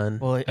 None.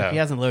 Well, if Oh. he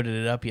hasn't loaded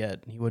it up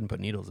yet, he wouldn't put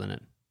needles in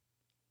it.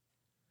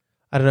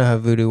 I don't know how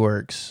voodoo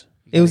works.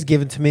 It was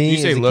given to me. You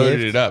say as a loaded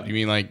gift. it up. You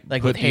mean like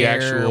Like put with the hair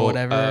actual or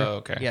whatever. Oh,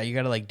 okay. Yeah, you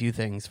got to like do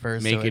things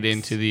first. Make so it it's-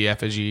 into the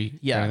effigy.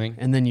 yeah, Kind of thing.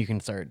 and then you can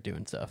start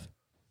doing stuff.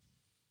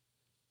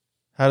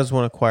 How does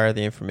one acquire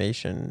the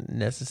information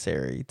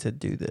necessary to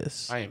do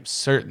this? I am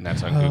certain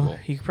that's on Google.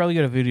 You could probably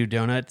go to Voodoo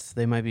Donuts.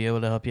 They might be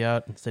able to help you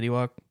out in City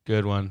Walk.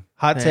 Good one.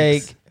 Hot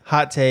Thanks. take,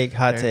 hot take,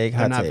 hot They're- take,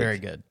 they're hot not take. very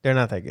good. They're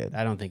not that good.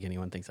 I don't think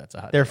anyone thinks that's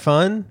a hot. They're take.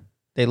 fun.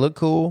 They look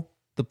cool.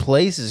 The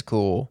place is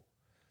cool.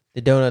 The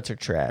donuts are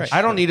trash.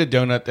 I don't need a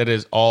donut that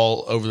is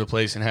all over the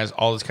place and has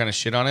all this kind of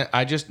shit on it.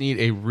 I just need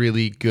a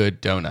really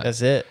good donut.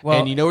 That's it. Well,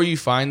 and you know where you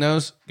find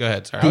those? Go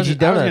ahead. Sorry. DG I was going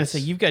to Donuts. say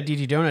you've got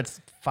DG Donuts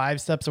 5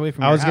 steps away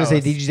from I your was going to say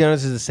house. DG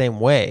Donuts is the same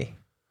way.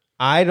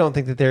 I don't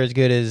think that they're as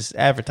good as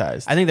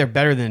advertised. I think they're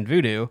better than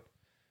Voodoo,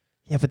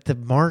 yeah, but the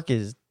mark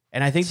is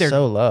and I think they're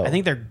so low. I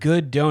think they're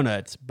good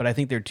donuts, but I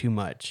think they're too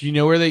much. You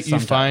know where you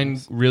Sometimes.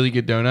 find really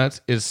good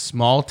donuts is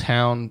small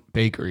town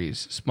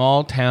bakeries,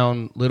 small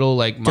town little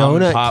like mom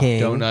and Donut pop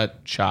King. donut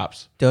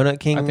shops. Donut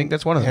King. I think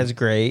that's one of them. Has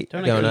great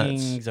Donut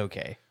donuts. King's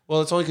okay.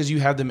 Well, it's only because you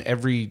have them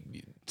every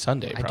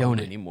Sunday. I don't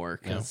anymore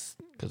because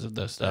because of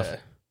the stuff.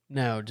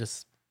 no,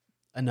 just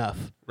enough.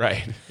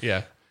 Right.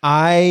 Yeah.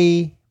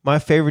 My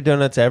favorite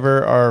donuts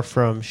ever are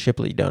from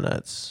Shipley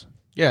Donuts.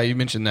 Yeah. You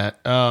mentioned that.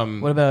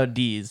 What about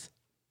D's?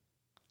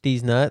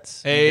 These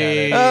nuts.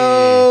 Hey.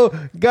 Oh,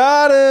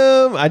 got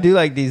him! I do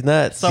like these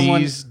nuts.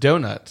 Someone- These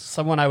donuts.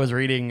 Someone I was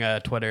reading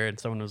Twitter and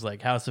someone was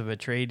like, "House of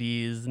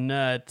Atreides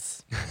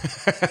nuts."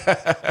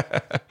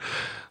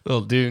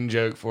 Little Dune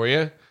joke for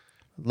you.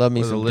 Love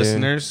me For the some Dune.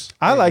 listeners.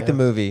 I like the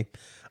movie.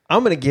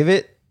 I'm gonna give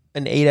it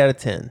an 8 out of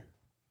 10.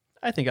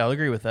 I think I'll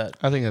agree with that.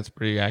 I think that's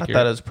pretty I accurate.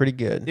 thought it was pretty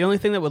good. The only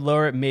thing that would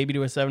lower it maybe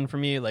to a 7 for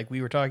me, like we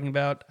were talking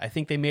about, I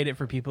think they made it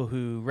for people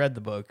who read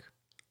the book,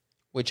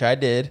 Which I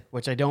did.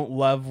 which I don't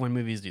love when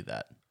movies do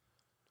that.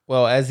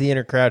 Well, as the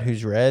inner crowd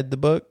who's read the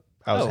book,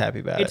 I was Oh, happy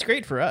about It's it.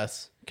 great for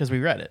us because we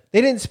read it. They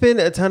didn't spend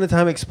a ton of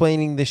time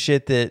explaining the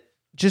shit that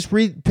just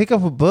pick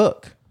up a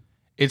book.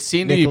 It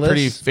seemed to be Nicholas?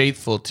 pretty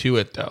faithful to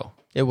it, though.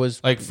 It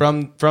was Like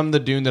from the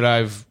Dune that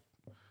I've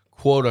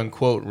quote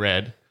unquote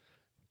read,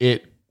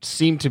 it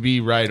seemed to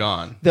be right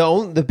on.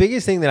 the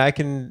biggest thing that I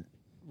can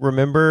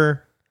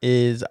remember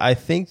is I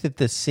think that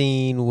the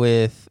scene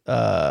with you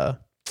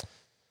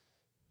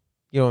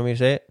don't want me to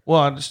say it? Well,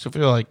 I just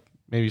feel like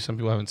maybe some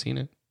people haven't seen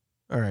it.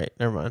 All right,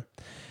 never mind.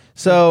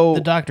 So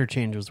The doctor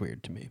change was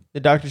weird to me. the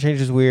doctor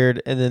change was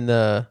weird, and then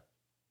the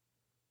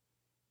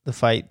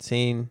fight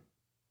scene.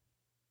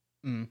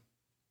 Mm,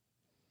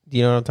 Do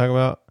you know what I'm talking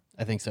about?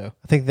 I think so.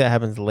 I think that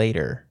happens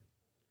later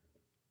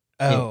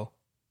Oh,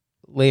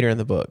 in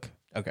the book.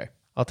 okay.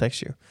 I'll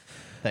text you.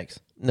 Thanks.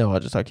 No, I'll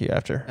just talk to you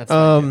after. That's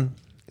fine,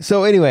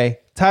 So anyway,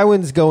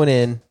 Tywin's going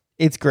in.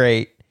 It's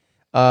great.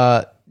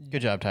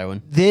 Good job,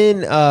 Tywin.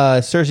 Then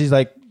Cersei's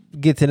like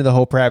gets into the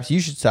whole perhaps you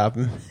should stop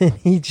him. And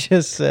he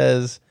just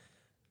says,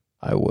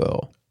 I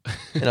will.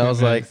 And I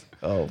was like,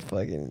 oh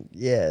fucking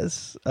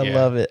yes. I Yeah.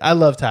 love it. I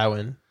love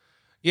Tywin.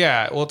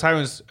 Yeah, well,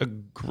 Tywin's a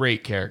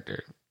great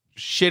character.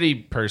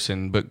 Shitty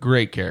person, but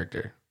great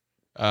character.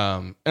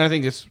 And I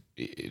think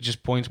it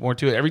just points more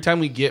to it. Every time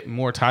we get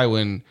more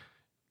Tywin,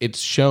 it's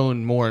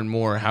shown more and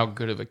more how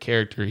good of a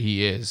character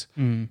he is,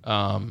 and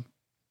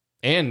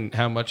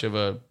how much of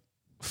a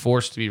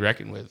force to be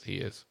reckoned with he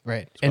is.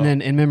 Right. So- And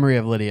then in memory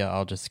of Lydia,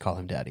 I'll just call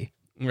him Daddy.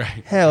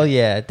 Right. Hell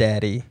yeah,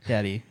 Daddy.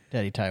 Daddy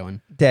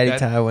Tywin. Daddy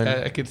That-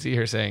 Tywin. I could see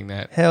her saying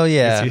that. Hell I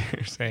yeah. could see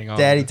her saying all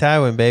Daddy that.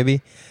 Tywin,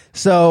 baby.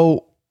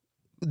 So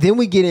then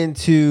we get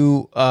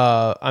into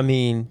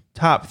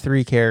top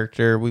 3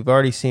 character. We've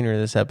already seen her in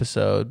this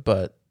episode,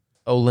 but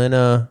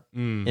Olenna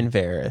Mm. and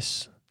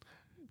Varys.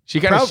 She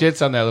kind of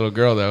shits on that little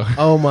girl, though.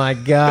 Oh my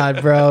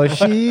god, bro.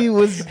 She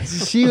was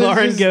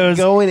Lauren just goes,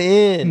 going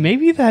in.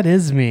 Maybe that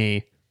is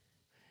me.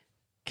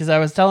 Because I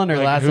was telling her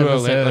Like, last who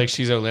episode. like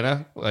she's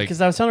Olenna? Like,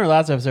 Because I was telling her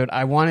last episode,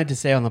 I wanted to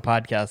say on the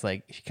podcast,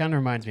 like, she kind of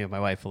reminds me of my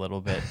wife a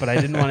little bit, but I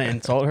didn't want to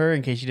insult her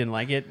in case she didn't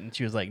like it. And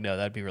she was like, no,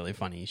 that'd be really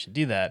funny. You should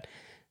do that.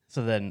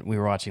 So then we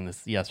were watching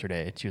this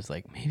yesterday, and she was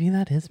like, maybe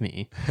that is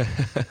me.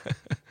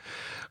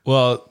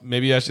 well,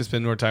 maybe I should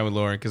spend more time with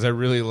Lauren because I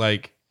really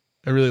like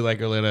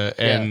Olenna,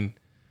 and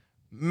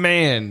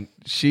man,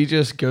 she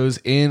just goes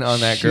in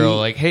on that girl.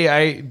 Like,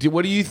 hey,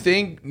 what do you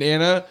think,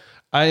 Nana?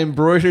 I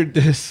embroidered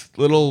this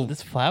little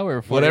This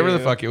flower for whatever you.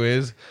 the fuck it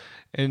was,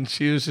 and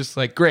she was just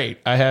like, great.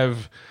 I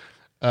have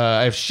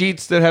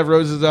sheets that have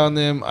roses on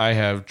them. I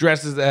have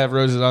dresses that have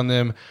roses on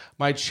them.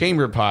 My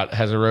chamber pot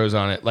has a rose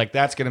on it. Like,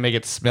 that's gonna make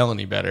it smell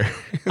any better.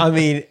 I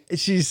mean,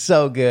 she's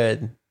so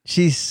good.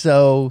 She's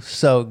so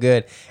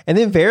good. And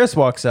then Varys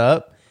walks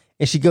up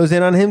and she goes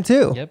in on him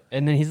too. Yep.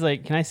 And then he's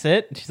like, can I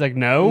sit? And she's like,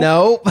 no.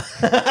 Nope.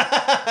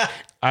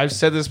 I've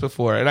said this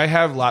before, and I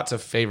have lots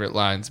of favorite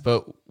lines,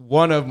 but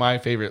one of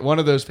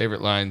those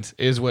favorite lines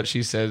is what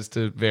she says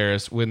to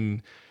Varys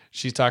when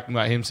she's talking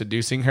about him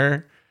seducing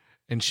her,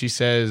 and she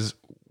says,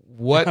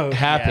 "What Oh, yeah.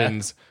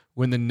 happens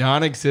when the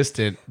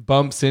non-existent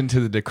bumps into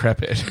the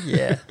decrepit?"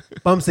 Yeah.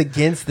 Bumps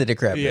against the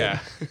decrepit. Yeah,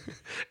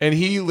 and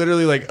he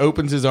literally like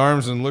opens his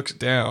arms and looks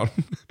down.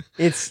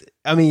 His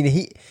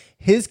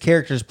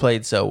character's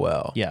played so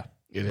well. Yeah.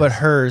 But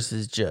hers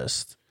is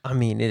just,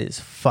 it is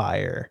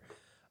fire.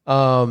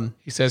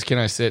 He says, "Can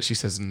I sit?" She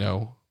says,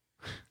 "No."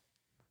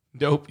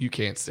 Nope, you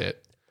can't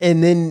sit.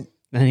 And then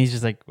And he's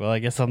just like, well, I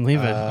guess I'm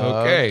leaving.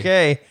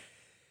 Okay.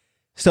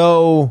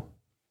 So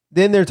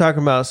then they're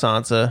talking about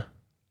Sansa.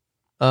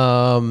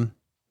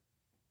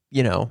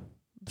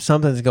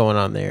 Something's going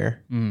on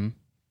there.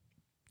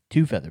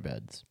 2 feather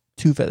beds.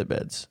 2 feather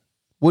beds.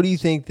 What do you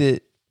think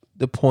that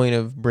the point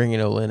of bringing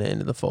Olenna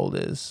into the fold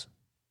is?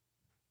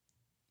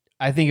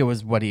 I think it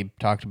was what he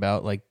talked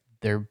about. Like,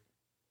 they're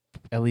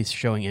at least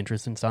showing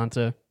interest in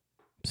Sansa.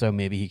 So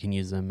maybe he can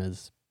use them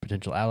as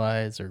potential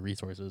allies or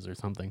resources or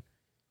something.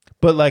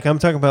 But like I'm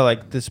talking about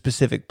like the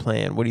specific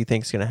plan. What do you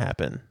think is going to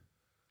happen?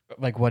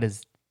 Like, what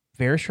is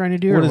Varys trying to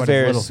do? What or is what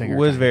Varys? Littlefinger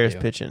What is trying to Varys do?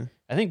 pitching?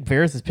 I think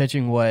Varys is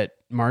pitching what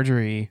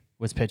Marjorie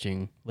was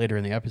pitching later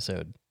in the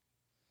episode.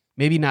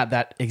 Maybe not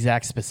that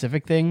exact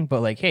specific thing,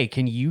 but like, hey,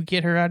 can you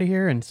get her out of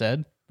here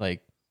instead?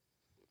 Like,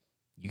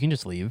 you can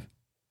just leave.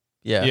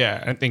 Yeah.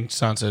 Yeah, I think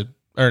Sansa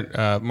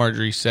or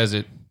Marjorie says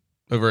it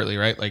overtly,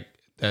 right? Like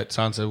that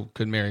Sansa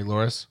could marry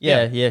Loras.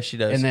 Yeah, she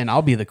does. And then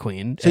I'll be the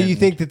queen. so you and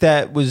think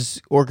that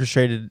was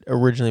orchestrated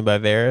originally by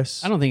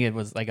Varys? I don't think it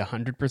was like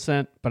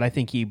 100%, but I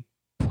think he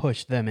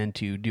pushed them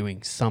into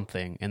doing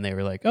something, and they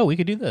were like, "Oh, we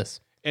could do this."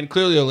 And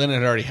clearly, Olenna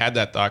had already had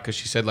that thought because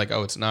she said, like,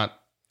 "Oh, it's not."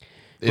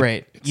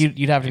 Right. it's-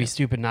 You'd have to be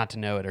stupid not to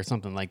know it or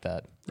something like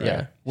that.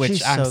 Yeah. Which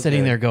She's I'm so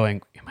sitting good. there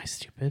going, am I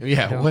stupid? I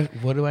Yeah. don't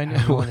What do I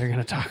know know? what they're going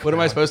to talk about. What am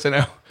I supposed to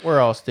know? We're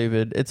all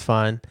stupid. It's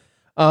fine.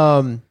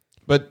 Well,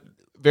 But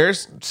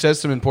Varys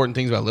says some important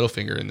things about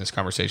Littlefinger in this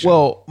conversation.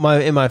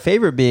 my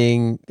favorite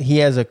being he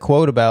has a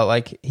quote about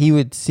like he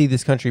would see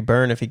this country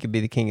burn if he could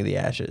be the king of the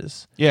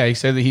ashes. yeah, he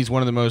said that he's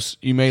one of the most.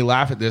 You may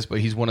laugh at this, but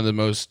he's one of the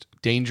most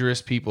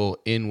dangerous people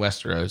in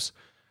Westeros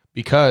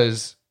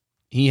because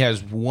he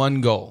has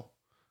one goal,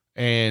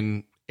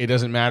 and it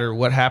doesn't matter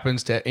what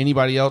happens to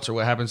anybody else or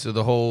what happens to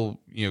the whole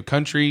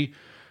country.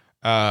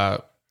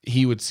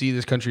 He would see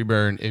this country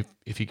burn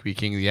if he could be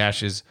king of the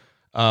ashes.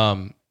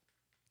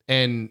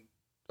 And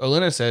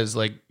Olenna says,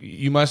 like,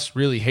 you must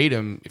really hate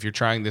him if you're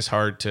trying this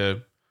hard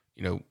to,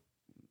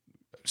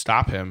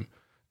 stop him.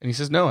 And he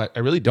says, no, I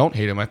really don't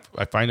hate him.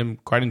 I find him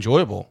quite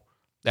enjoyable.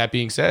 That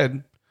being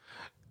said,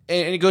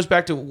 and it goes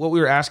back to what we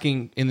were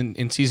asking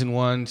in season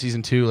 1,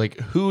 season 2, like,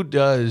 who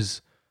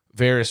does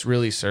Varys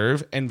really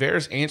serve? And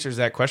Varys answers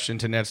that question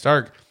to Ned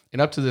Stark.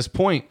 And up to this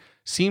point,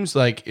 seems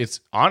like it's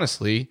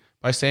honestly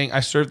by saying, I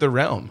serve the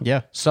realm.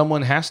 Yeah.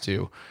 Someone has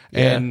to.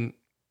 Yeah. And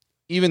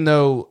even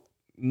though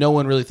no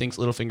one really thinks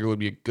Littlefinger would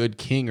be a good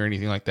king or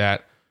anything like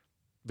that,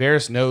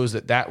 Varys knows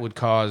that would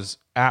cause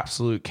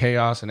absolute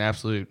chaos and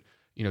absolute,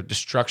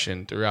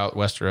 destruction throughout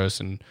Westeros,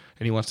 and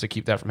he wants to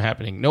keep that from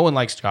happening. No one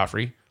likes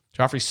Joffrey.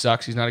 Joffrey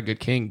sucks. He's not a good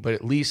king, but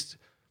at least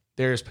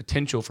there's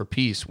potential for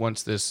peace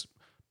once this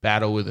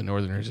battle with the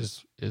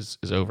Northerners is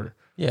over.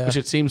 Yeah. Which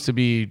it seems to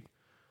be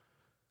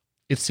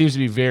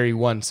very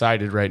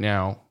one-sided right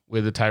now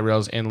with the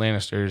Tyrells and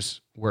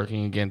Lannisters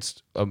working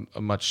against a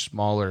much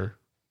smaller,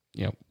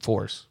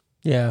 force.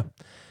 Yeah.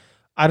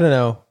 I don't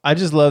know. I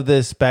just love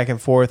this back and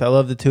forth. I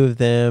love the two of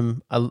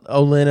them.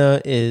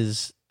 Olenna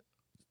is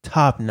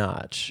top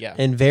notch. Yeah,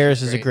 And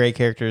Varys is a great. great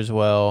character as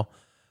well.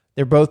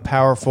 They're both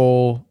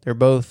powerful. They're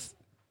both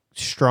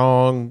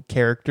strong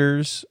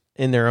characters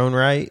in their own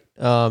right.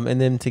 And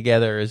them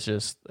together is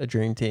just a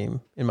dream team,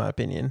 in my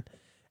opinion.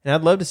 And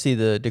I'd love to see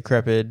the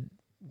decrepit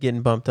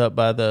getting bumped up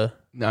by the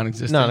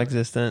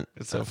non-existent.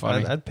 It's so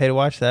funny. I'd pay to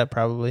watch that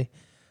probably.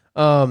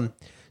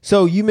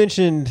 So you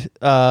mentioned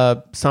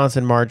Sansa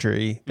and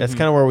Marjorie. That's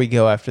kind of where we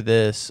go after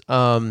this.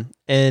 And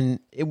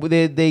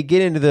they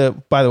get into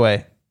the. By the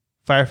way,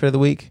 Firefit of the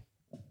week.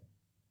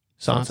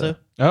 Sansa.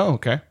 Oh,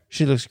 okay.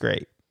 She looks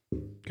great.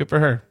 Good for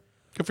her.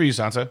 Good for you,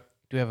 Sansa.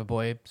 Do we have a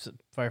boy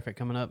firefight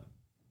coming up?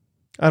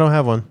 I don't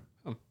have one.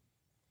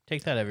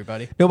 Take that,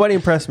 everybody. Nobody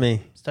impressed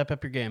me. Step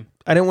up your game.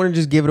 I didn't want to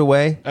just give it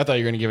away. I thought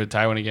you were going to give it to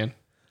Tywin again.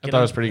 I Get thought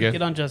on- it was pretty good.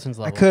 Get on Justin's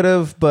level. I could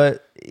have,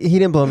 but he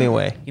didn't blow me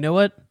away. You know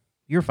what?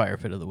 You're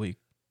Firefit of the week.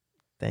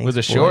 Thanks, With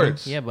the boy.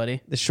 shorts. Yeah,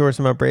 buddy. The shorts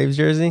in my Braves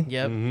jersey.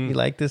 Yep. Mhm. You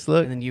like this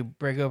look? And then you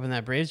break open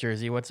that Braves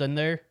jersey. What's in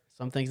there?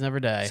 Some things never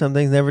die. Some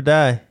things never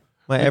die.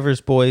 My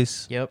Everest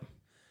boys. Yep.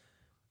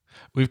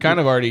 We've kind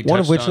of already One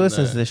of touched which on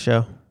listens to this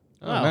show.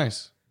 Oh, Wow.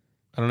 nice.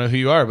 I don't know who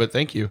you are, but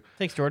thank you.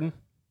 Thanks, Jordan.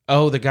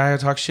 Oh, the guy I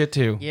talk shit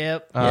to.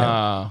 Yep.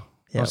 I'm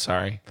Yep.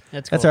 sorry.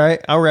 That's cool. That's all right.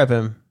 I'll rep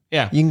him.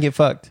 Yeah. You can get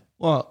fucked.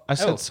 Well, I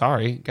said Oh.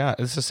 sorry. God,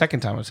 this is the second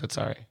time I said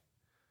sorry.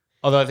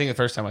 Although I think the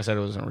first time I said it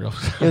wasn't real.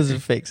 It was a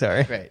fake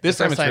sorry. Right. This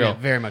The time first it's real. It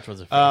very much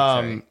was a fake.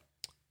 Sorry.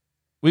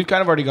 We've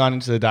kind of already gone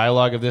into the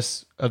dialogue of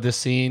this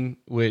scene,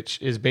 which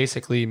is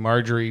basically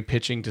Marjorie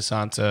pitching to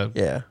Sansa.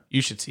 Yeah.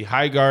 You should see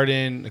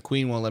Highgarden. The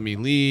queen won't let me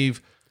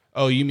leave.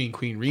 Oh, you mean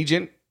Queen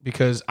Regent?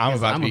 Because I'm Yes,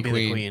 about I'm to be gonna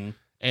queen. the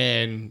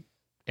queen.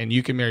 And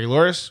you can marry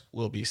Loras.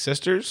 We'll be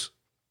sisters,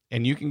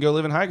 and you can go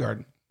live in Highgarden.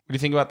 What do you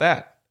think about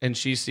that? And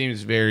she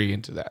seems very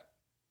into that.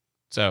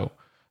 So,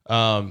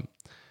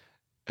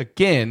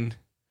 again,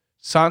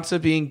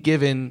 Sansa being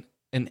given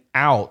an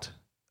out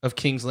of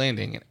King's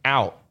Landing, an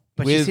out.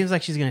 But she seems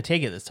like she's going to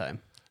take it this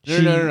time.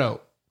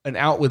 No. An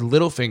out with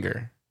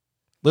Littlefinger.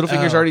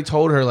 Littlefinger's Oh. already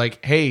told her,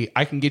 like, hey,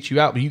 I can get you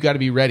out, but you got to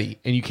be ready.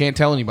 And you can't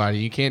tell anybody.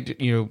 You can't,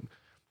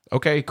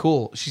 okay,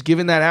 cool. She's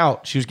given that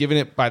out. She was given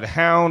it by the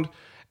Hound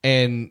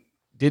and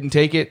didn't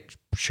take it.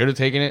 Should have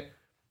taken it.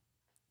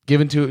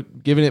 Given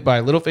it by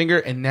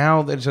Littlefinger. And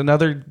now there's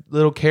another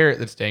little carrot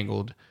that's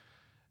dangled.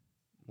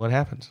 What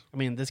happens? I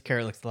mean, this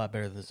carrot looks a lot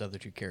better than this other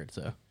two carrots,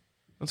 though.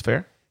 That's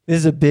fair. This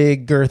is a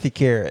big girthy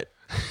carrot.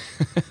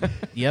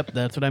 Yep,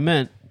 that's what I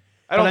meant.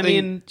 I don't but think-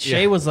 I mean,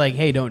 Shay was like,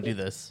 "Hey, don't do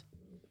this."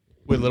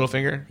 With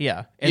Littlefinger?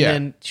 Yeah, and Yeah.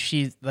 then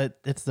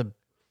it's the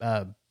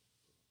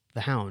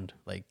the Hound.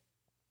 Like,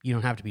 you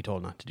don't have to be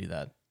told not to do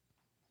that.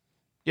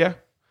 Yeah.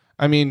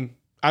 I mean,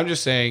 I'm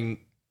just saying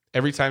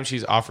every time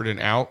she's offered an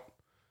out,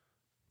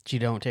 You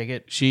don't take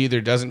it. she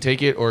either doesn't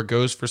take it or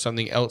goes for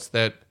something else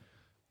that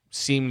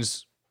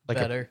seems like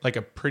Better.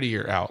 a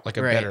prettier out, like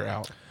a Right. better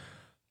out.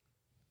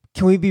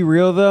 Can we be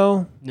real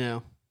though?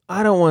 No.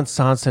 I don't want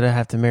Sansa to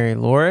have to marry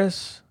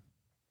Loras.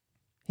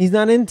 He's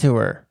not into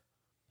her.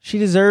 She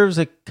deserves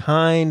a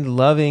kind,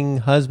 loving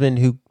husband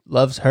who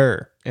loves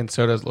her And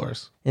so does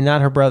Loras. and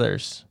not her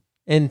brothers.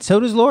 And so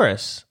does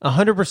Loras,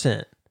 100%.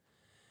 Not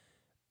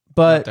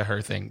But the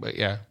her thing, but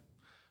yeah.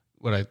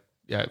 I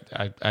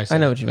I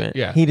know what you meant.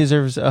 Yeah. He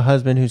deserves a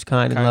husband who's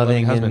kind and Kind,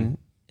 loving loving husband.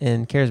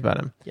 and cares about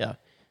him. Yeah.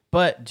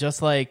 But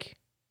just like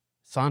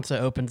Sansa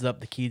opens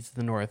up the keys to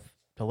the North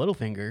to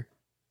Littlefinger,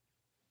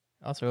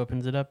 also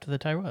opens it up to the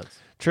Tyrells.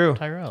 True.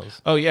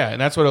 Tyrells. Oh yeah, and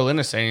that's what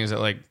Olenna's saying is that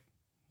like,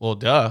 well,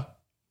 duh.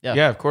 Yeah.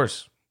 Yeah, of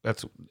course.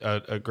 That's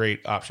a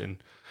great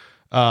option.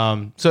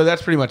 So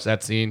that's pretty much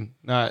that scene.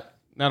 Not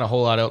a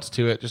whole lot else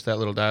to it, just that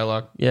little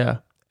dialogue. Yeah.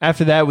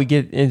 After that, we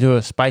get into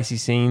a spicy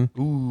scene.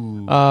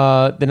 Ooh.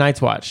 The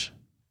Night's Watch.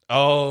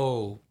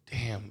 Oh,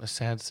 damn, a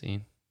sad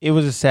scene. It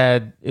was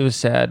sad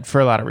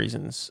for a lot of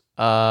reasons.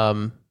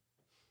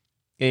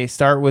 They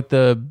start with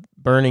the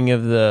burning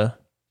of the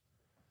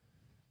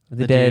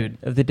The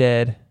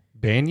dead,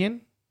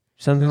 Banyan?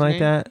 something His like name?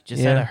 that.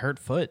 Just yeah. had a hurt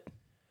foot.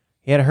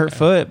 He had a hurt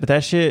foot, but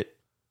that shit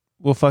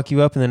will fuck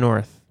you up in the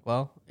North.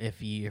 Well,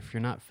 if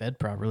you're not fed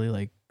properly,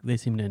 like they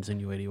seem to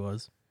insinuate he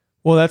was.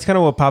 Well, that's kind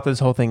of what popped this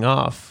whole thing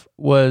off.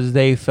 Was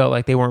they felt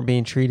like they weren't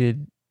being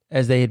treated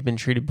as they had been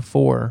treated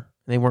before.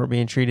 They weren't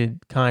being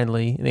treated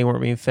kindly, and they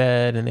weren't being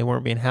fed, and they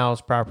weren't being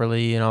housed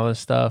properly, and all this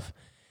stuff.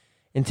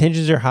 And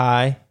tensions are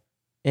high,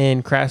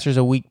 and Craster's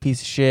a weak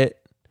piece of shit,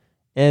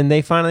 and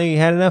they finally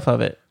had enough of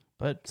it.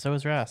 But so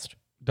is Rast.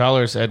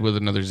 Dollar said with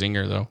another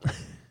zinger though.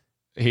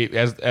 He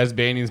as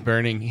Banyan's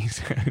burning, he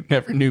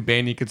never knew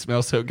Banyan could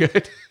smell so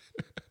good.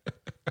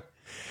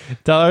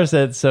 Dollar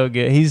said so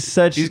good. He's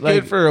such He's like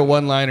good for a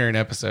one-liner an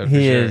episode. For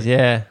he sure. is,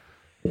 yeah.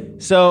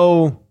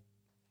 So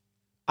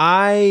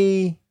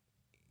I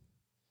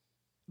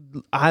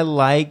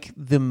like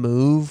the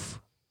move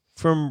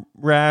from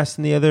Rast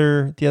and the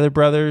other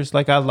brothers.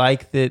 Like I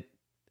like that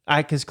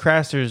because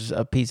Craster's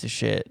a piece of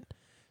shit.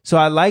 So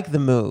I like the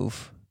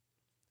move.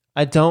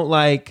 I don't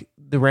like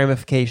the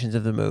ramifications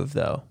of the move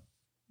though.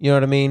 You know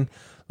what I mean?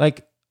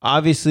 Like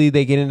obviously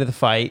they get into the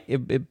fight.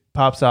 It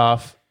pops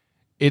off.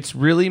 It's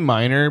really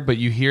minor, but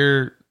you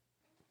hear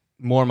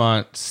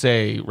Mormont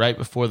say right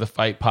before the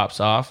fight pops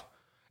off,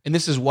 and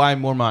this is why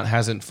Mormont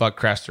hasn't fucked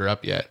Craster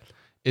up yet,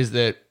 is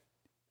that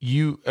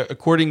you,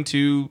 according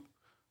to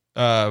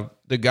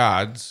the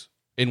gods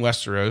in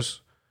Westeros,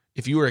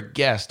 if you are a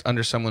guest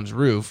under someone's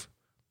roof,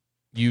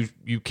 you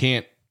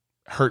can't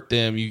hurt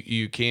them.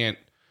 You can't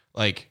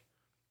like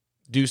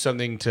do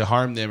something to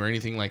harm them or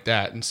anything like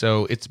that. And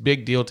so it's a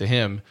big deal to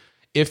him.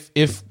 If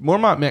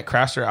Mormont met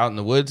Craster out in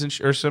the woods and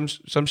or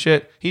some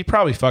shit, he'd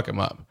probably fuck him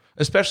up,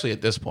 especially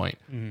at this point.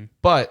 Mm-hmm.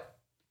 But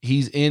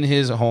he's in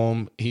his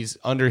home. He's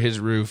under his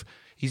roof.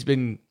 He's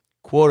been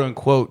quote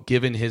unquote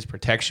given his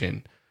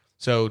protection.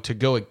 So to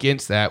go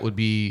against that would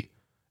be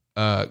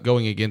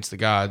going against the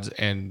gods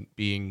and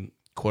being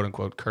quote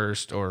unquote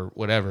cursed or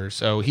whatever.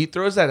 So he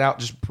throws that out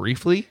just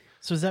briefly.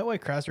 So is that why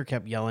Craster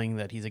kept yelling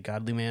that he's a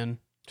godly man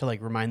to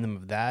like remind them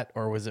of that,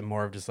 or was it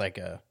more of just like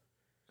a?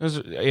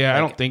 Yeah, I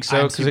don't think so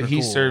I'm because super he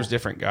cool. serves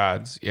different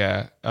gods.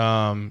 Yeah,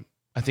 I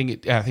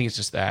think it's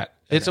just that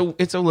it's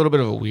a little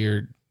bit of a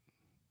weird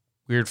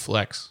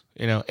flex,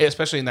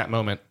 especially in that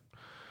moment.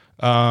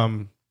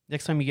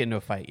 Next time you get into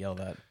a fight, yell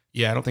that.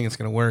 Yeah, I don't think it's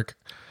gonna work.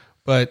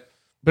 But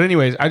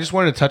anyways, I just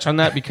wanted to touch on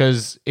that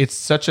because it's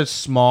such a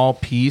small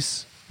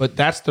piece. But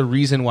that's the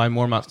reason why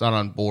Mormont's not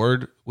on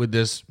board with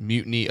this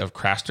mutiny of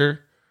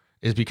Craster,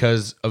 is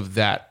because of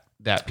that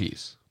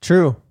piece.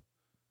 True.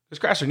 Because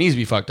Craster needs to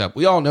be fucked up.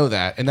 We all know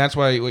that. And that's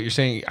why what you're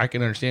saying, I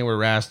can understand where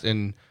Rast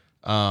and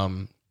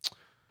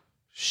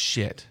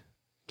shit.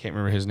 Can't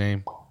remember his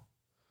name.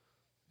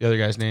 The other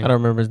guy's name. I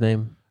don't remember his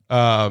name, but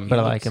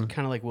I like him.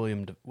 Kind of like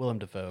Willem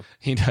Dafoe.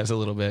 He does a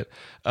little bit.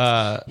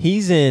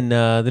 He's in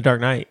the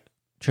Dark Knight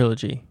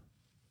trilogy.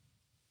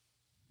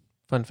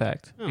 Fun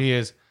fact. He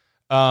is.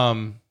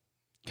 God,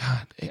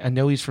 I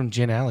know he's from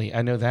Gin Alley.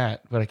 I know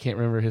that, but I can't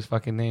remember his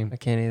fucking name. I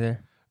can't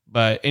either.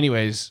 But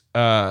anyways,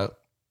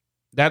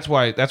 that's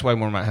why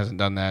Mormont hasn't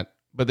done that.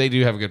 But they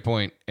do have a good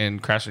point,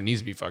 and Craster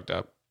needs to be fucked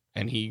up,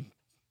 and he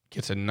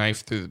gets a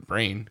knife through the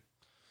brain.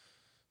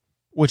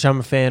 Which I'm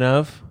a fan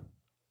of.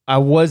 I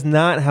was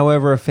not,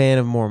 however, a fan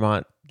of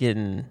Mormont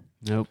getting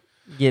Nope.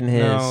 his.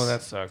 No,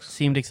 that sucks.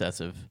 Seemed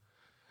excessive.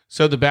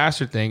 So the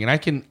bastard thing, and I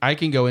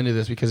can go into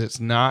this because it's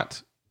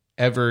not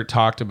ever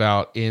talked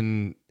about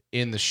in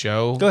the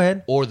show. Go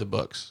ahead. Or the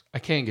books. I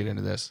can't get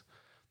into this.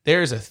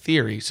 There's a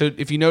theory. So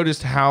if you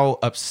noticed how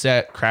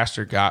upset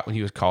Craster got when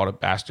he was called a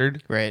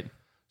bastard, Right.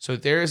 so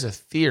there is a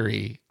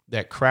theory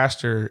that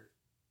Craster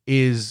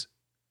is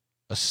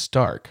a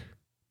Stark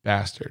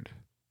bastard.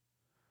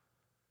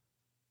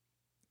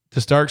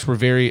 the Starks were a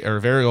very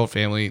old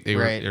family.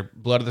 Right. They're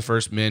blood of the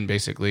first men,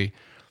 basically.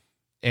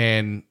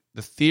 And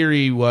the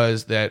theory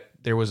was that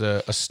there was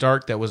a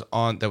Stark that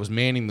was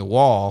manning the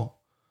wall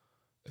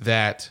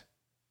that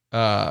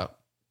fell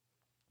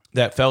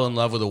in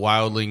love with a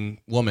wildling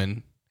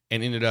woman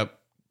and ended up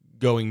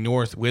going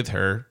north with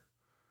her,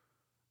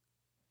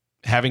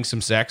 having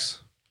some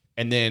sex,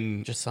 and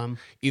then Just some.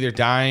 either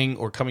dying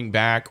or coming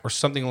back or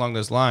something along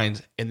those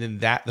lines. And then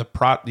the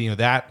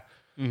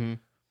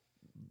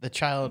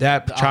child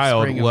child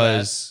offspring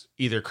was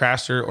either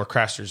Craster or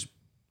Craster's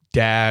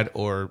dad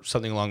or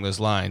something along those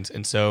lines.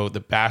 And so the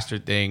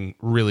bastard thing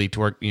really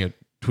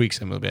tweaks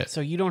him a bit.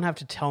 So you don't have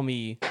to tell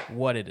me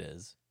what it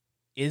is.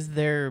 Is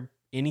there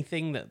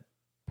anything that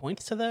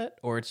points to that,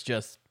 or it's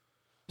just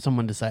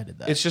someone decided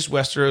that? It's just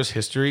Westeros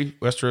history,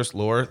 Westeros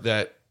lore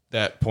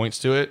that points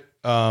to it.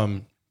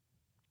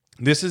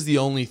 This is the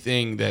only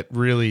thing that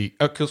really,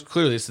 because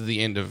clearly this is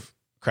the end of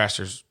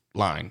Craster's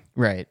line.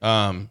 right.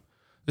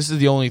 This is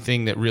the only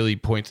thing that really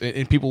points,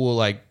 and people will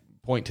like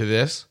point to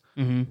this,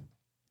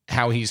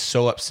 how he's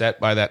so upset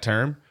by that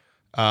term,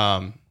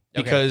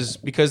 because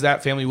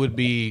that family would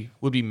be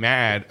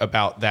mad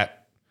about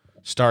that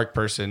Stark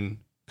person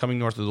coming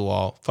north of the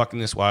wall, fucking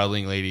this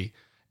wildling lady,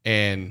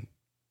 and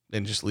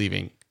then just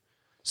leaving.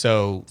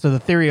 So So the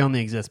theory only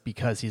exists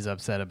because he's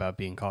upset about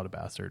being called a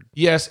bastard.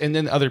 yes, and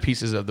then other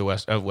pieces of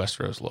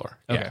Westeros lore.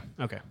 Okay.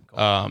 Okay.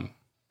 Cool.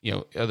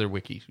 Other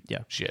wiki Yeah.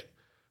 shit.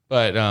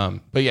 But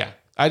yeah,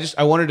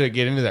 I wanted to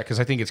get into that because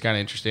I think it's kind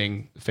of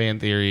interesting, fan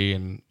theory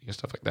and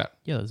stuff like that.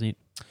 Yeah, that's neat.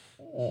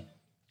 And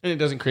it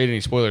doesn't create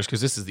any spoilers because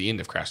this is the end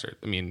of Craster.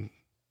 I mean,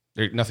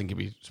 nothing can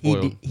be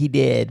spoiled. He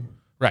did.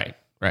 Right.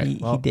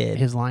 He did.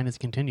 His line is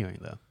continuing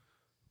though.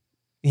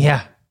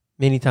 Yeah,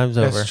 many times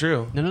over. That's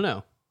true.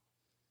 No.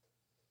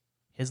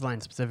 His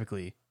line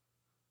specifically,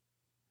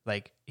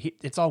 like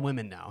it's all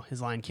women now.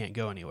 His line can't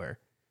go anywhere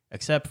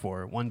except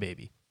for one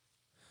baby.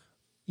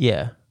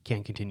 Yeah,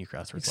 Can't continue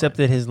Craster's except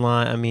line. that his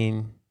line. I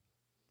mean,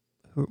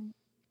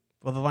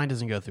 Well, the line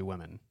doesn't go through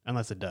women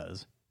unless it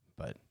does.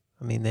 But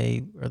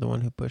they are the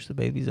one who pushed the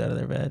babies out of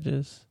their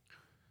vages.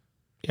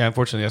 Yeah,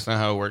 unfortunately, that's not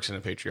how it works in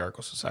a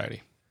patriarchal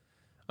society.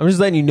 I'm just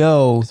letting you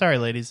know sorry,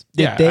 ladies.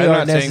 that Yeah, they I'm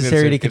aren't not saying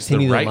necessary to it's the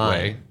continue the right line.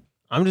 way.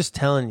 I'm just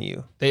telling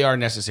you. They are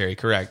necessary,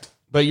 correct.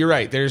 But you're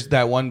right. There's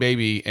that one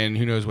baby, and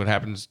who knows what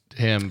happens to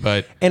him.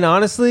 But And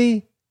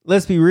honestly,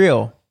 let's be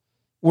real.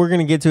 We're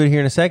gonna get to it here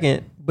in a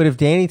second. But if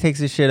Danny takes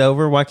this shit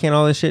over, why can't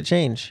all this shit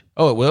change?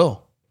 it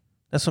will.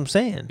 That's what I'm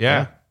saying.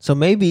 Yeah. So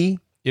maybe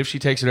If she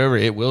takes it over,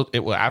 it will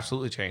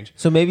absolutely change.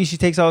 she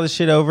takes all this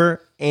shit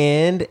over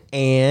and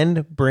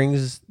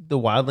brings the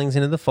wildlings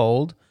into the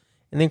fold,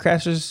 and then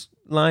Craster's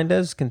line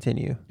does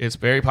continue. It's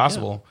very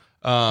possible.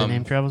 The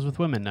name travels with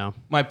women now.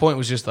 My point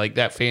was just like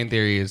that fan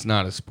theory is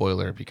not a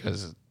spoiler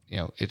because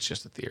it's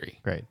just a theory.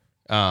 Great.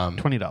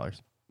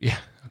 $20. Yeah.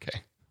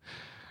 Okay.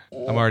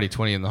 I'm already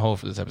 20 in the hole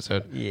for this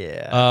episode.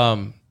 Yeah.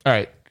 All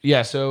right.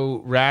 Yeah.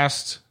 So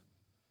Rast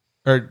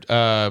or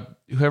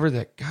whoever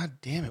that. God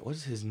damn it. What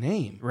is his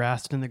name?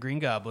 Rast and the Green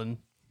Goblin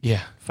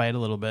Yeah. fight a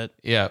little bit.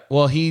 Yeah.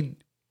 Well,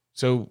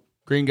 so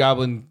Green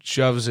Goblin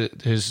shoves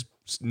his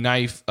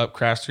knife up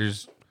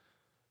Craster's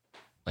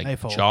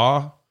Knife hole.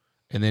 jaw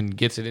and then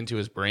gets it into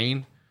his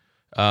brain.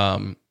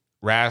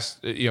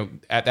 Rast,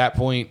 at that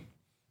point,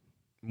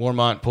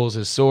 Mormont pulls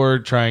his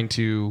sword trying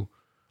to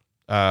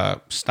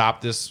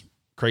stop this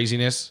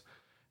craziness,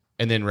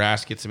 and then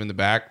Rast gets him in the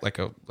back like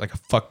a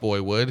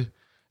fuckboy would,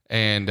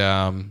 and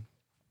then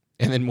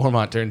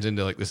Mormont turns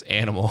into like this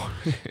animal.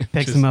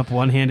 Picks him up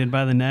one-handed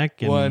by the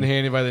neck. And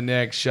one-handed by the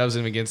neck, shoves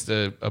him against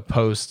a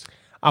post.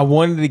 I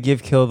wanted to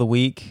give Kill of the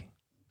Week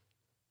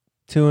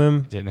to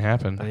him. Didn't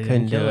happen. But he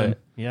couldn't didn't kill do him.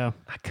 it. Yeah.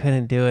 I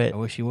couldn't do it. I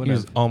wish he would He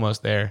was have.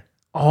 almost there.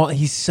 Oh,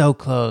 he's so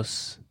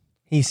close.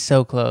 He's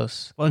so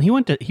close. Well,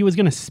 and he was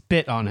going to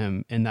spit on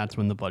him, and that's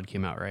when the blood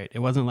came out, right? It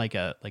wasn't like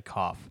a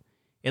cough.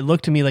 It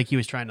looked to me like he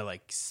was trying to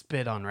like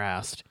spit on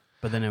Rast,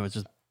 but then it was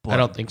just blood. I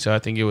don't think so. I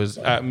think it was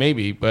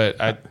maybe, but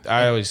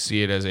I always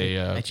see it as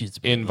a choose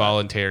to believe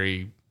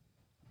involuntary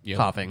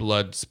Coughing.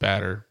 blood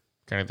spatter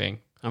kind of thing.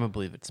 I'm going to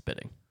believe it's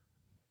spitting.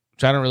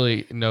 Which I don't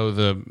really know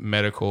the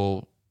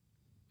medical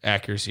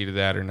accuracy to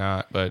that or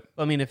not, but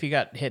I mean, if you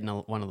got hit in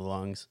one of the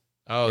lungs,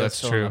 that's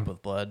filling true. up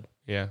with blood.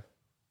 Yeah,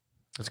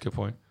 that's a good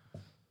point.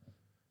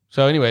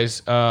 So,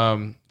 anyways,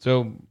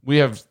 so we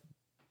have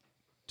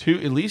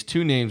at least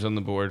two names on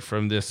the board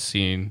from this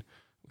scene,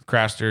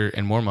 Craster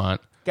and Mormont.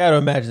 Got to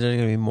imagine there's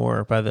gonna be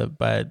more by the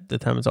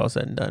time it's all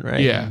said and done, right?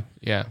 Yeah.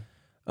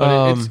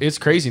 But it's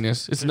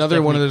craziness. It's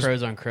another one of those.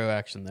 crows on crow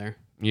action there.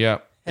 Yeah.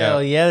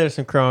 Hell yeah, there's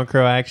some crow on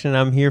crow action.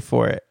 I'm here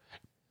for it.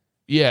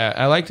 Yeah,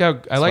 I liked why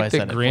I that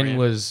said it for Grin you.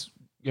 was,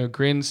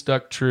 Grin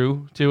stuck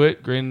true to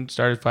it. Grin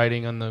started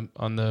fighting on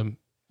the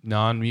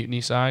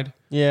non-mutiny side.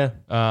 Yeah,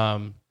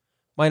 Um,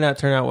 might not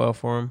turn out well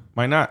for him.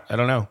 might not. I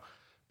don't know.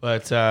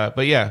 But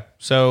yeah.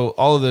 So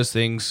all of those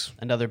things.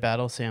 Another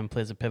battle Sam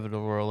plays a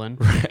pivotal role in.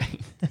 Right.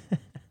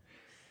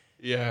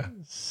 Yeah.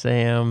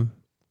 Sam,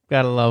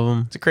 gotta love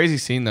him. It's a crazy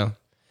scene though.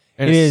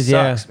 And It it is,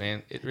 yeah. sucks,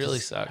 man. It really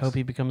sucks. Hope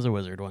he becomes a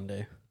wizard one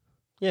day.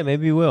 Yeah,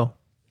 maybe he will.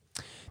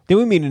 Then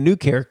we meet a new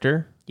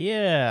character,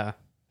 Yeah.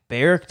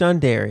 Beric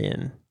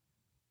Dondarrion.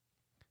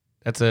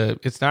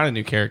 It's not a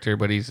new character,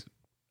 but he's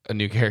a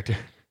new character.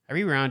 I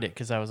rewound it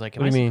because I was like,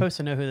 am What I do you mean? supposed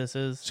to know who this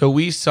is? So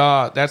we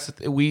saw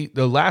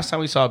the last time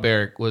we saw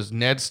Beric was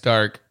Ned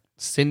Stark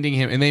sending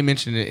him, and they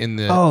mentioned it in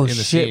the Oh in the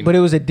shit! scene. But it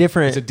was a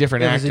different. It's a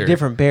different It actor. was a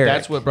different Beric.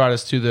 That's what brought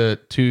us to the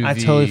I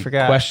totally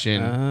forgot.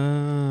 question.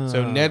 Oh.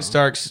 So Ned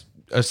Stark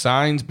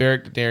assigns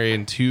Beric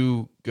Dondarrion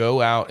to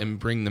go out and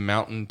bring the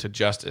mountain to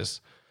justice.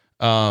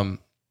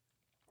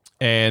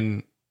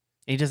 And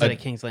He does that at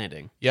King's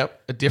Landing.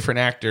 yep, a different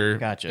actor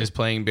Gotcha. is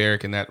playing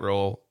Beric in that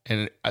role,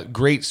 and a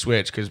great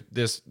switch because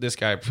this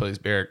guy plays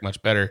Beric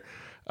much better.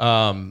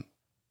 Not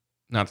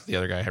that the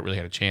other guy really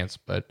had a chance,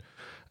 but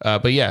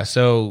yeah.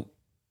 So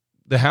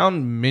the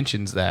Hound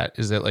mentions that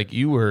is that like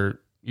you were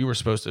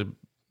supposed to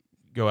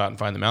go out and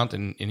find the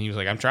mountain, and he was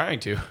like, I'm trying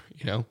to,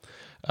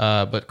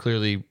 but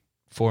clearly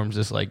forms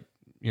this like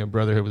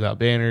brotherhood without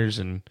banners,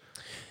 and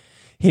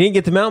He didn't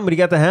get the mountain, but he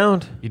got the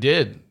Hound. he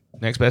did.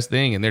 Next best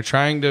thing. And they're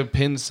trying to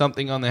pin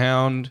something on the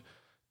Hound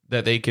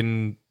that they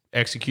can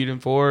execute him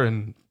for,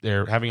 and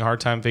they're having a hard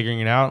time figuring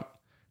it out.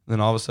 And then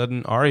all of a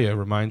sudden, Arya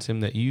reminds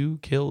him that you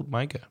killed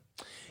Micah.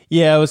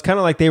 Yeah, it was kind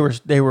of like they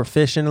were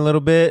fishing a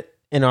little bit,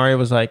 and Arya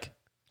was like,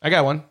 I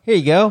got one. "Here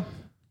you go."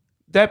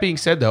 That being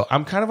said, though,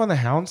 I'm kind of on the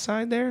Hound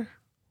side there.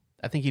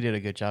 I think he did a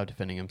good job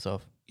defending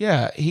himself.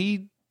 Yeah,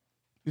 he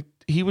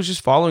was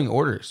just following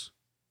orders.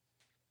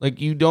 Like,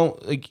 you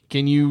don't, like,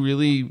 can you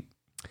really...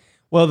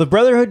 Well, the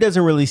Brotherhood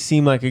doesn't really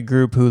seem like a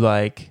group who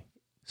like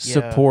Yeah.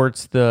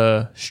 supports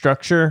the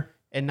structure.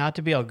 And not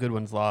to be all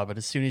Goodwin's Law, but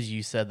as soon as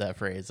you said that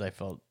phrase, I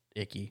felt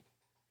icky.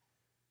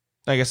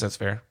 I guess that's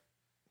fair.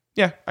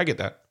 Yeah, I get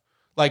that.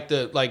 Like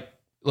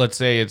let's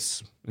say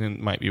it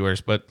might be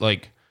worse, but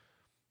like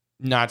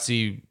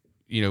Nazi,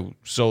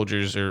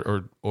 soldiers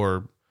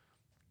or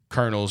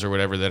colonels or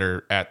whatever that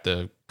are at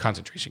the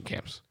concentration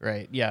camps.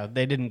 Right. Yeah.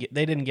 They didn't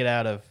get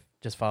out of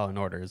just following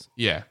orders.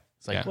 Yeah.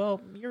 It's like, Yeah.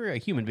 well, you're a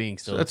human being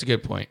still. So that's a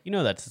good point.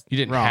 That's You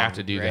didn't wrong, have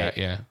to do right? that,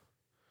 yeah.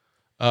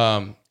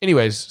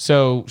 Anyways,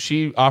 so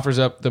she offers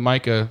up the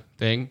Micah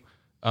thing.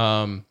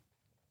 And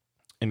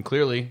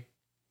clearly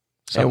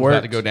something's about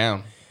to worked. go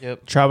down.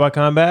 Yep. Trial by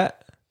combat.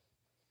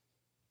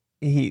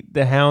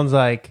 The Hound's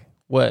like,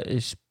 "What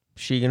is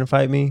she gonna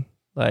fight me?"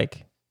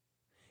 Like,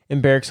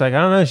 and Beric's like,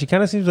 "I don't know. She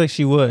kind of seems like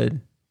she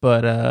would,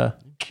 but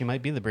She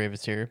might be the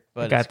bravest here,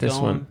 but got this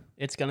one.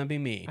 It's gonna be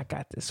me. I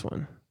got this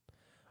one."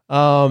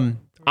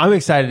 I'm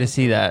excited to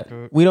see that.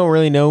 We don't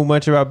really know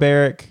much about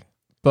Beric,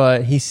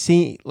 but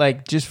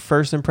just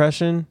first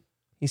impression,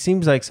 he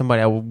seems like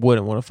somebody I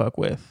wouldn't want to fuck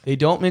with. They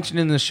don't mention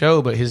it in the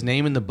show, but his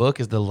name in the book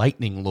is the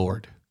Lightning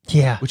Lord,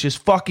 Yeah, which is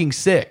fucking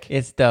sick.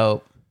 it's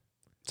dope.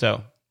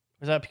 So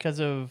Was that because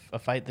of a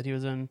fight that he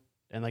was in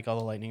and like all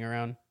the lightning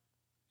around?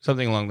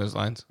 something along those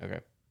lines. Okay.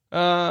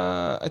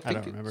 I I think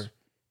don't remember.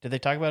 Did they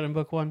talk about it in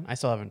book 1? I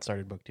still haven't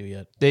started book 2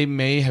 yet. they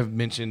may have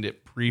mentioned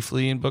it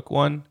briefly in book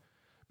 1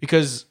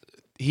 because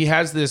he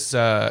has this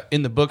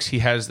in the books. He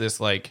has this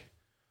like,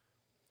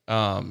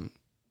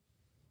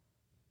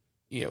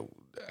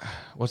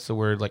 what's the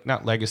word? Like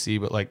not legacy,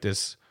 but like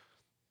this.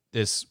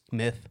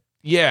 Myth.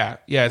 Yeah,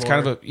 it's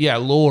kind of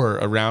lore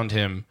around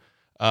him.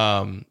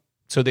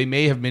 So they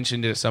may have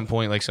mentioned it at some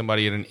point, like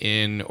somebody at an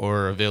inn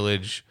or a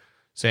village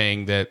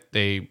saying that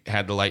they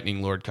had the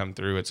Lightning Lord come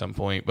through at some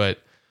point. But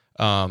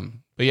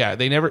yeah,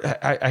 they never.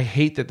 I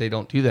hate that they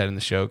don't do that in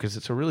the show because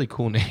it's a really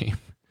cool name.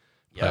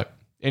 Yeah. But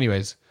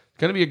anyways,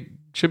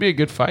 should be a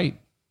good fight.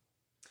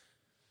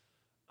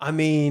 I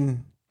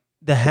mean,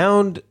 the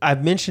Hound.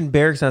 I've mentioned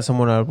Beric's not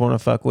someone I'd want to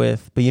fuck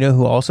with, but you know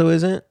who also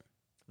isn't?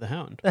 The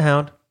Hound. The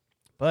Hound.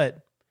 But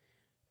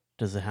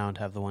does the Hound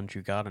have the one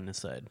true God on his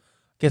side?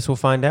 Guess we'll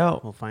find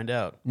out We'll find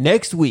out.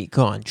 next week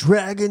on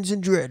Dragons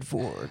and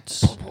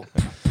Dreadforts.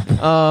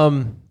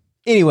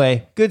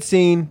 Anyway, good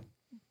scene,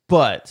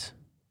 but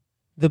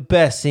the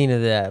best scene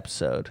of the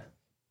episode,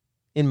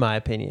 in my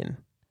opinion.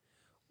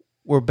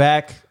 We're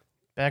back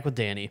Back with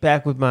Danny.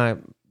 with my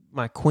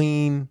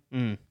queen,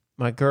 Mm.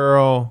 my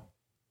girl,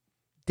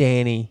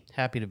 Danny.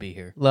 Happy to be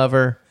here. Love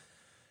her.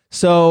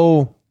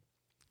 So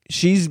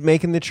she's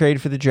making the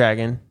trade for the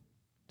dragon.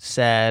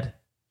 Sad.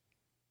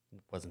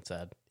 Wasn't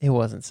sad. It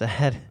wasn't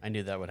sad. I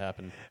knew that would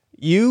happen.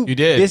 You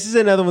did. This is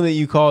another one that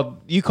you called.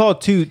 You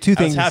called two I things.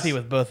 was happy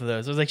with both of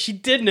those. I was like, she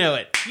did know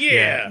it.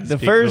 Yeah. the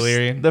Speak first.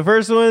 Valyrian. The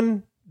first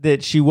one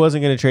that she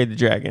wasn't going to trade the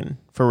dragon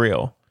for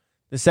real.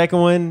 The second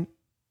one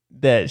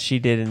that she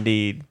did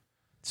indeed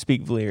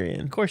speak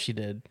Valyrian. Of course she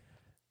did.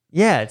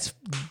 Yeah, it's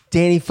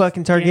Danny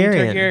fucking Targaryen.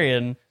 Danny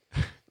Targaryen.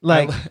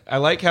 Like I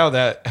like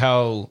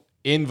how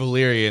in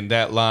Valyrian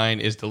that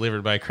line is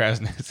delivered by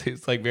Krasnus.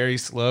 It's like very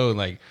slow and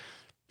like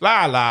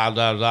la la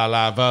la la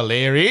la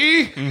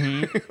Valeri.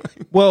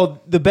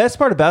 well, the best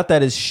part about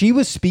that is she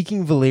was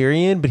speaking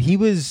Valyrian, but he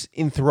was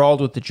enthralled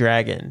with the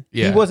dragon.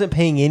 Yeah. He wasn't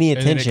paying any And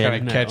then it attention. kind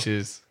of No.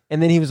 catches.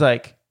 And then he was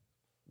like,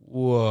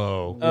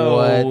 Whoa.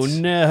 Oh, What?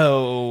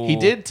 no. He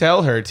did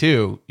tell her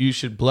too, you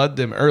should blood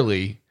them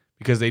early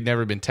because they'd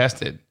never been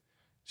tested.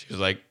 She was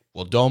like,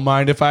 well, don't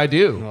mind if I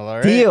do. Well, all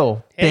right.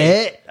 Deal.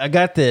 Hey. Bet. I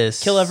got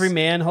this. Kill every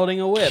man holding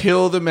a whip.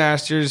 Kill the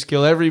masters,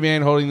 kill every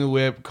man holding the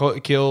whip,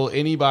 kill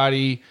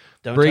anybody.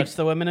 Don't break touch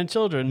the women and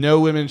children. no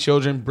women and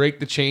children, break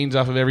the chains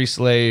off of every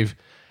slave.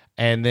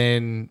 And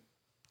then,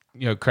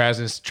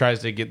 Krasinski tries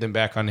to get them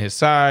back on his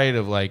side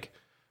of like,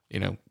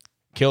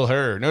 kill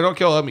her. No, don't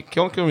kill me.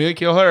 Kill me,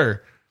 kill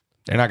her.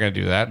 They're not going to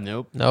do that.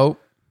 Nope.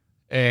 Nope.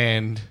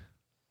 And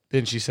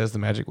then she says the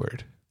magic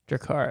word.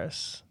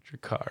 Dracarys.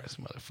 Dracarys,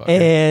 motherfucker.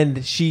 And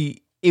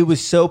it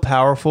was so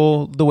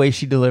powerful the way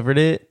she delivered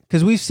it.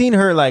 Because we've seen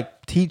her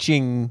like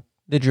teaching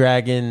the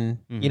dragon,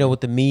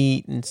 with the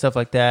meat and stuff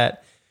like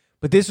that.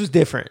 But this was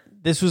different.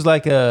 This was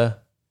like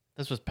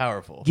This was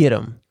powerful. get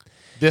him.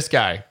 This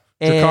guy.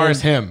 And-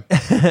 Dracarys him.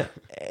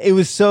 It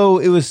was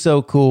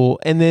so cool.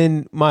 And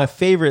then my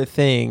favorite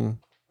thing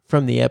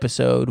from the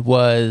episode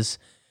was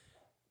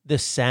the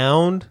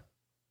sound.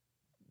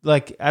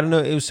 Like, I don't know,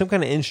 it was some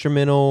kind of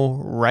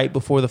instrumental right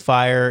before the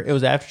fire. It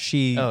was after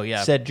she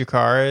said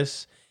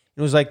Dracarys.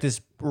 It was like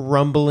this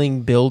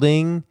rumbling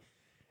building.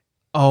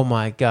 Oh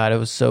my God, it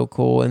was so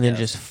cool. And then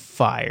just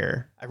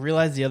fire. I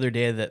realized the other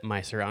day that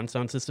my surround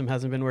sound system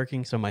hasn't been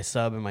working, so my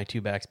sub and my 2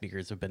 back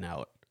speakers have been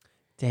out.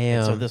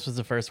 Damn. So this was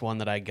the first one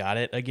that I got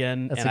it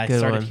again, That's and a I good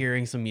started one.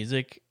 hearing some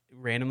music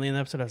randomly in the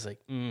episode. I was like,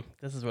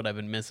 this is what I've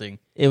been missing.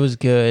 It was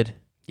good.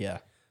 Yeah.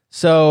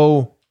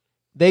 So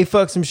they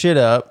fuck some shit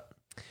up.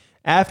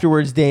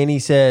 Afterwards, Danny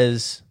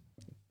says,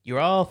 You're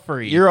all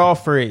free. "You're all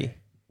free.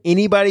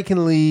 Anybody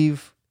can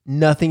leave.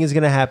 Nothing is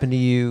going to happen to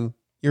you.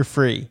 You're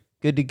free.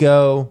 Good to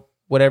go.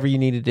 Whatever you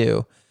need to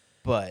do.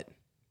 But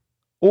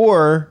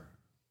Or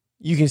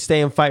you can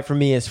stay and fight for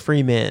me as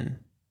free men.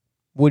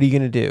 What are you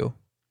going to do?"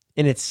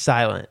 And it's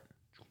silent.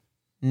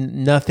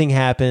 Nothing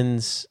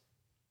happens.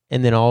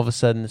 And then all of a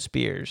sudden, the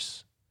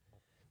spears.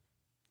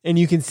 And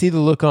you can see the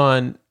look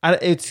on.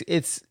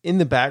 It's in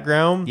the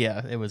background.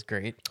 yeah, it was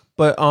great.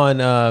 But on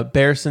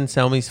Barristan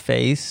Selmy's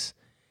face,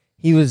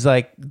 he was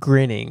like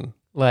grinning,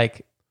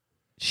 like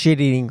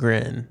shit-eating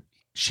grin.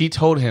 She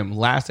told him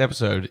last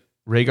episode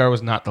Rhaegar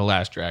was not the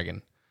last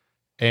dragon.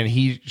 And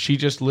she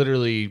just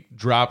literally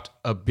dropped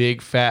a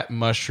big fat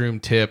mushroom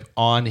tip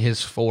on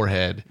his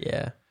forehead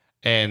Yeah,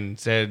 and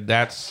said,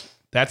 that's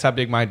how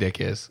big my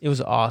dick is. it was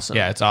awesome.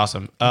 Yeah, it's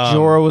awesome.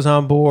 Jorah was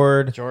on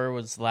board. Jorah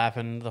was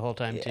laughing the whole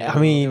time too. I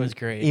mean, it was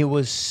great. It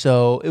was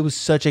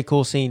such a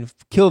cool scene.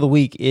 Kill of the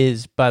week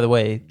is, by the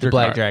way, the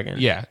Black Dragon.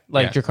 Yeah.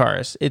 like yeah.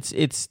 Dracarys.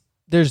 It's.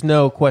 There's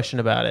no question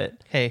about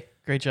it. Hey,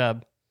 great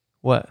job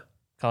What?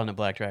 calling it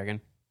Black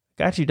Dragon.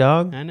 Got you,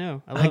 dog. I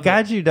know. I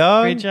got you,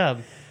 dog. Great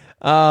job.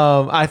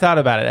 I thought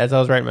about it as I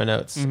was writing my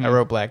notes. Mhm. I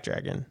wrote Black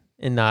Dragon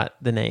and not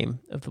the name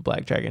of the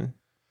Black Dragon.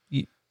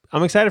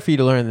 I'm excited for you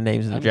to learn the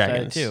names of the I'm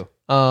excited dragons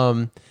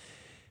too.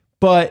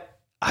 But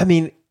I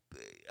mean,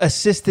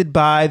 assisted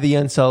by the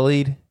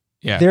Unsullied,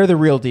 Yeah. they're the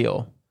real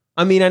deal.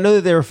 I mean, I know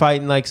that they were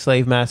fighting like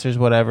slave masters,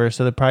 whatever,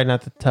 so they're probably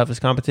not the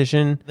toughest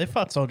competition. They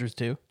fought soldiers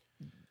too.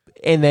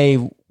 And they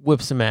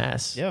whipped some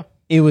ass. Yeah.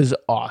 It was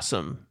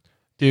awesome.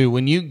 Dude,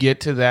 when you get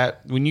to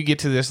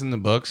this in the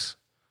books,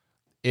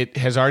 it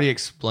has already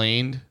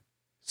explained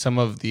some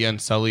of the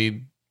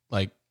Unsullied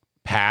like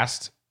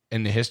past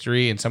and the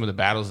history and some of the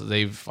battles that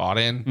they've fought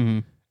in. Mm-hmm.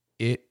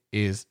 It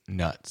is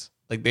nuts.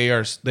 Like they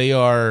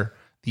are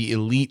the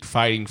elite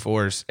fighting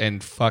force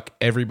and fuck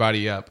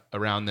everybody up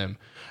around them.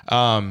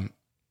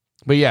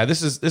 But yeah,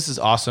 this is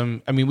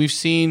awesome. I mean, we've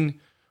seen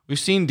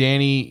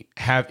Danny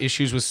have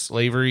issues with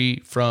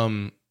slavery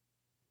from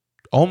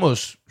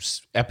almost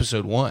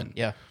episode 1.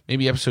 Yeah.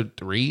 Maybe episode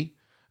 3.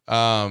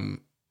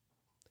 And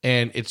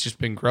it's just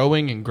been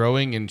growing and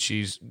growing, and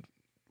she's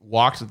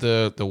walked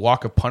the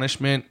walk of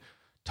punishment,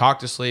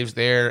 talked to slaves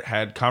there,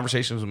 had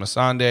conversations with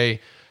Missandei,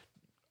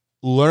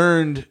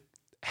 learned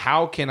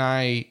how can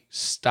I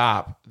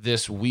stop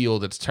this wheel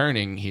that's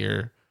turning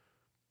here,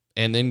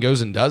 and then goes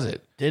and does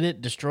it. Did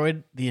it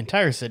destroyed the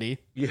entire city?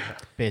 Yeah.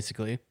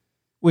 Basically.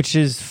 Which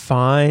is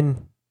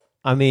fine.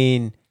 I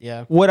mean,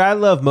 Yeah. what I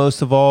love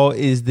most of all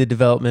is the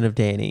development of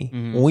Dany.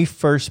 Mhm. When we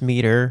first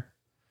meet her,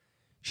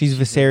 she's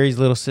Viserys'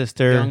 little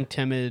sister. Young,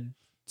 timid.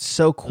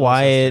 So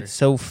quiet, sister.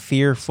 so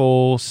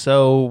fearful,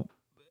 so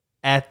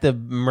at the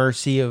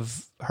mercy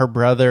of her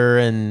brother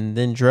and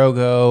then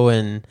Drogo.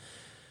 And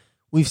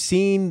we've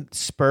seen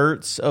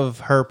spurts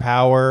of her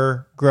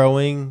power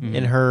growing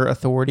and her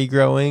authority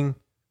growing.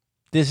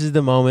 This is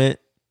the moment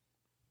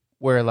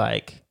where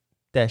like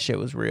that shit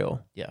was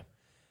real. Yeah.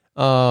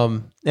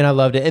 And I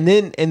loved it. And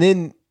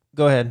then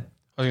go ahead.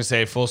 I was gonna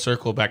say full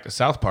circle back to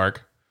South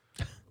Park.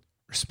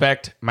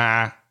 Respect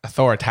my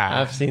authority.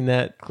 I've seen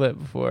that clip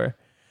before.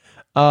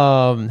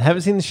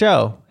 Haven't seen the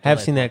show. Have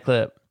Good. seen that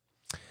clip.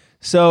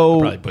 So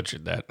Probably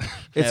butchered that.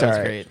 it's That all was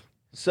right. great.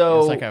 So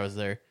It's like I was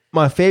there.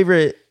 my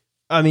favorite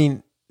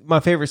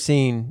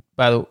scene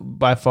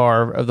by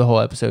far of the whole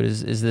episode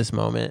is this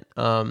moment.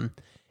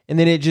 And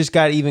then it just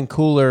got even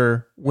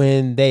cooler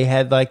when they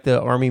had like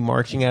the army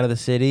marching out of the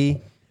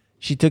city.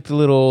 She took the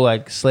little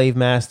like slave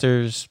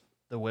masters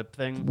The whip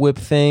thing. whip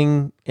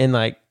thing and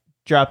like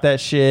dropped that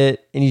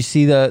shit, and you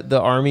see the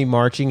army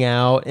marching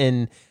out,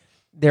 and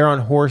they're on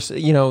horse,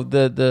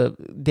 the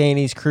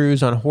Danny's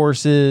cruise on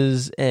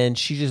horses, and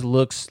she just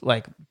looks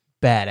like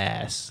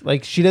badass.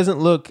 Like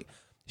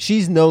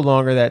she's no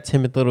longer that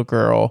timid little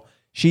girl.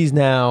 She's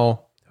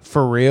now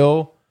for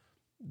real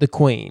the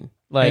queen.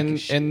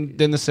 Like and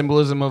then the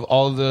symbolism of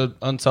all the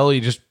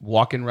Unsullied just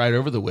walking right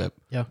over the whip.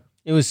 Yeah.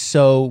 it was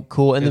so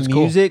cool. And It was the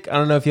cool. music, I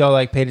don't know if y'all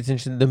like paid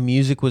attention. The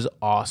music was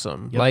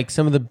awesome. Like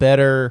some of the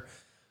better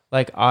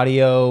like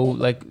audio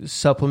like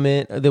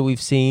supplement that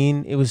we've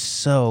seen. It was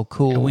so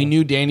cool. And we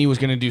knew Danny was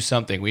going to do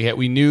something.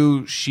 We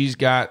knew she's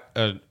got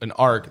an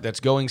arc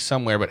that's going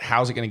somewhere, but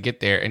how's it going to get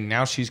there? And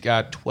now she's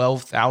got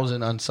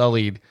 12,000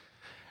 Unsullied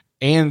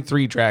and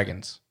 3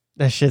 dragons.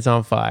 That shit's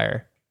on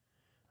fire.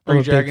 I'm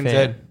a 3 big dragons fan.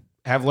 that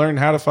have learned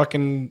how to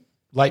fucking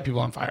light people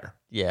on fire.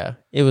 Yeah,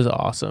 it was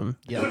awesome.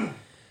 Yeah.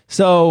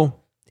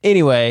 So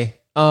anyway,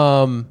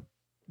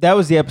 that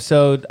was the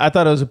episode. I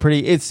thought it was a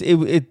pretty.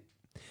 It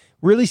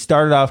really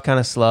started off kind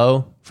of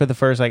slow for the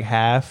first like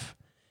half,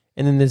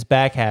 and then this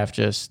back half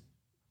just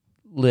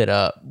lit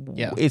up.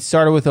 Yeah. It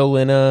started with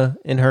Olenna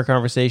and her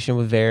conversation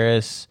with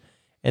Varys,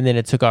 and then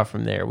it took off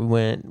from there.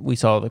 We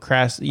saw the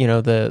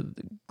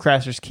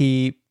Craster's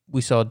Keep.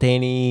 We saw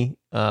Danny.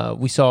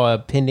 We saw a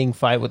pending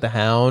fight with the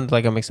Hound.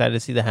 Like I'm excited to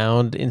see the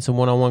Hound in some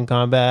one-on-one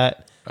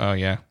combat. Oh,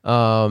 yeah.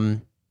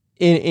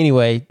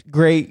 Anyway,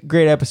 great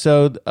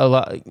episode. A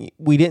lot.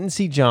 We didn't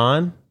see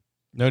John.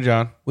 No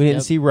John. We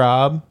didn't see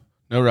Rob.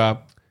 No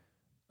Rob.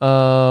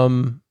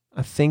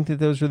 I think that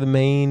those were the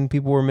main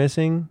people we're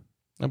missing.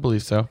 I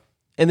believe so.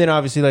 And then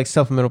obviously like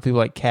supplemental people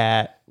like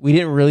Kat. We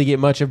didn't really get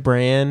much of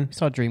Bran. We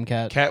saw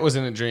Dreamcat. Cat was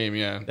in a dream,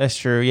 yeah. That's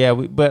true. Yeah.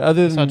 But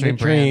other saw than the Dream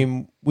Bran.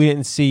 dream, we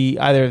didn't see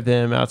either of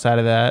them outside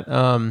of that.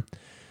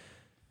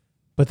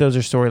 But those are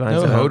storylines.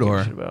 No that I don't give a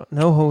Hodor. shit about.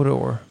 No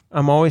Hodor.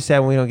 I'm always sad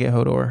when we don't get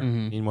Hodor.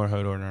 Mhm. Need more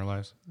Hodor in our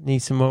lives. Need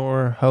some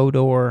more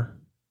Hodor.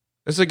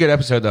 This is a good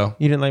episode, though.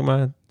 You didn't like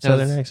my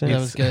southern accent? That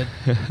was good.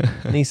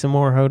 Need some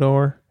more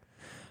Hodor.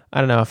 I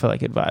don't know. I feel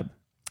like good vibe.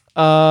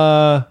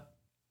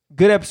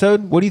 Good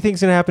episode. What do you think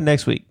is going to happen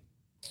next week?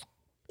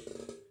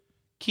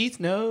 Keith,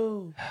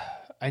 no.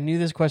 I knew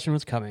this question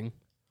was coming.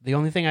 The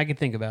only thing I could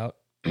think about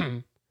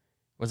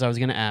was I was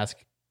going to ask,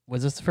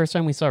 was this the first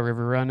time we saw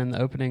River Run in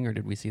the opening, or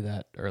did we see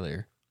that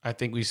earlier? I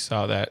think we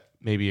saw that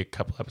maybe a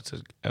couple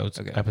episodes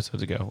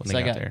ago when So they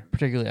I got got there.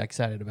 particularly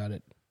excited about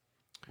it,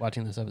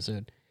 watching this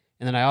episode.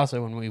 And then I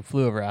also, when we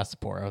flew over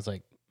Astapor, I was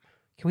like,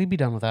 can we be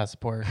done with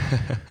Astapor?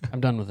 I'm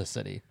done with this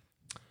city.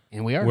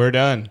 And we are. We're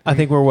done. I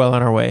think we're well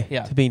on our way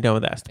Yeah. to being done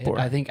with Astapor.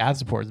 I think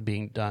Astapor is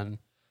being done,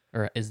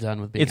 or is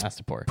done with being It's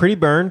Astapor. Pretty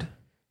burned,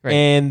 Right.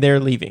 and they're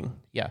leaving.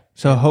 Yeah.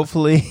 So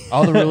hopefully,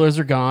 All the rulers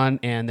are gone,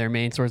 and their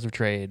main source of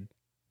trade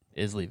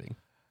is leaving.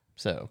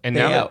 So And They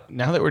now out.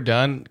 now that we're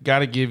done, got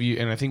to give you,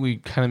 and I think we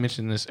kind of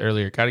mentioned this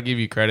earlier, got to give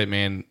you credit,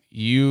 man.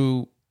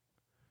 You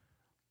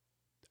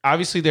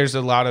obviously there's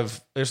a lot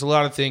of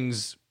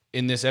things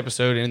in this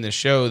episode and in this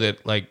show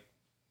that like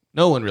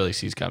no one really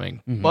sees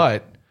coming, Mhm.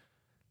 but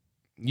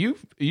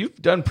you've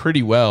done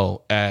pretty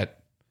well at.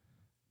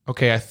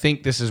 Okay, I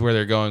think this is where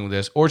they're going with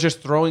this, or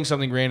just throwing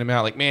something random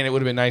out. Like, man, it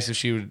would have been nice if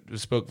she would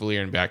have spoke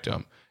Valyrian back to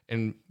him,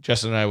 and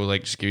Justin and I would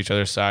like just give each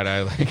other a side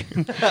eye, like.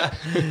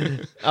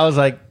 I was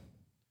like,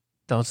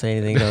 "Don't say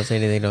anything. Don't say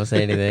anything. Don't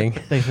say anything."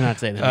 thanks for not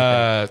saying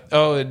that.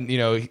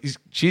 And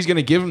she's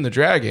gonna give him the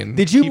dragon.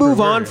 Did you Keep her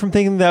move on murder. from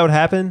thinking that would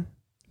happen?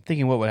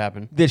 Thinking what would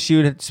happen? That she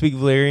would speak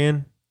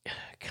Valyrian?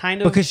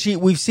 Kind of. Because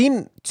we've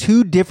seen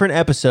 2 different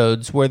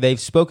episodes where they've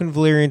spoken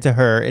Valyrian to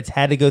her. It's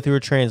had to go through a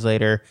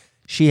translator.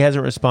 She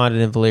hasn't responded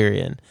in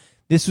Valyrian.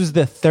 This was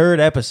the 3rd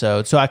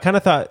episode, so I kind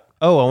of thought,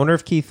 oh, I wonder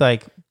if Keith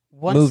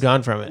moved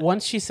on from it.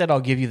 Once she said,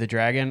 "I'll give you the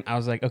dragon," I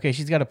was like, okay,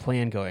 she's got a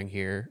plan going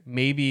here.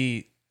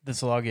 Maybe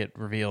this will all get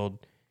revealed.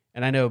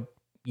 And I know,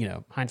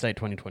 hindsight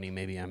 2020.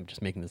 Maybe I'm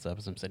just making this up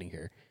as I'm sitting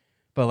here.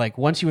 But like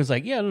once she was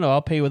like, "Yeah, no,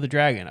 I'll pay you with the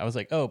dragon," I was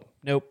like, "Oh,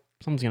 nope,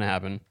 something's gonna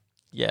happen."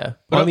 Yeah,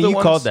 But well, I of mean, the you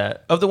ones- called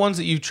that. Of the ones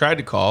that you've tried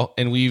to call,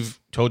 and we've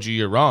told you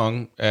you're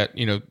wrong at,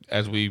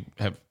 as we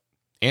have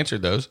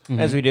answered those.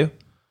 As we do.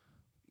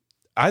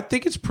 I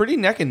think it's pretty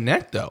neck and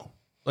neck though.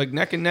 Like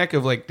neck and neck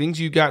of like things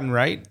you've gotten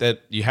right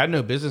that you had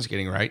no business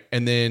getting right,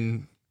 and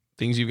then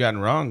things you've gotten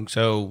wrong.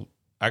 So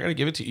I got to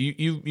give it to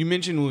you. You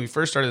mentioned when we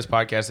first started this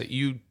podcast that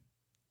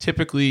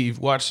you've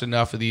watched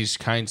enough of these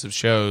kinds of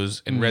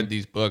shows and read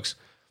these books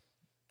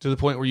to the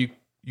point where you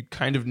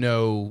kind of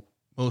know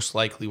most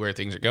likely where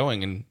things are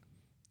going, and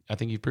I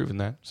think you've proven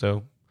that.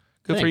 So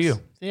good for Thanks. you.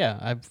 Yeah,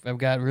 I've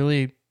got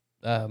really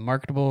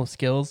marketable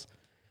skills.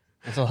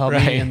 This will help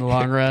Right. me in the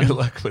long run. Good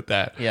luck with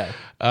that. Yeah.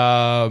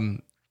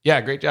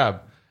 Yeah, great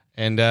job.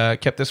 And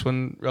kept this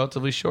one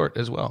relatively short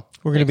as well.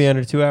 We're going to be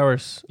under 2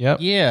 hours. Yep.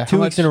 Yeah. 2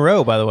 weeks in a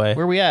row, by the way.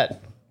 Where we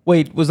at?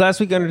 Wait, was last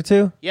week under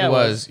 2? Yeah, it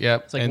was.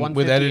 Yep. It's like and 158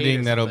 with or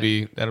editing,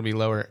 something. that'll be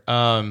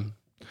lower.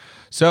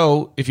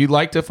 So if you'd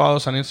like to follow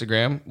us on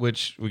Instagram,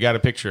 which we got a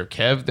picture of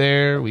Kev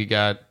there, we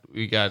got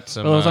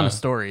some. Well, it was on a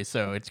story,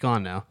 so it's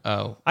gone now.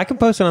 Oh I can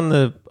post it on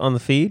the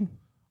feed.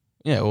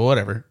 yeah, well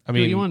whatever. I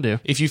mean, what you wanna do.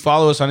 If you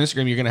follow us on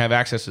Instagram, you're gonna have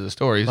access to the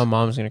stories. My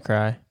mom's going to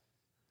cry.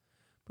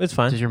 It's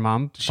fine. Does your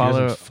mom She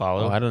follow? doesn't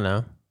follow. Oh, I don't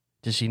know.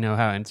 Does she know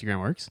how Instagram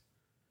works?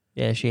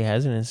 Yeah, she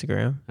has an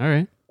Instagram. All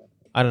right.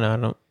 I don't know. I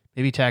don't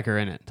Maybe tag her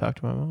in it. talk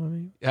to my mom.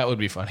 Maybe. That would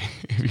be funny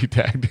if you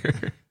tagged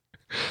her.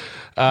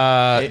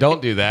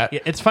 Don't do that. Yeah,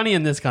 it's funny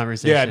in this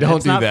conversation. Yeah, don't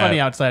it's do not that. funny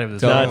outside of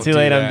this. Don't No, too do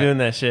late. that. I'm doing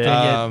that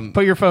shit.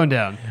 Put your phone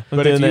down.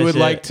 But doing if that you would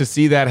shit. like to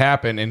see that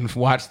happen and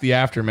watch the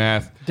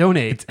aftermath,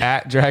 Donate.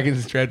 at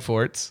Dragons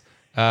Dreadforts.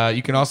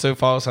 You can also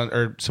follow us on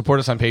or support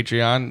us on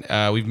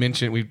Patreon. We've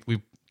mentioned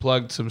we've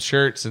plugged some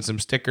shirts and some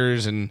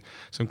stickers and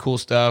some cool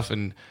stuff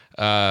and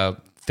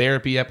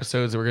therapy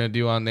episodes that we're going to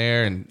do on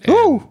there. And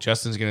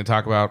Justin's going to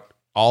talk about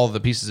all of the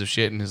pieces of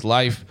shit in his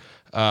life.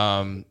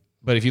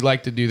 But if you'd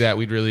like to do that,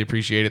 we'd really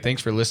appreciate it.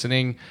 Thanks for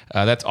listening.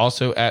 That's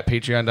also at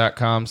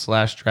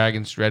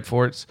patreon.com/Dragons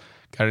Dreadforts.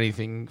 Got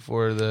anything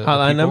for the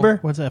Hotline people? number?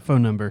 What's that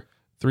phone number?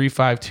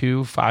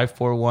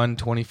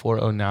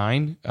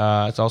 352-541-2409.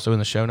 It's also in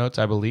the show notes,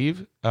 I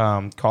believe.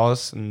 Call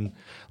us and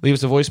leave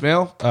us a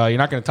voicemail. You're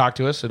not going to talk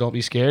to us, so don't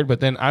be scared.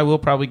 But then I will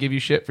probably give you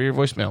shit for your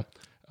voicemail.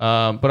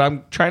 But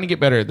I'm trying to get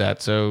better at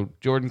that. So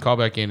Jordan, call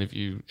back in if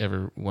you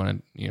ever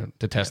want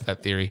to test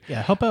that theory.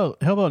 Yeah, help out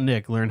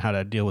Nick learn how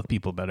to deal with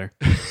people better.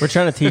 We're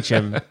trying to teach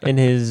him in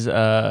his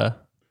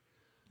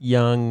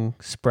young,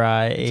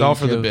 spry age. It's all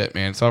for the of, bit,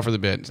 man. It's all for the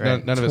bit. It's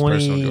right, none of it's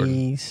personal, Jordan.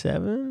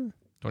 27?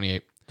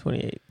 28.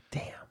 28.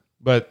 Damn.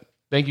 But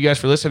thank you guys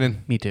for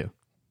listening. Me too.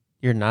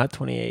 You're not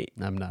 28.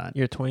 I'm not.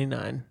 You're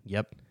 29.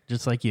 Yep.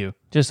 Just like you.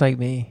 Just like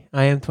me.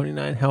 I am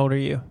 29. How old are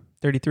you?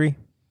 33?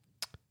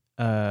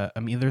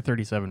 I'm either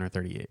 37 or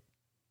 38.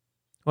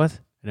 What?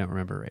 I don't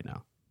remember right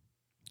now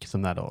because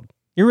I'm that old.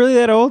 You're really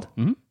that old?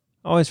 Mhm.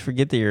 I always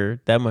forget that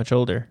you're that much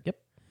older. Yep.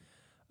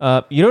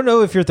 You don't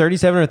know if you're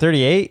 37 or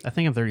 38? I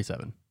think I'm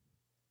 37.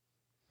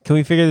 Can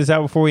we figure this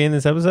out before we end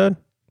this episode?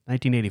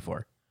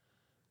 1984,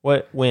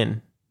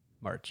 When?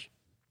 March.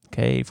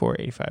 Okay, 84,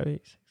 85,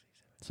 86.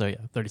 So yeah,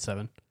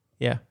 37.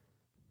 Yeah.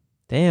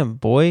 Damn,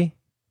 boy.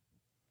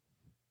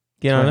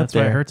 Get on up That's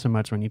why it there. hurts so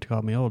much when you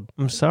call me old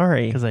I'm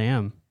sorry. because I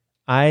am.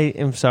 I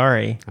am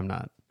sorry. I'm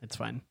not. It's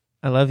fine.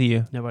 I love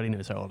you. Nobody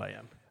knows how old I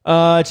am.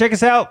 Check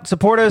us out,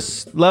 support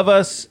us, love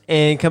us,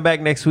 and come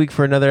back next week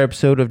for another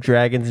episode of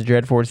Dragons and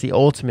Dreadforts, the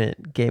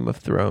ultimate Game of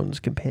Thrones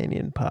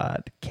companion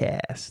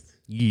podcast.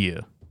 Yeah.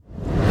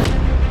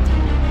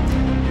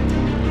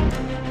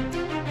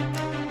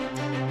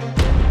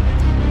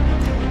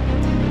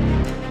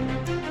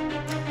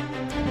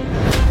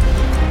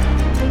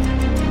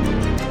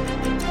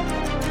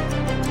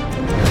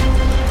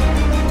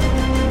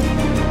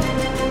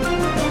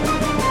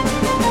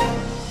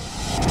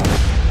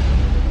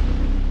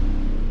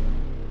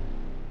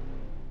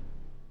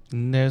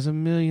 And there's a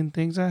million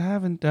things I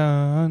haven't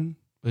done,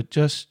 but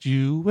just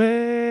you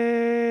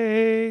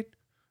wait.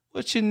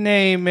 What's your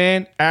name,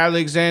 man?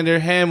 Alexander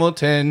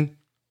Hamilton.